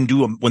they come and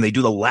when they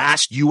do the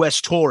last U.S.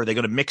 tour, they're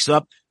going to mix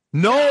up.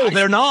 No,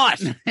 they're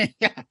not.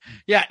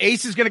 Yeah.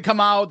 Ace is going to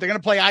come out. They're going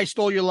to play I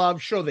Stole Your Love.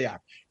 Sure they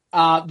are.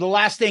 The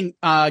last thing,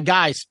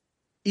 guys,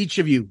 each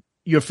of you,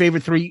 your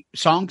favorite 3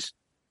 songs?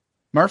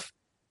 Murph?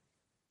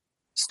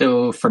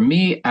 So for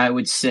me, I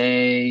would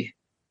say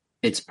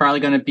it's probably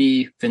going to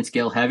be Vince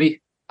Gill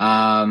Heavy.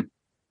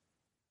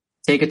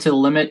 Take It to the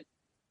Limit.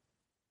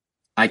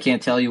 I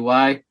Can't Tell You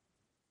Why.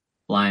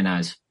 Lion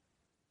Eyes.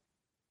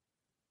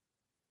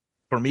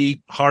 For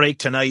me, Heartache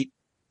Tonight,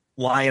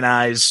 Lion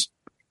Eyes.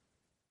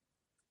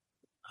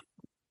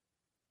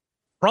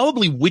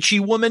 Probably Witchy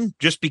Woman,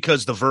 just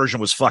because the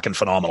version was fucking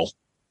phenomenal.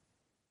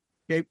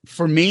 Okay,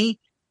 for me,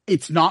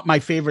 it's not my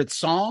favorite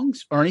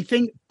songs or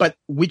anything, but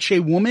Witchy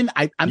Woman,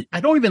 I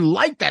don't even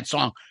like that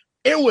song.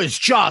 It was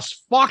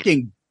just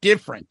fucking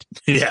different.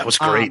 Yeah, it was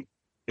great.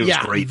 It was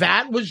great.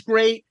 That was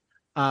great.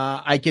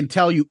 I can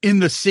tell you, In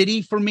the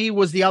City for me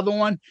was the other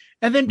one.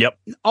 And then,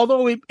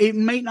 although it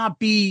may not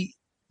be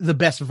the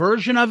best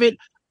version of it,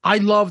 I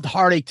loved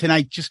Heartache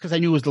Tonight just because I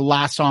knew it was the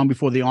last song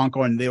before the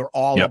encore and they were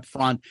all up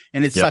front.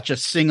 And it's such a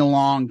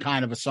sing-along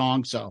kind of a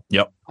song. So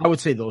I would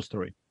say those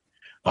 3.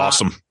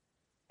 Awesome.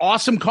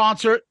 Awesome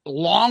concert.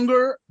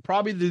 Longer,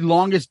 probably the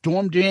longest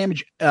Dorm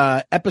Damage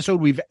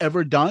episode we've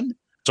ever done.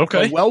 It's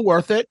okay. So well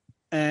worth it.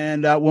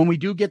 And when we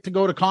do get to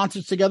go to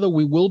concerts together,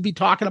 we will be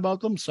talking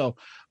about them. So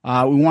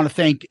we want to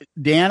thank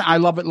Dan, I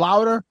Love It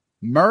Louder,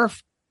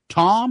 Murph,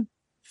 Tom.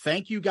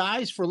 Thank you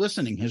guys for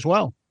listening as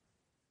well.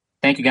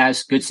 Thank you,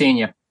 guys. Good seeing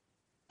you.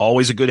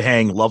 Always a good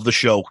hang. Love the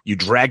show. You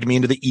dragged me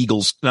into the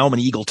Eagles. Now I'm an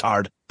Eagle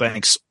tard.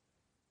 Thanks.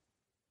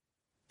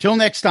 Till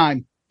next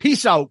time.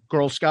 Peace out,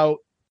 Girl Scout.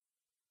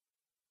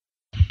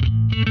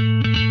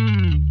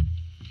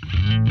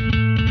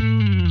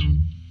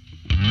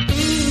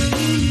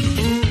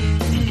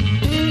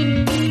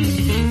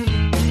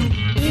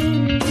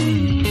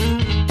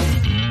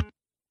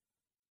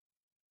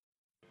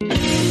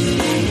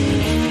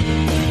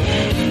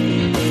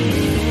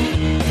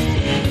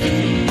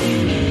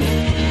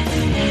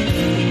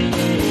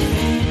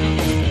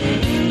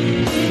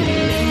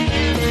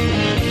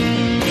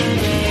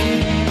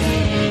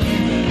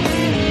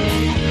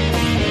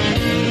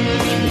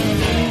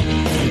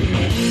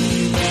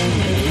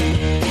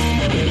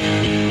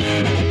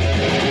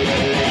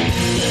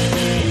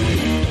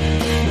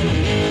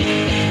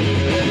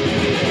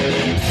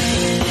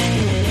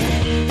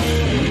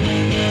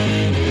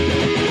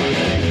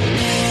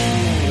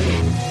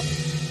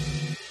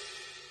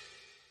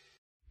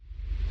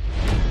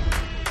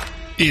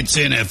 It's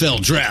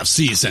NFL draft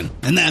season,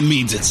 and that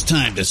means it's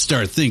time to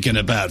start thinking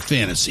about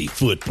fantasy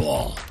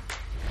football.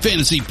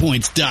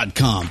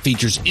 FantasyPoints.com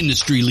features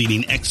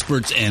industry-leading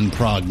experts and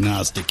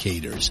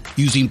prognosticators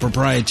using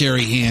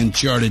proprietary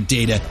hand-charted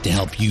data to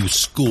help you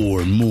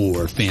score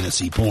more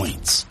fantasy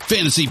points.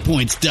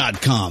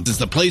 FantasyPoints.com is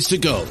the place to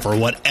go for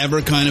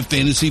whatever kind of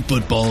fantasy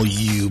football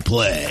you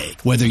play.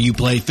 Whether you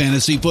play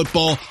fantasy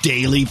football,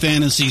 daily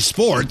fantasy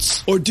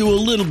sports, or do a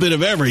little bit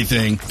of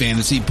everything,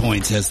 Fantasy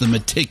Points has the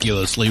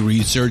meticulously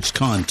researched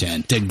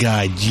content to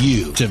guide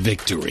you to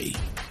victory.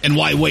 And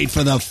why wait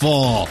for the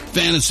fall?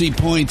 Fantasy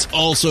Points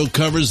also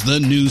covers the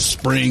new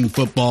spring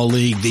football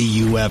league,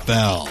 the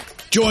UFL.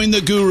 Join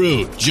the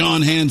guru,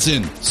 John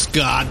Hansen,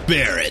 Scott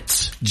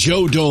Barrett,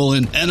 Joe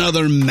Dolan, and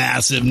other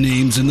massive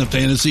names in the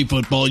fantasy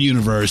football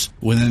universe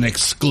with an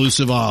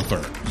exclusive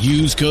offer.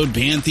 Use code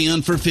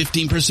Pantheon for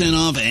 15%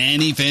 off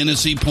any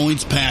Fantasy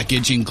Points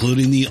package,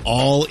 including the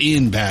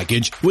all-in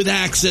package, with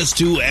access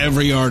to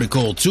every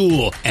article,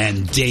 tool,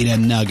 and data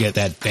nugget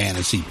that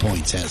Fantasy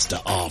Points has to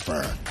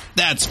offer.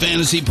 That's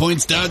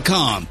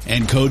FantasyPoints.com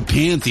and code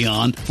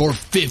Pantheon for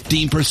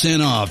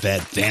 15% off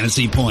at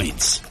Fantasy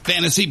Points.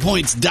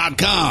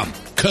 FantasyPoints.com,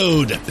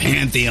 code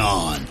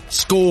Pantheon.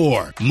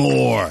 Score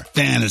more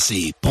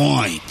fantasy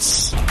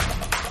points.